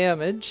 17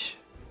 damage.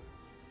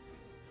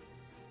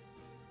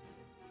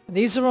 And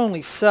these are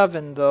only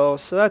 7 though,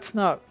 so that's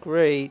not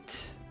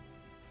great.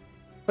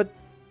 But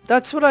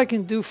that's what I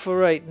can do for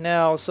right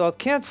now, so I'll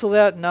cancel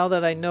that now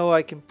that I know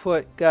I can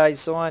put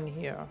guys on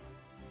here.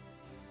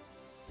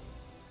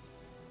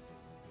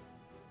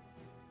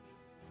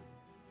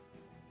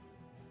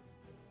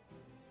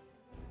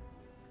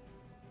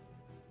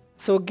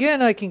 So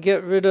again, I can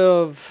get rid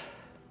of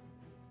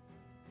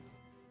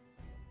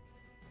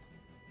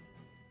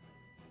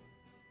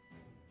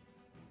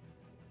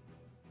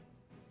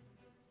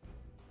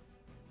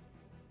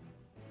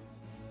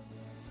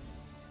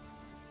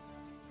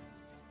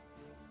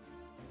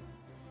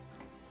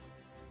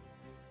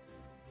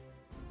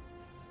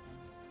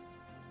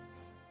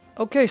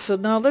okay, so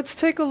now let's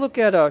take a look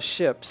at our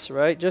ships,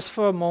 right? Just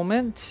for a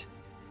moment.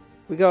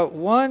 We got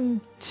 1,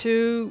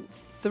 2,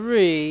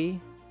 3.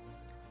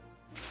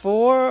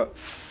 4,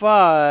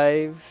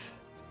 5.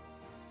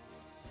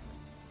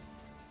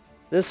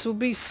 This will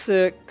be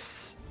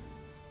 6.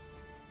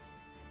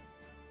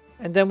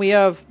 And then we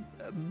have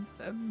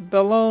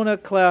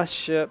Bellona class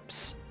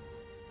ships.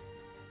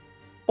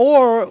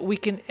 Or we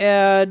can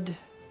add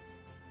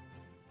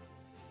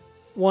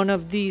one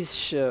of these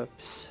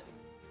ships.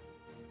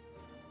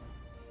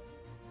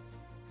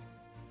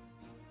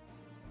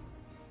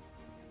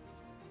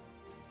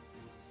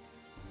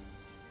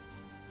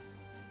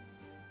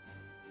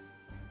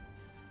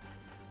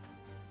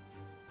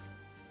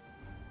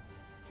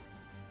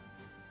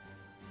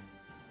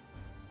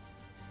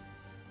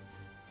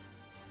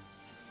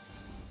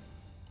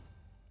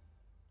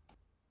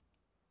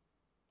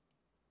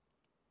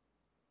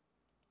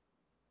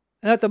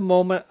 And at the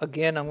moment,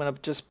 again, I'm going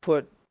to just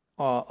put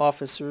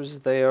officers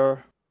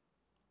there.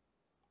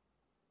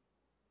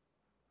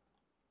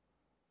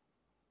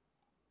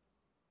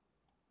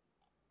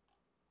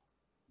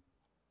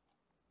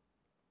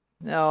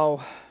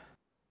 Now,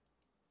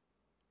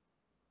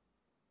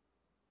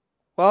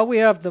 while we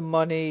have the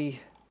money,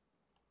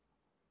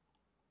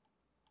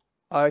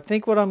 I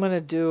think what I'm going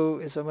to do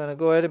is I'm going to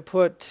go ahead and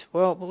put,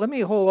 well, let me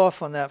hold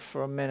off on that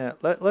for a minute.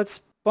 Let's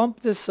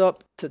bump this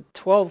up to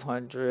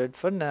 1200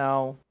 for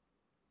now.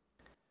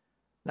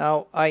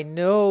 Now, I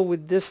know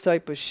with this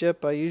type of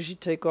ship, I usually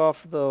take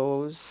off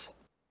those.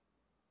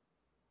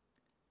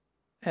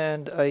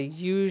 And I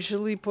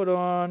usually put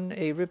on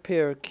a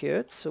repair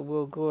kit, so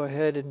we'll go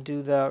ahead and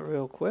do that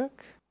real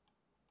quick.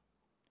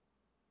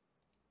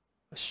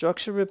 A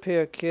structure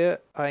repair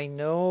kit, I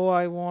know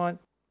I want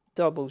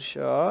double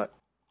shot.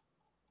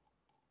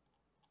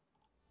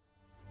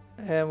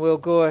 And we'll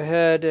go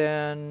ahead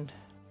and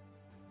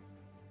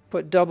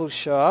put double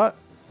shot.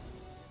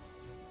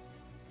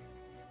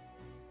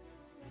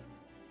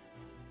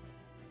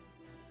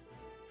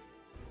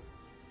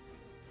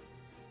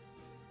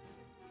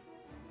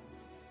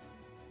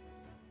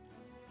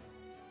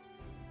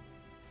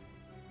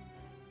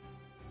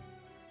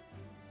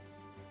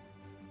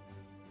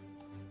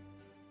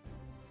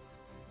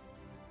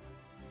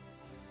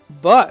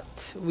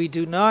 But we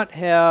do not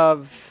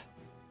have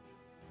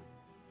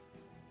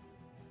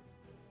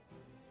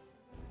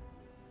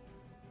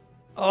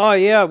oh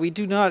yeah, we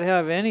do not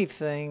have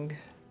anything.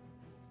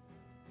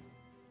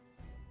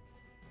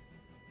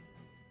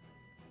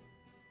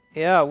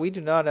 Yeah, we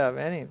do not have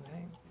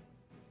anything.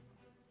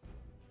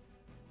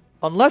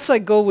 Unless I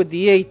go with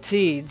the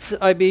 18s,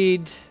 I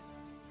mean,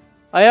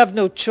 I have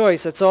no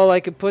choice. That's all I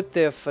can put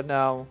there for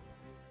now.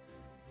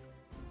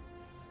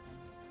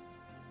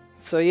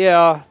 So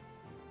yeah.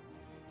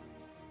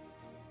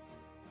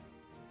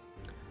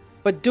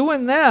 But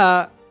doing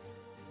that,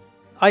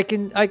 I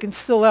can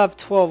still have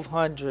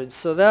 1200.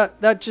 So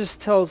that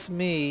just tells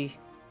me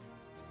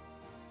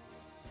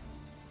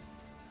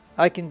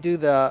I can do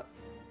that.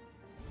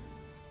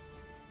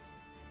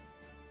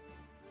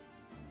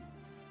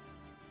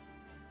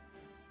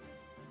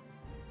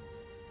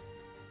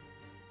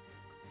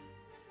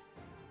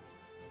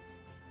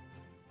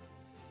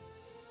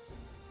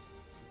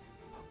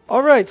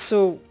 All right,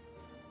 so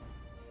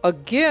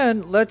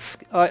again,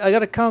 I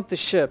gotta count the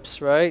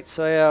ships, right?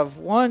 So I have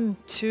 1,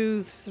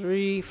 2,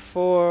 3,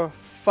 4,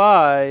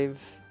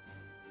 5.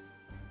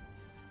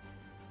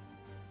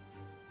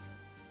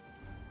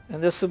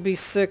 And this will be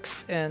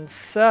 6 and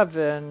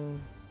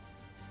 7.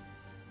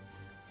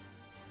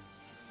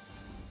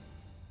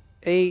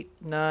 8,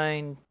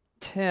 9,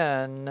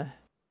 10.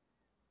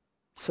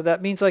 So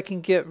that means I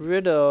can get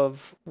rid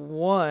of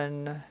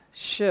one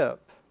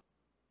ship.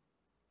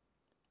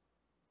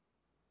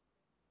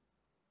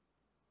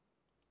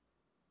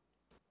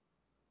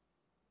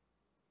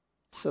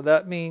 So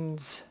that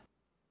means,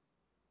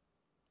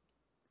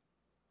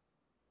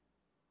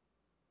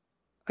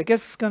 I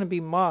guess it's going to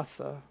be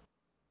Martha.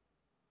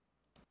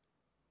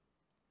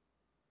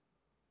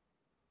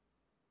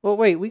 Well,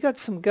 wait, we got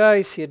some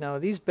guys here now.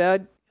 These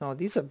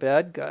are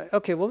bad guys.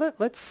 Okay, well,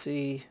 let's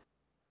see.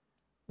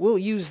 We'll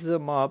use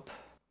them up.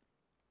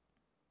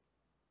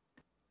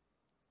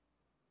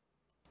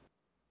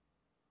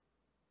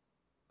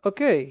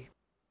 Okay.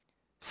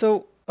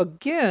 So,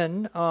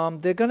 again,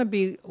 they're going to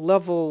be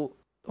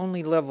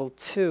only level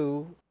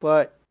 2,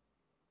 but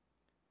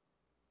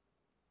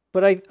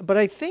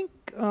I think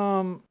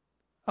I'm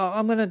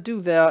gonna do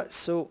that.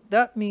 So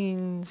that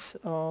means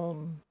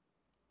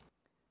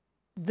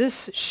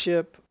this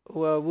ship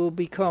will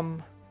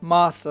become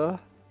Martha.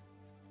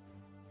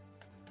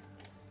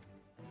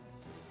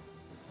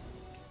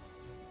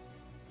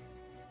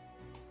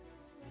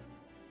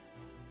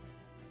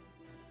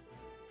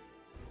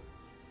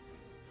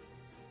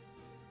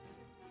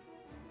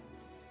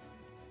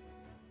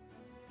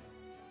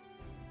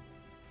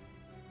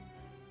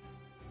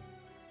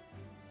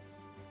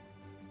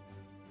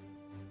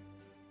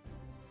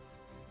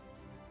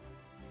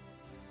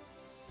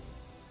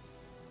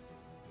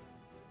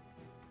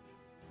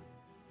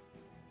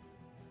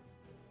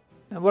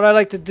 And what I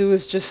like to do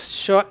is just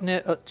shorten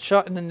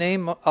the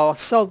name. I'll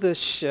sell this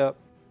ship.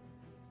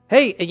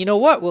 Hey, and you know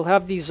what? We'll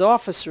have these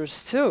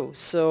officers too.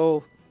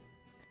 So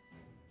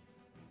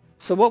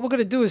So what we're going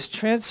to do is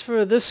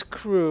transfer this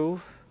crew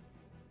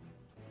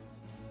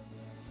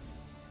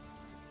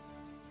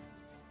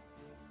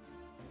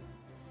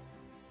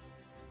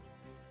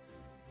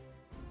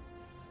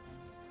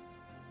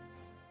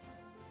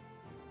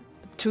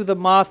to the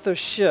Martha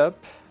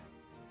ship.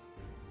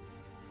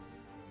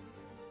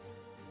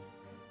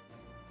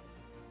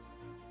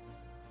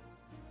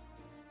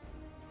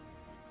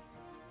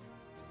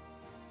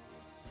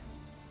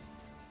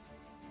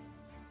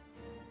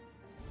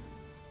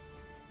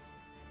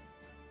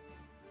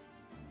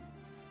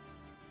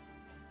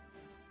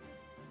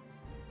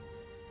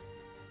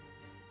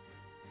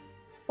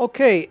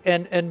 Okay,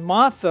 and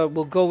Martha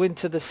will go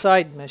into the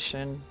side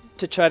mission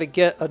to try to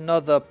get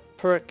another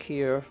perk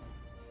here.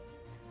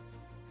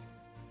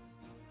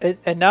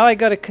 And now I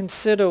got to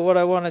consider what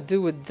I want to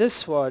do with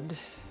this one.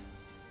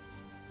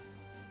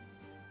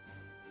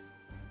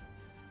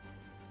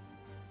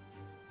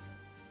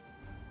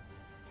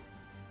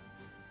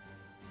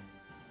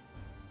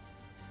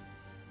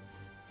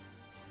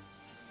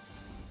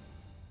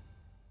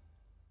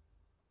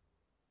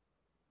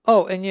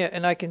 Oh, and yeah,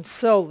 and I can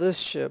sell this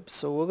ship.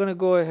 So we're going to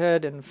go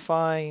ahead and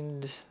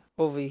find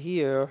over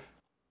here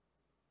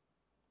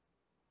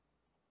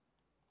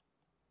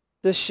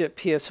this ship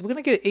here. So we're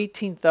going to get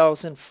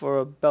 18,000 for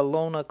a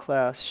Bellona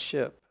class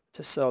ship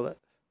to sell it.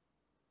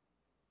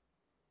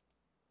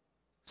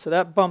 So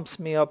that bumps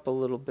me up a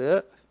little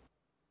bit.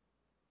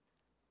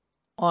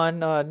 On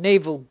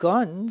naval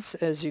guns,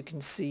 as you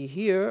can see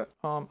here,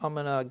 I'm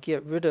going to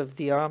get rid of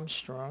the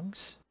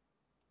Armstrongs.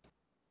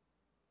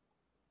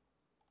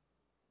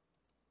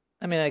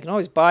 I mean, I can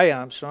always buy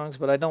Armstrongs,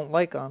 but I don't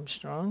like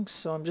Armstrongs,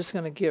 so I'm just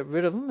going to get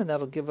rid of them, and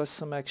that'll give us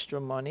some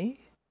extra money.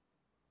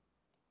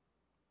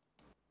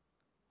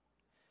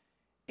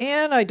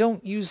 And I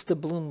don't use the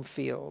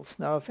Bloomfields.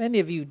 Now, if any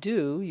of you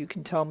do, you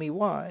can tell me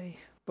why,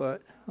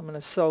 but I'm going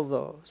to sell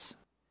those.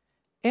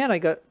 And I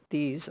got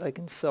these. I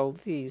can sell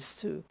these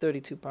too,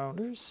 32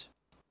 pounders.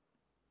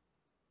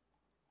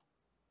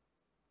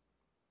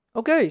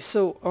 Okay,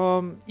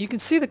 so you can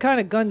see the kind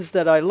of guns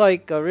that I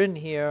like are in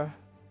here.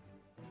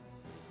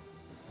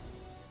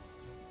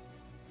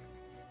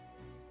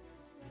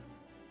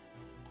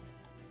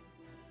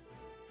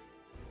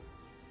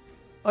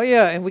 Oh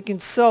yeah, and we can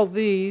sell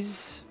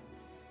these.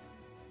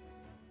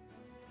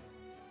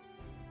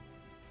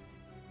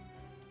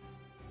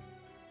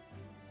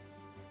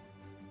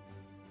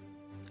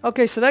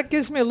 Okay, so that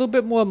gives me a little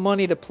bit more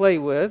money to play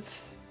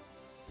with.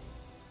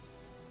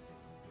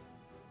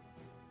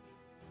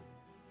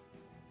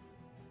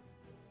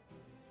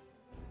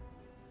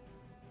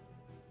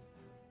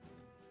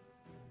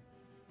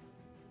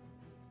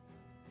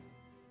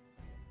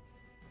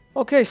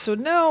 Okay, so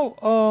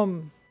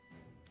now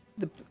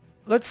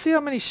let's see how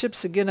many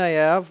ships again I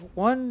have.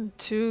 1,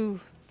 2,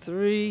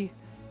 3,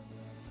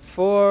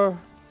 4,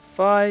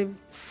 5,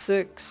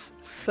 6,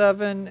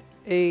 7,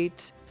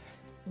 8,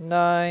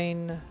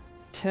 9,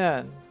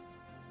 10.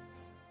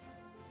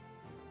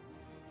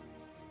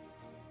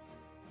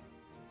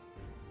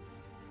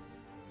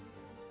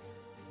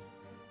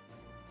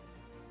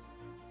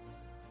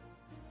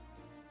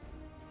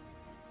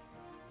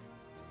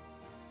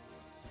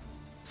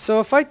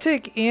 So if I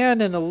take Anne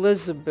and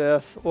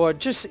Elizabeth, or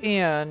just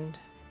Anne,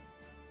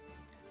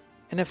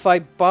 and if I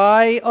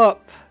buy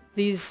up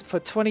these for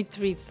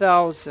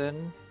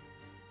 23,000,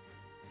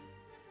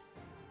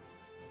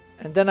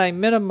 and then I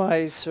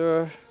minimize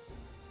her,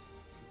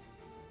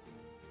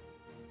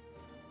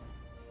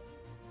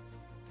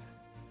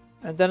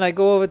 and then I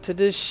go over to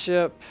this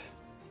ship,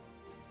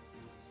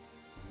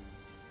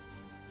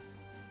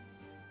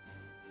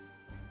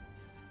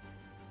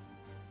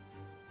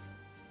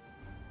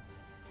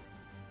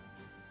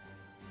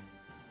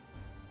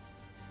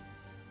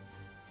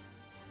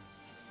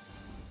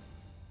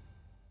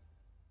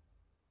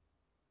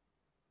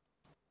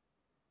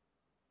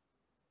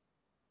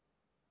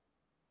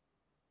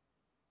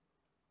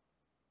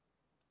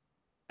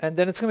 and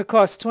then it's going to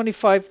cost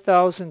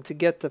 25,000 to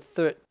get to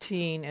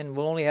 13, and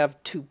we'll only have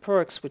 2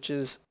 perks, which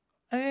is,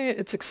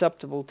 it's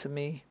acceptable to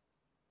me.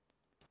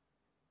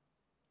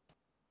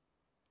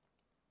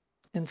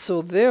 And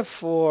so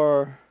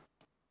therefore,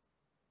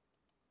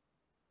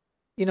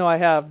 you know, I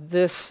have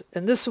this,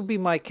 and this will be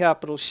my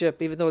capital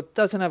ship, even though it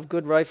doesn't have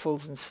good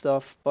rifles and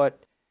stuff. But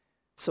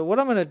so what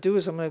I'm going to do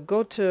is I'm going to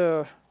go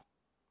to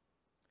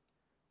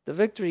the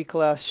Victory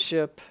class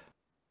ship,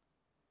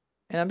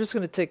 and I'm just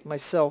going to take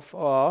myself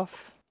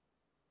off.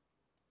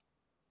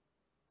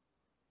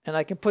 And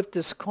I can put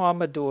this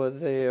Commodore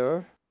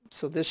there,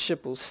 so this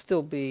ship will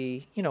still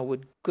be, you know,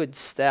 with good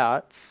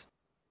stats.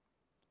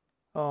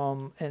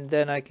 And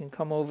then I can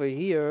come over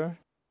here,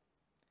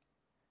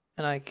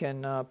 and I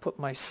can put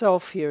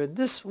myself here, and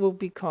this will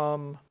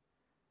become,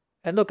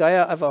 and look, I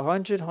have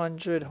 100,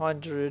 100,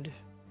 100.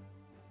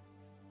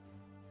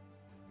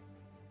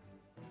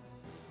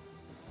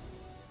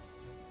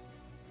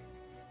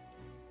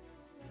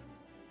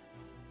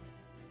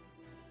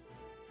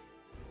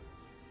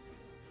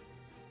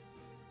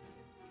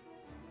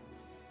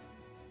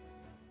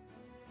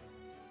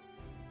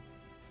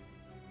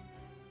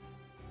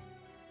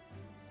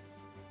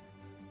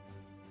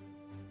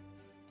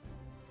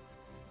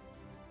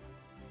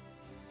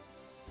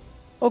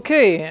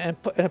 Okay, and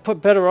I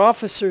put better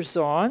officers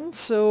on,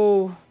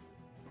 so...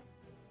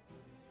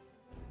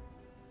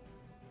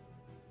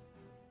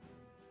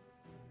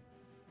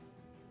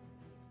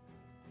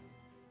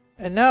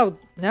 And now,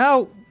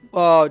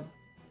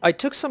 I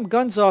took some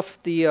guns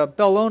off the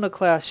Bellona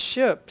class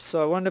ship,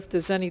 so I wonder if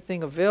there's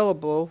anything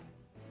available.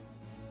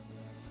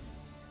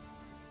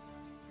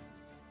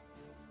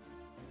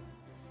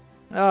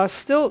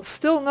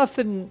 Still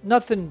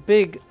nothing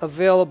big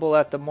available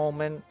at the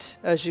moment,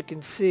 as you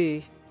can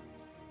see.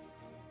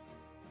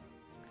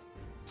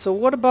 So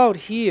what about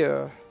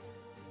here?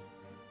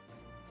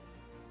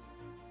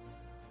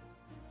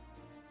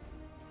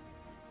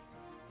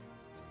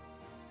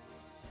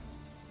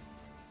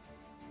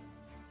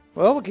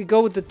 Well, we could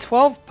go with the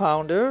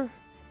 12-pounder.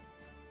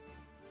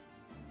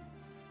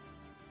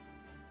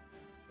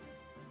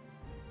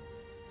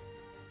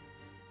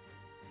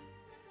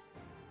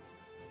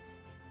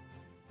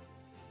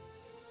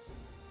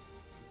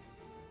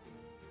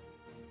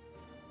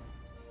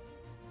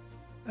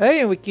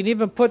 Hey, and we can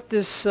even put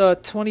this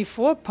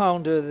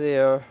 24-pounder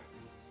there.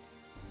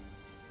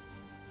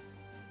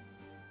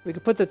 We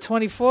could put the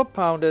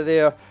 24-pounder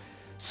there.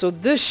 So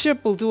this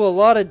ship will do a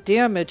lot of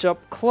damage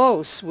up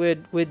close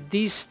with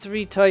these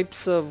three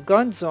types of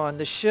guns on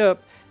the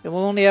ship, and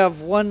we'll only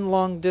have one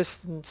long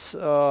distance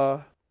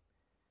gun.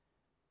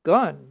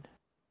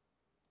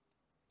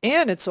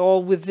 And it's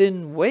all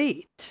within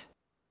weight.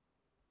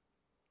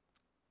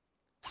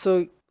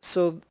 So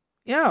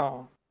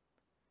yeah.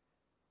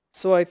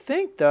 So I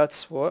think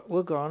that's what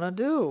we're gonna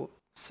do.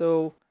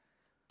 So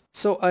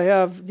I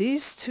have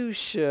these two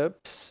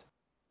ships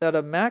that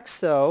are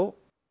maxed out.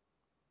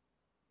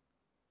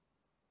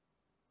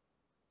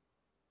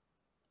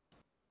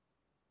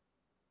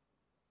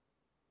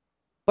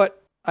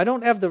 But I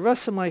don't have the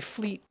rest of my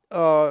fleet,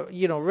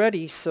 you know,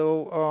 ready.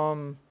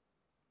 So,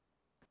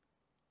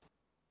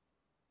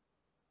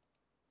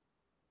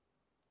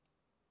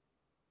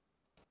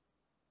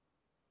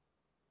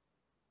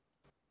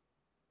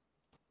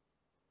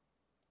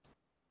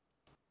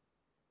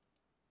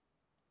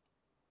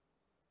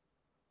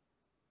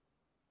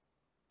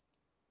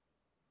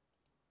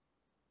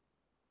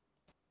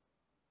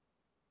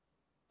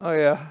 oh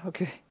yeah,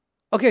 okay,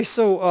 okay.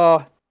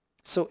 So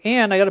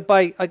Anne, I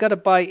gotta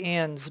buy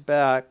Anne's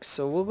back.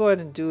 So we'll go ahead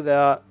and do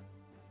that.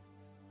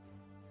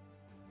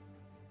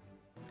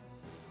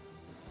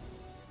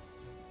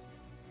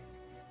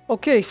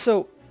 Okay,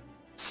 so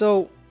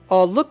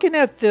looking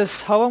at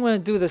this, how I'm gonna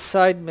do the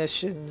side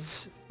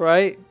missions,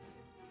 right?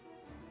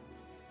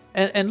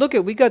 And look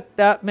at, we got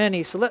that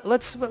many. So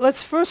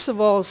let's first of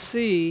all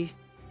see.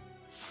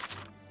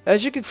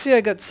 As you can see,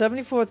 I got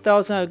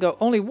 74,000. I got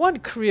only one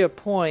career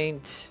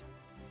point.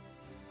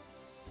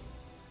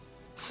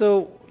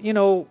 So, you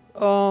know,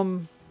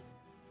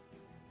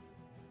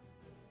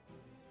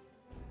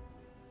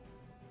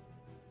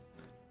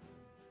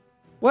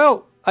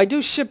 well, I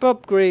do ship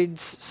upgrades,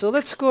 so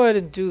let's go ahead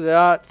and do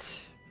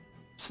that.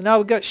 So now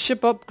we got ship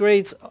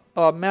upgrades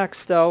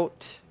maxed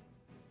out.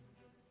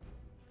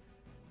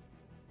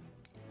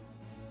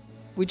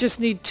 We just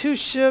need 2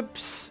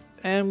 ships,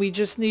 and we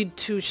just need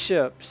 2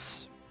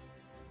 ships.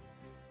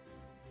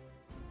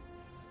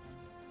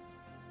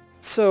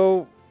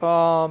 So,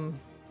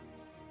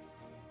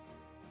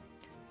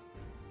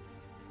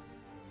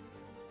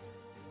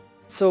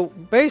 so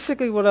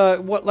basically what I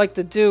like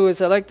to do is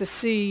I like to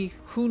see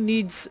who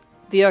needs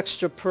the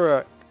extra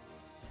perk.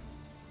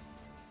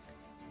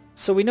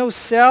 So we know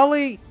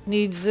Sally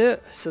needs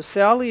it. So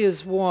Sally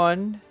is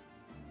 1.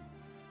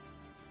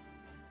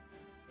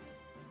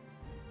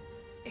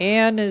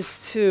 Anne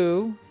is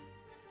 2.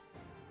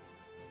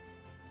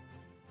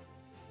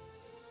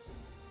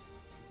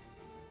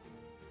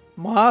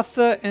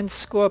 Martha and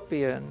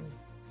Scorpion.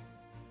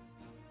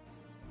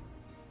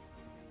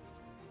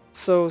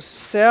 So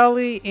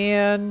Sally,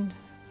 Anne,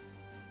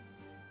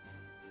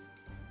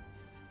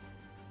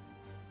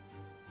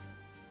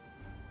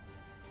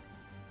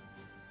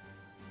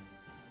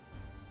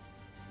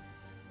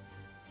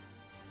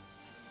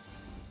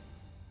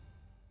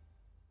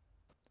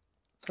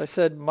 so I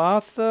said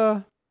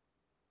Martha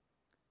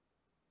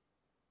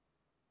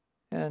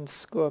and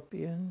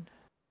Scorpion.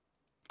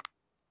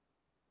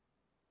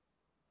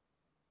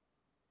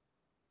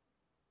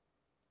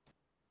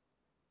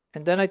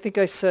 And then I think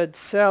I said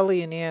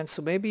Sally and Ann,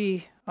 so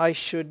maybe I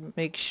should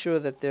make sure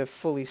that they're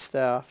fully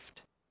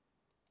staffed.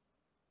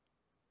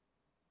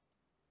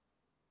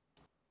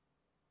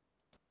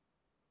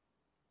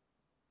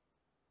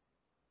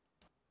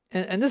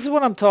 And this is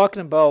what I'm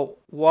talking about,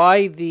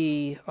 why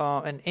the,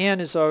 and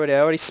Ann is already, I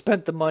already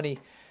spent the money.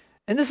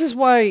 And this is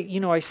why, you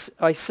know, I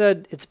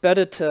said it's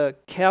better to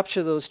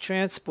capture those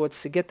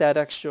transports to get that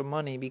extra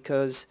money,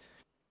 because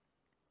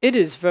it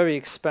is very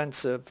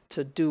expensive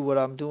to do what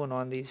I'm doing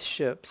on these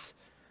ships.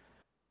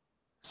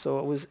 So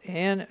it was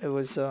Anne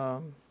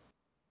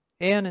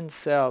and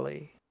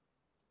Sally.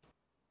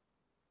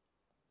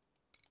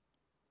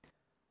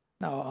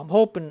 Now I'm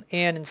hoping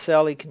Anne and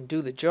Sally can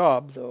do the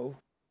job though.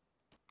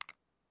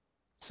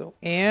 So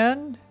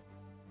Anne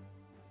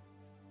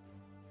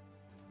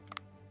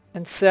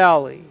and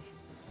Sally.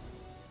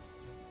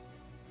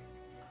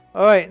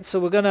 Alright, so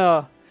we're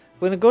gonna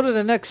go to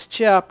the next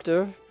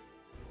chapter.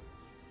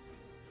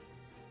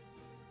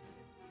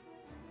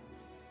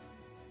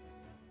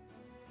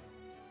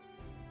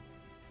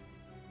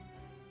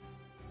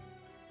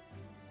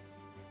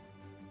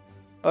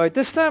 Alright,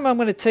 this time I'm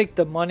gonna take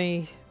the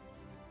money.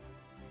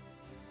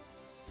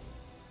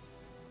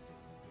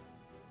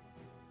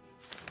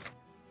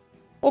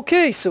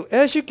 Okay, so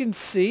as you can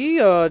see,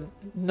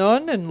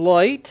 none and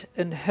light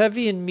and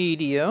heavy and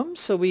medium.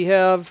 So we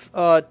have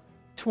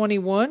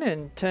 21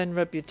 and 10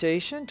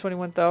 reputation,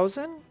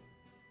 21,000.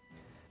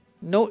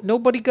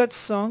 Nobody got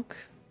sunk.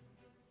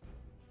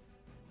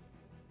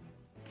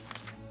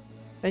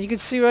 And you can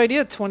see right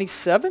here,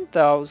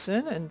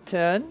 27,000 and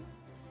 10.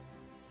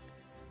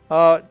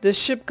 This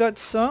ship got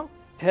sunk,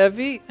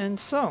 heavy and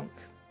sunk.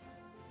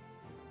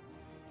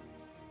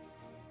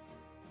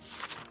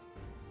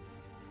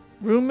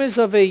 Rumors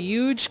of a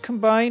huge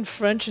combined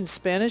French and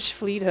Spanish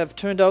fleet have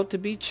turned out to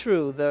be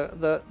true.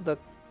 The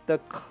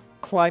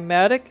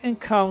climatic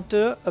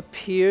encounter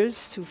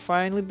appears to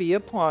finally be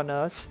upon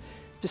us.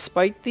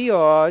 Despite the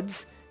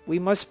odds, we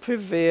must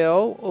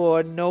prevail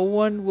or no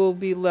one will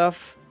be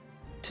left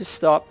to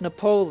stop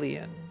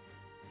Napoleon.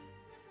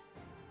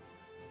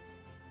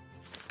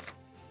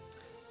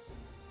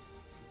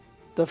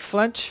 The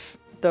French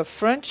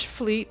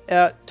fleet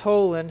at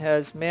Toulon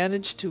has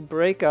managed to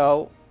break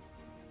out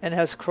and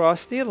has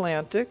crossed the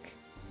Atlantic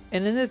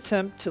in an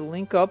attempt to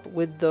link up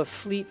with the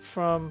fleet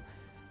from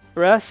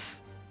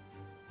Brest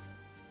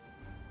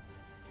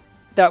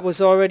that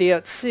was already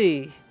at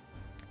sea.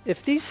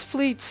 If these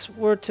fleets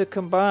were to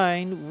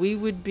combine, we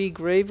would be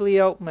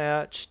gravely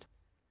outmatched.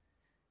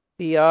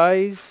 The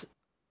eyes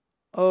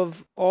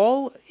of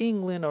all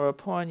England are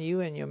upon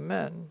you and your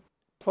men.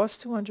 Plus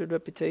 200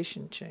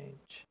 reputation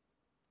change.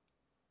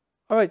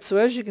 Alright, so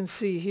as you can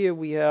see here,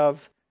 we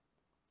have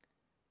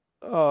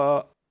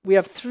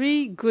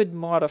 3 good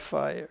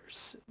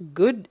modifiers.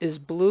 Good is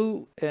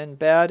blue and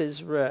bad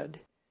is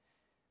red.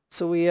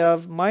 So we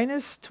have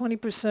minus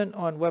 20%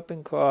 on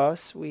weapon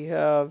costs. We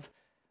have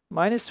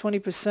minus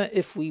 20%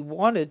 if we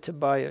wanted to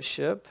buy a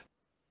ship.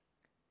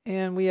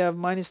 And we have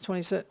minus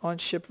 20% on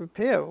ship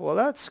repair. Well,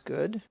 that's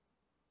good.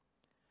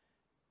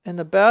 And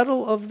the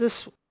battle of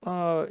this,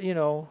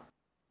 Finestri,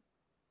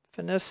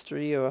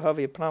 or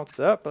however you pronounce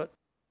that, but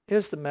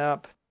here's the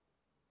map.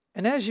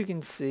 And as you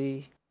can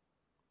see,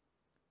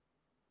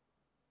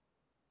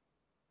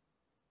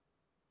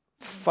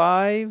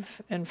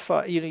 5 and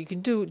 5, you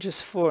can do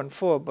just 4 and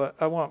 4, but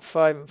I want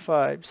 5 and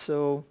 5.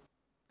 So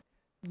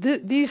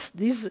these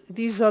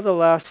are the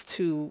last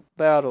 2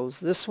 battles.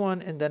 This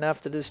one, and then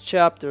after this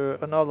chapter,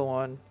 another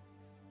one.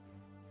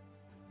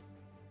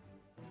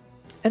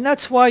 And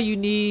that's why you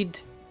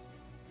need...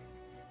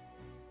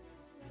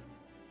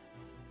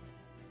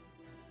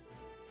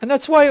 And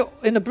that's why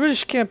in the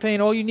British campaign,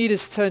 all you need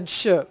is 10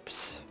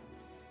 ships.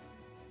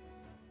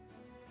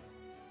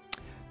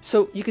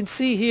 So you can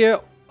see here,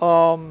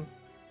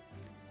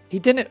 he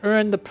didn't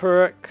earn the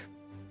perk.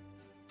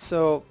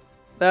 So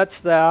that's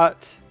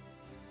that.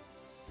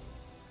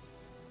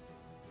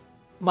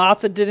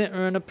 Martha didn't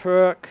earn a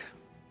perk.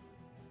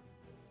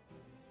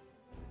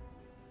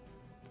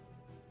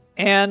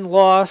 Anne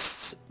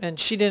lost, and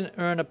she didn't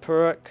earn a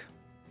perk.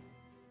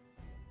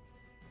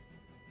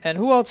 And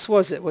who else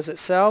was it? Was it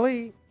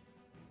Sally?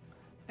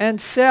 And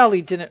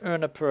Sally didn't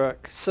earn a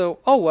perk. So,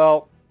 oh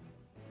well.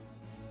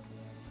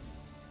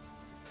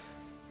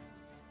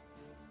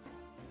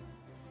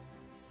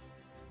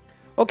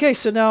 Okay,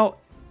 so now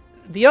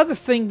the other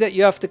thing that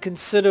you have to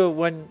consider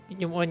when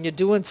you're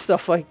doing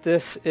stuff like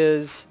this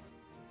is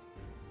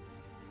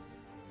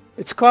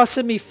it's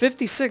costing me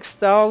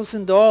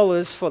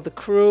 $56,000 for the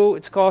crew.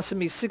 It's costing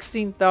me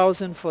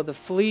 $16,000 for the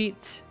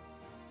fleet.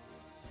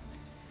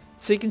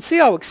 So you can see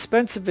how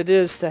expensive it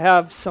is to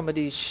have some of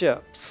these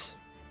ships.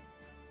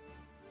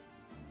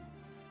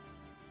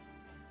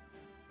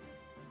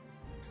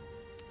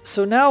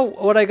 So now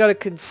what I got to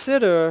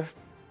consider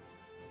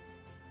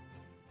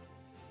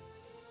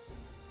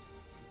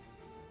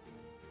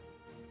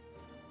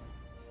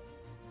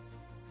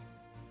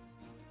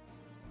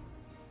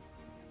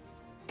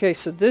okay,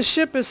 so this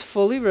ship is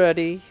fully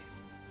ready.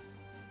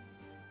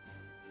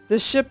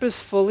 This ship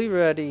is fully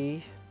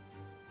ready.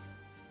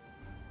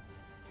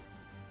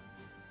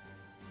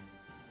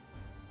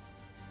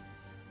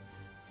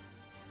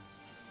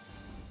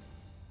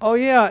 Oh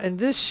yeah, and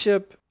this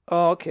ship,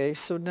 oh, okay,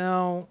 so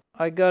now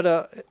I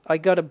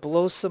gotta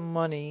blow some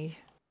money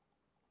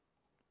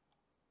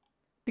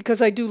because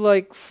I do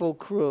like full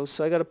crew,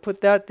 so I gotta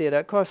put that there.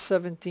 That costs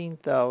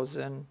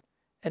 17,000,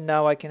 and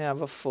now I can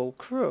have a full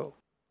crew.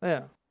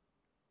 Yeah.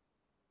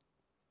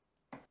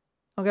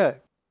 Okay.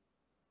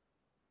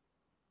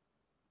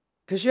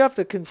 Because you have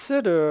to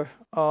consider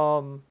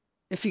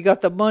if you got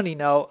the money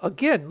now.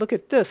 Again, look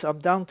at this. I'm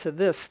down to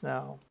this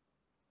now.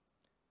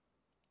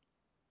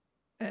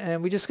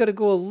 And we just got to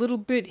go a little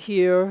bit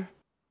here.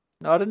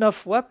 Not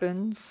enough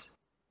weapons.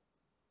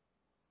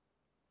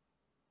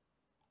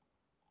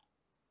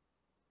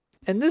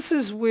 And this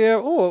is where,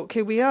 oh,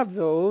 okay, we have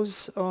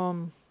those.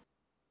 But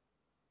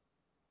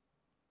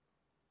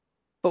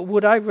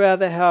would I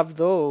rather have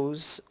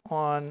those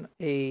on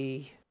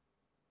this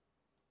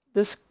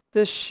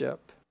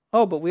ship?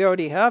 Oh, but we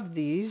already have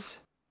these.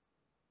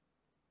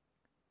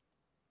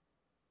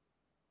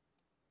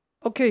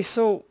 Okay,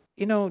 so,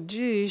 you know,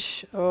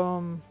 geesh,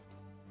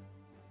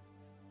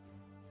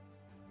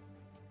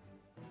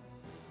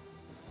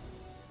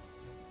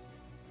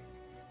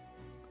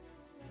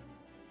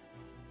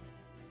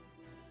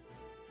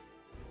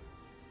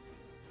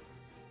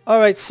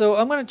 alright, so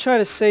I'm going to try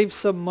to save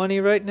some money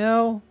right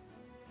now.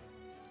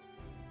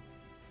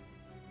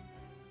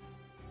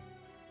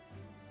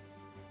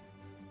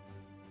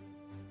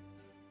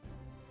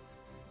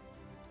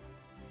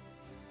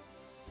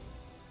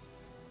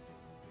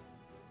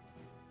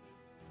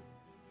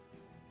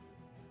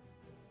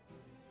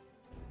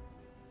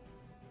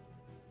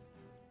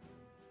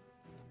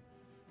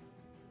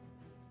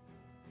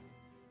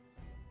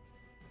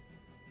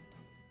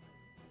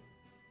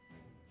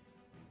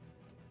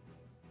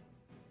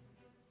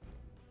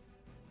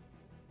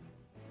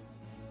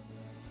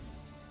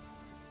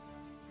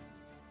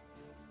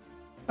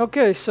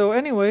 Okay, so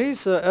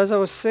anyways, as I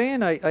was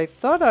saying, I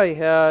thought I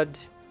had...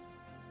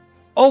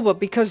 Oh, but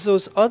because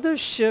those other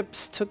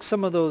ships took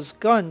some of those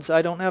guns,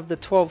 I don't have the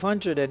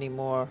 1200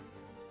 anymore.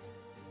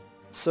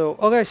 So,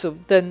 okay, so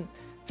then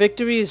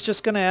Victory is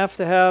just going to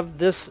have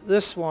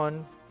this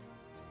one.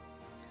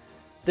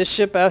 This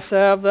ship has to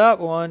have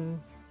that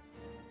one.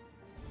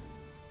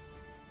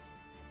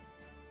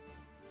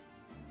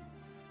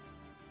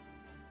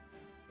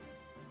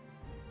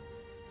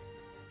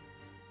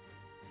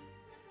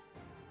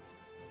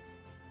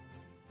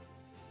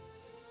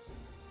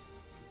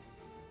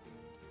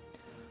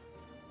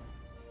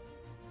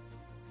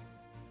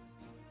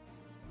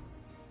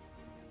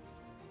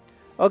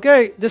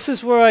 Okay, this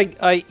is where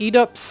I eat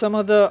up some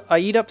of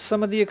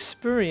the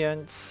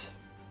experience.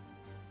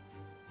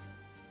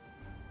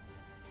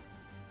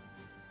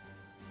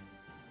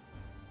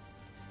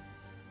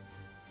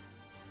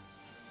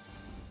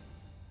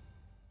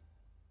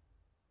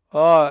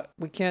 Oh,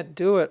 we can't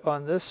do it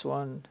on this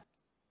one.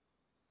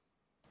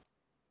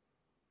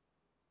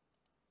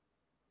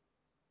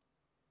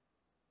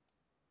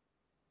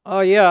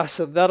 Oh yeah,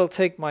 so that'll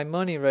take my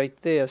money right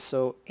there.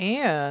 So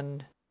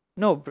Anne,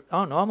 no,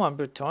 oh no, I'm on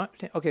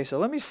Britannia. Okay, so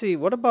let me see.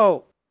 What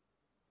about?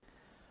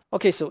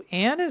 Okay, so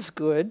Anne is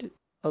good.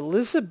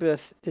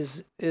 Elizabeth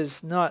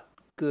is not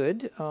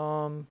good.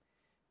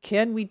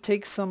 Can we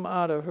take some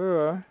out of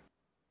her?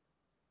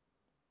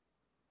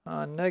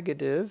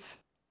 Negative.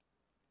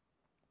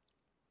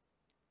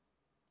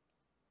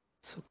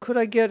 So could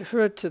I get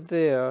her to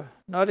there?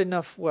 Not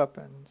enough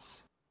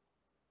weapons.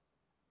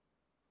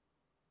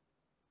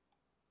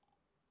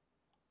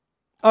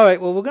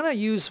 Alright, well we're going to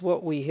use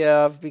what we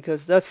have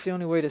because that's the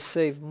only way to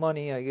save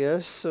money, I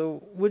guess.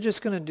 So we're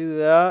just going to do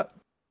that.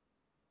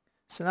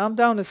 So now I'm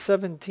down to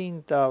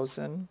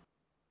 17,000.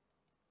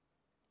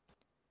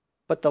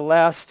 But the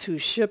last two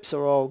ships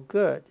are all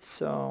good.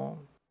 So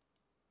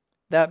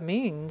that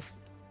means...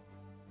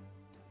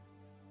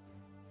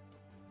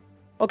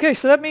 Okay,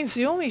 so that means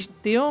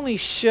the only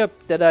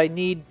ship that I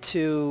need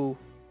to...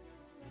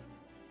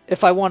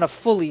 If I want to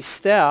fully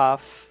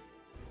staff...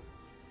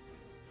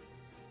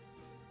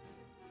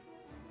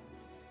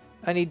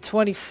 I need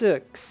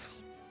 26.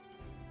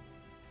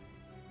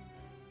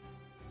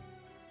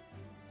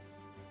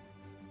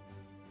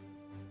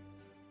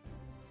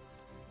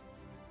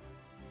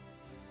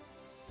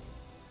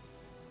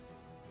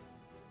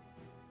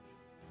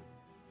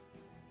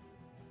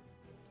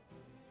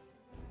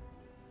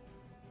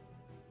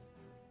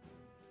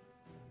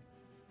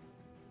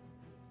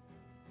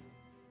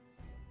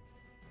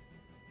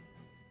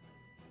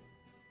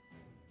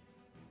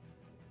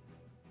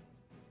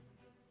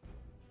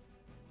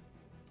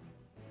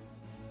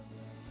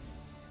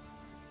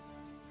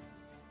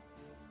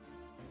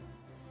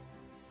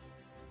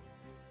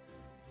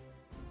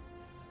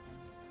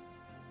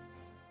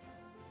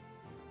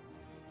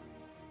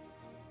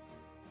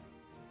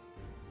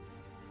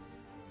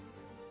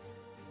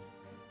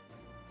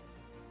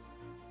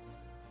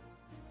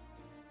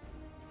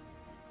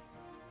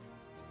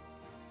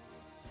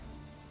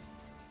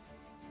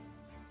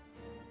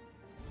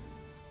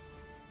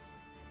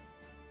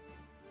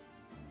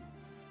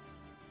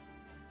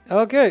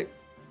 Okay.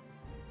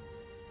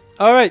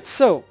 Alright,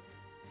 so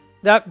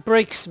that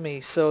breaks me.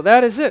 So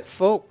that is it,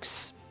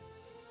 folks.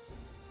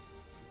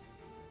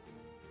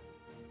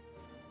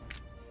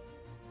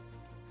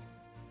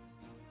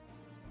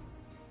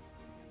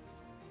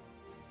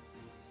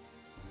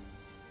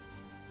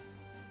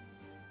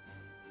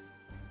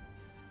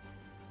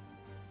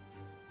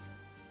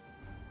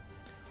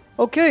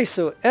 Okay,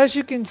 so as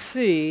you can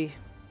see,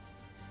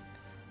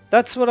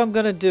 that's what I'm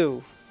going to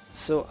do.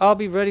 So I'll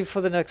be ready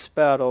for the next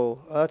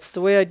battle. That's the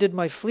way I did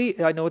my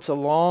fleet. I know it's a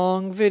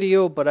long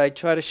video, but I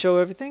try to show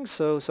everything.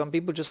 So some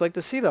people just like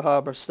to see the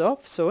harbor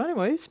stuff. So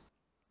anyways.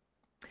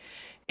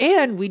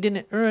 And we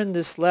didn't earn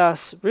this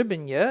last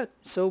ribbon yet.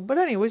 So, but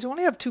anyways, we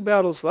only have 2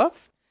 battles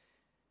left.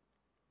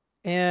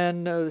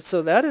 And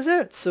so that is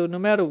it. So no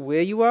matter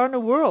where you are in the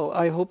world,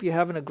 I hope you're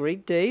having a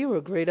great day or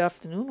a great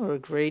afternoon or a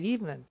great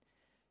evening.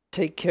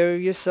 Take care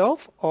of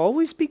yourself.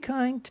 Always be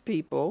kind to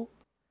people.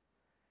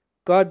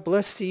 God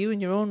bless to you in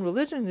your own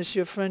religion. This is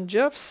your friend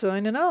Jeff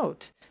signing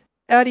out.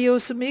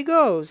 Adios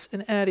amigos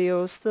and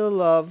adios the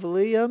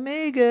lovely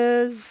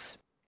amigas.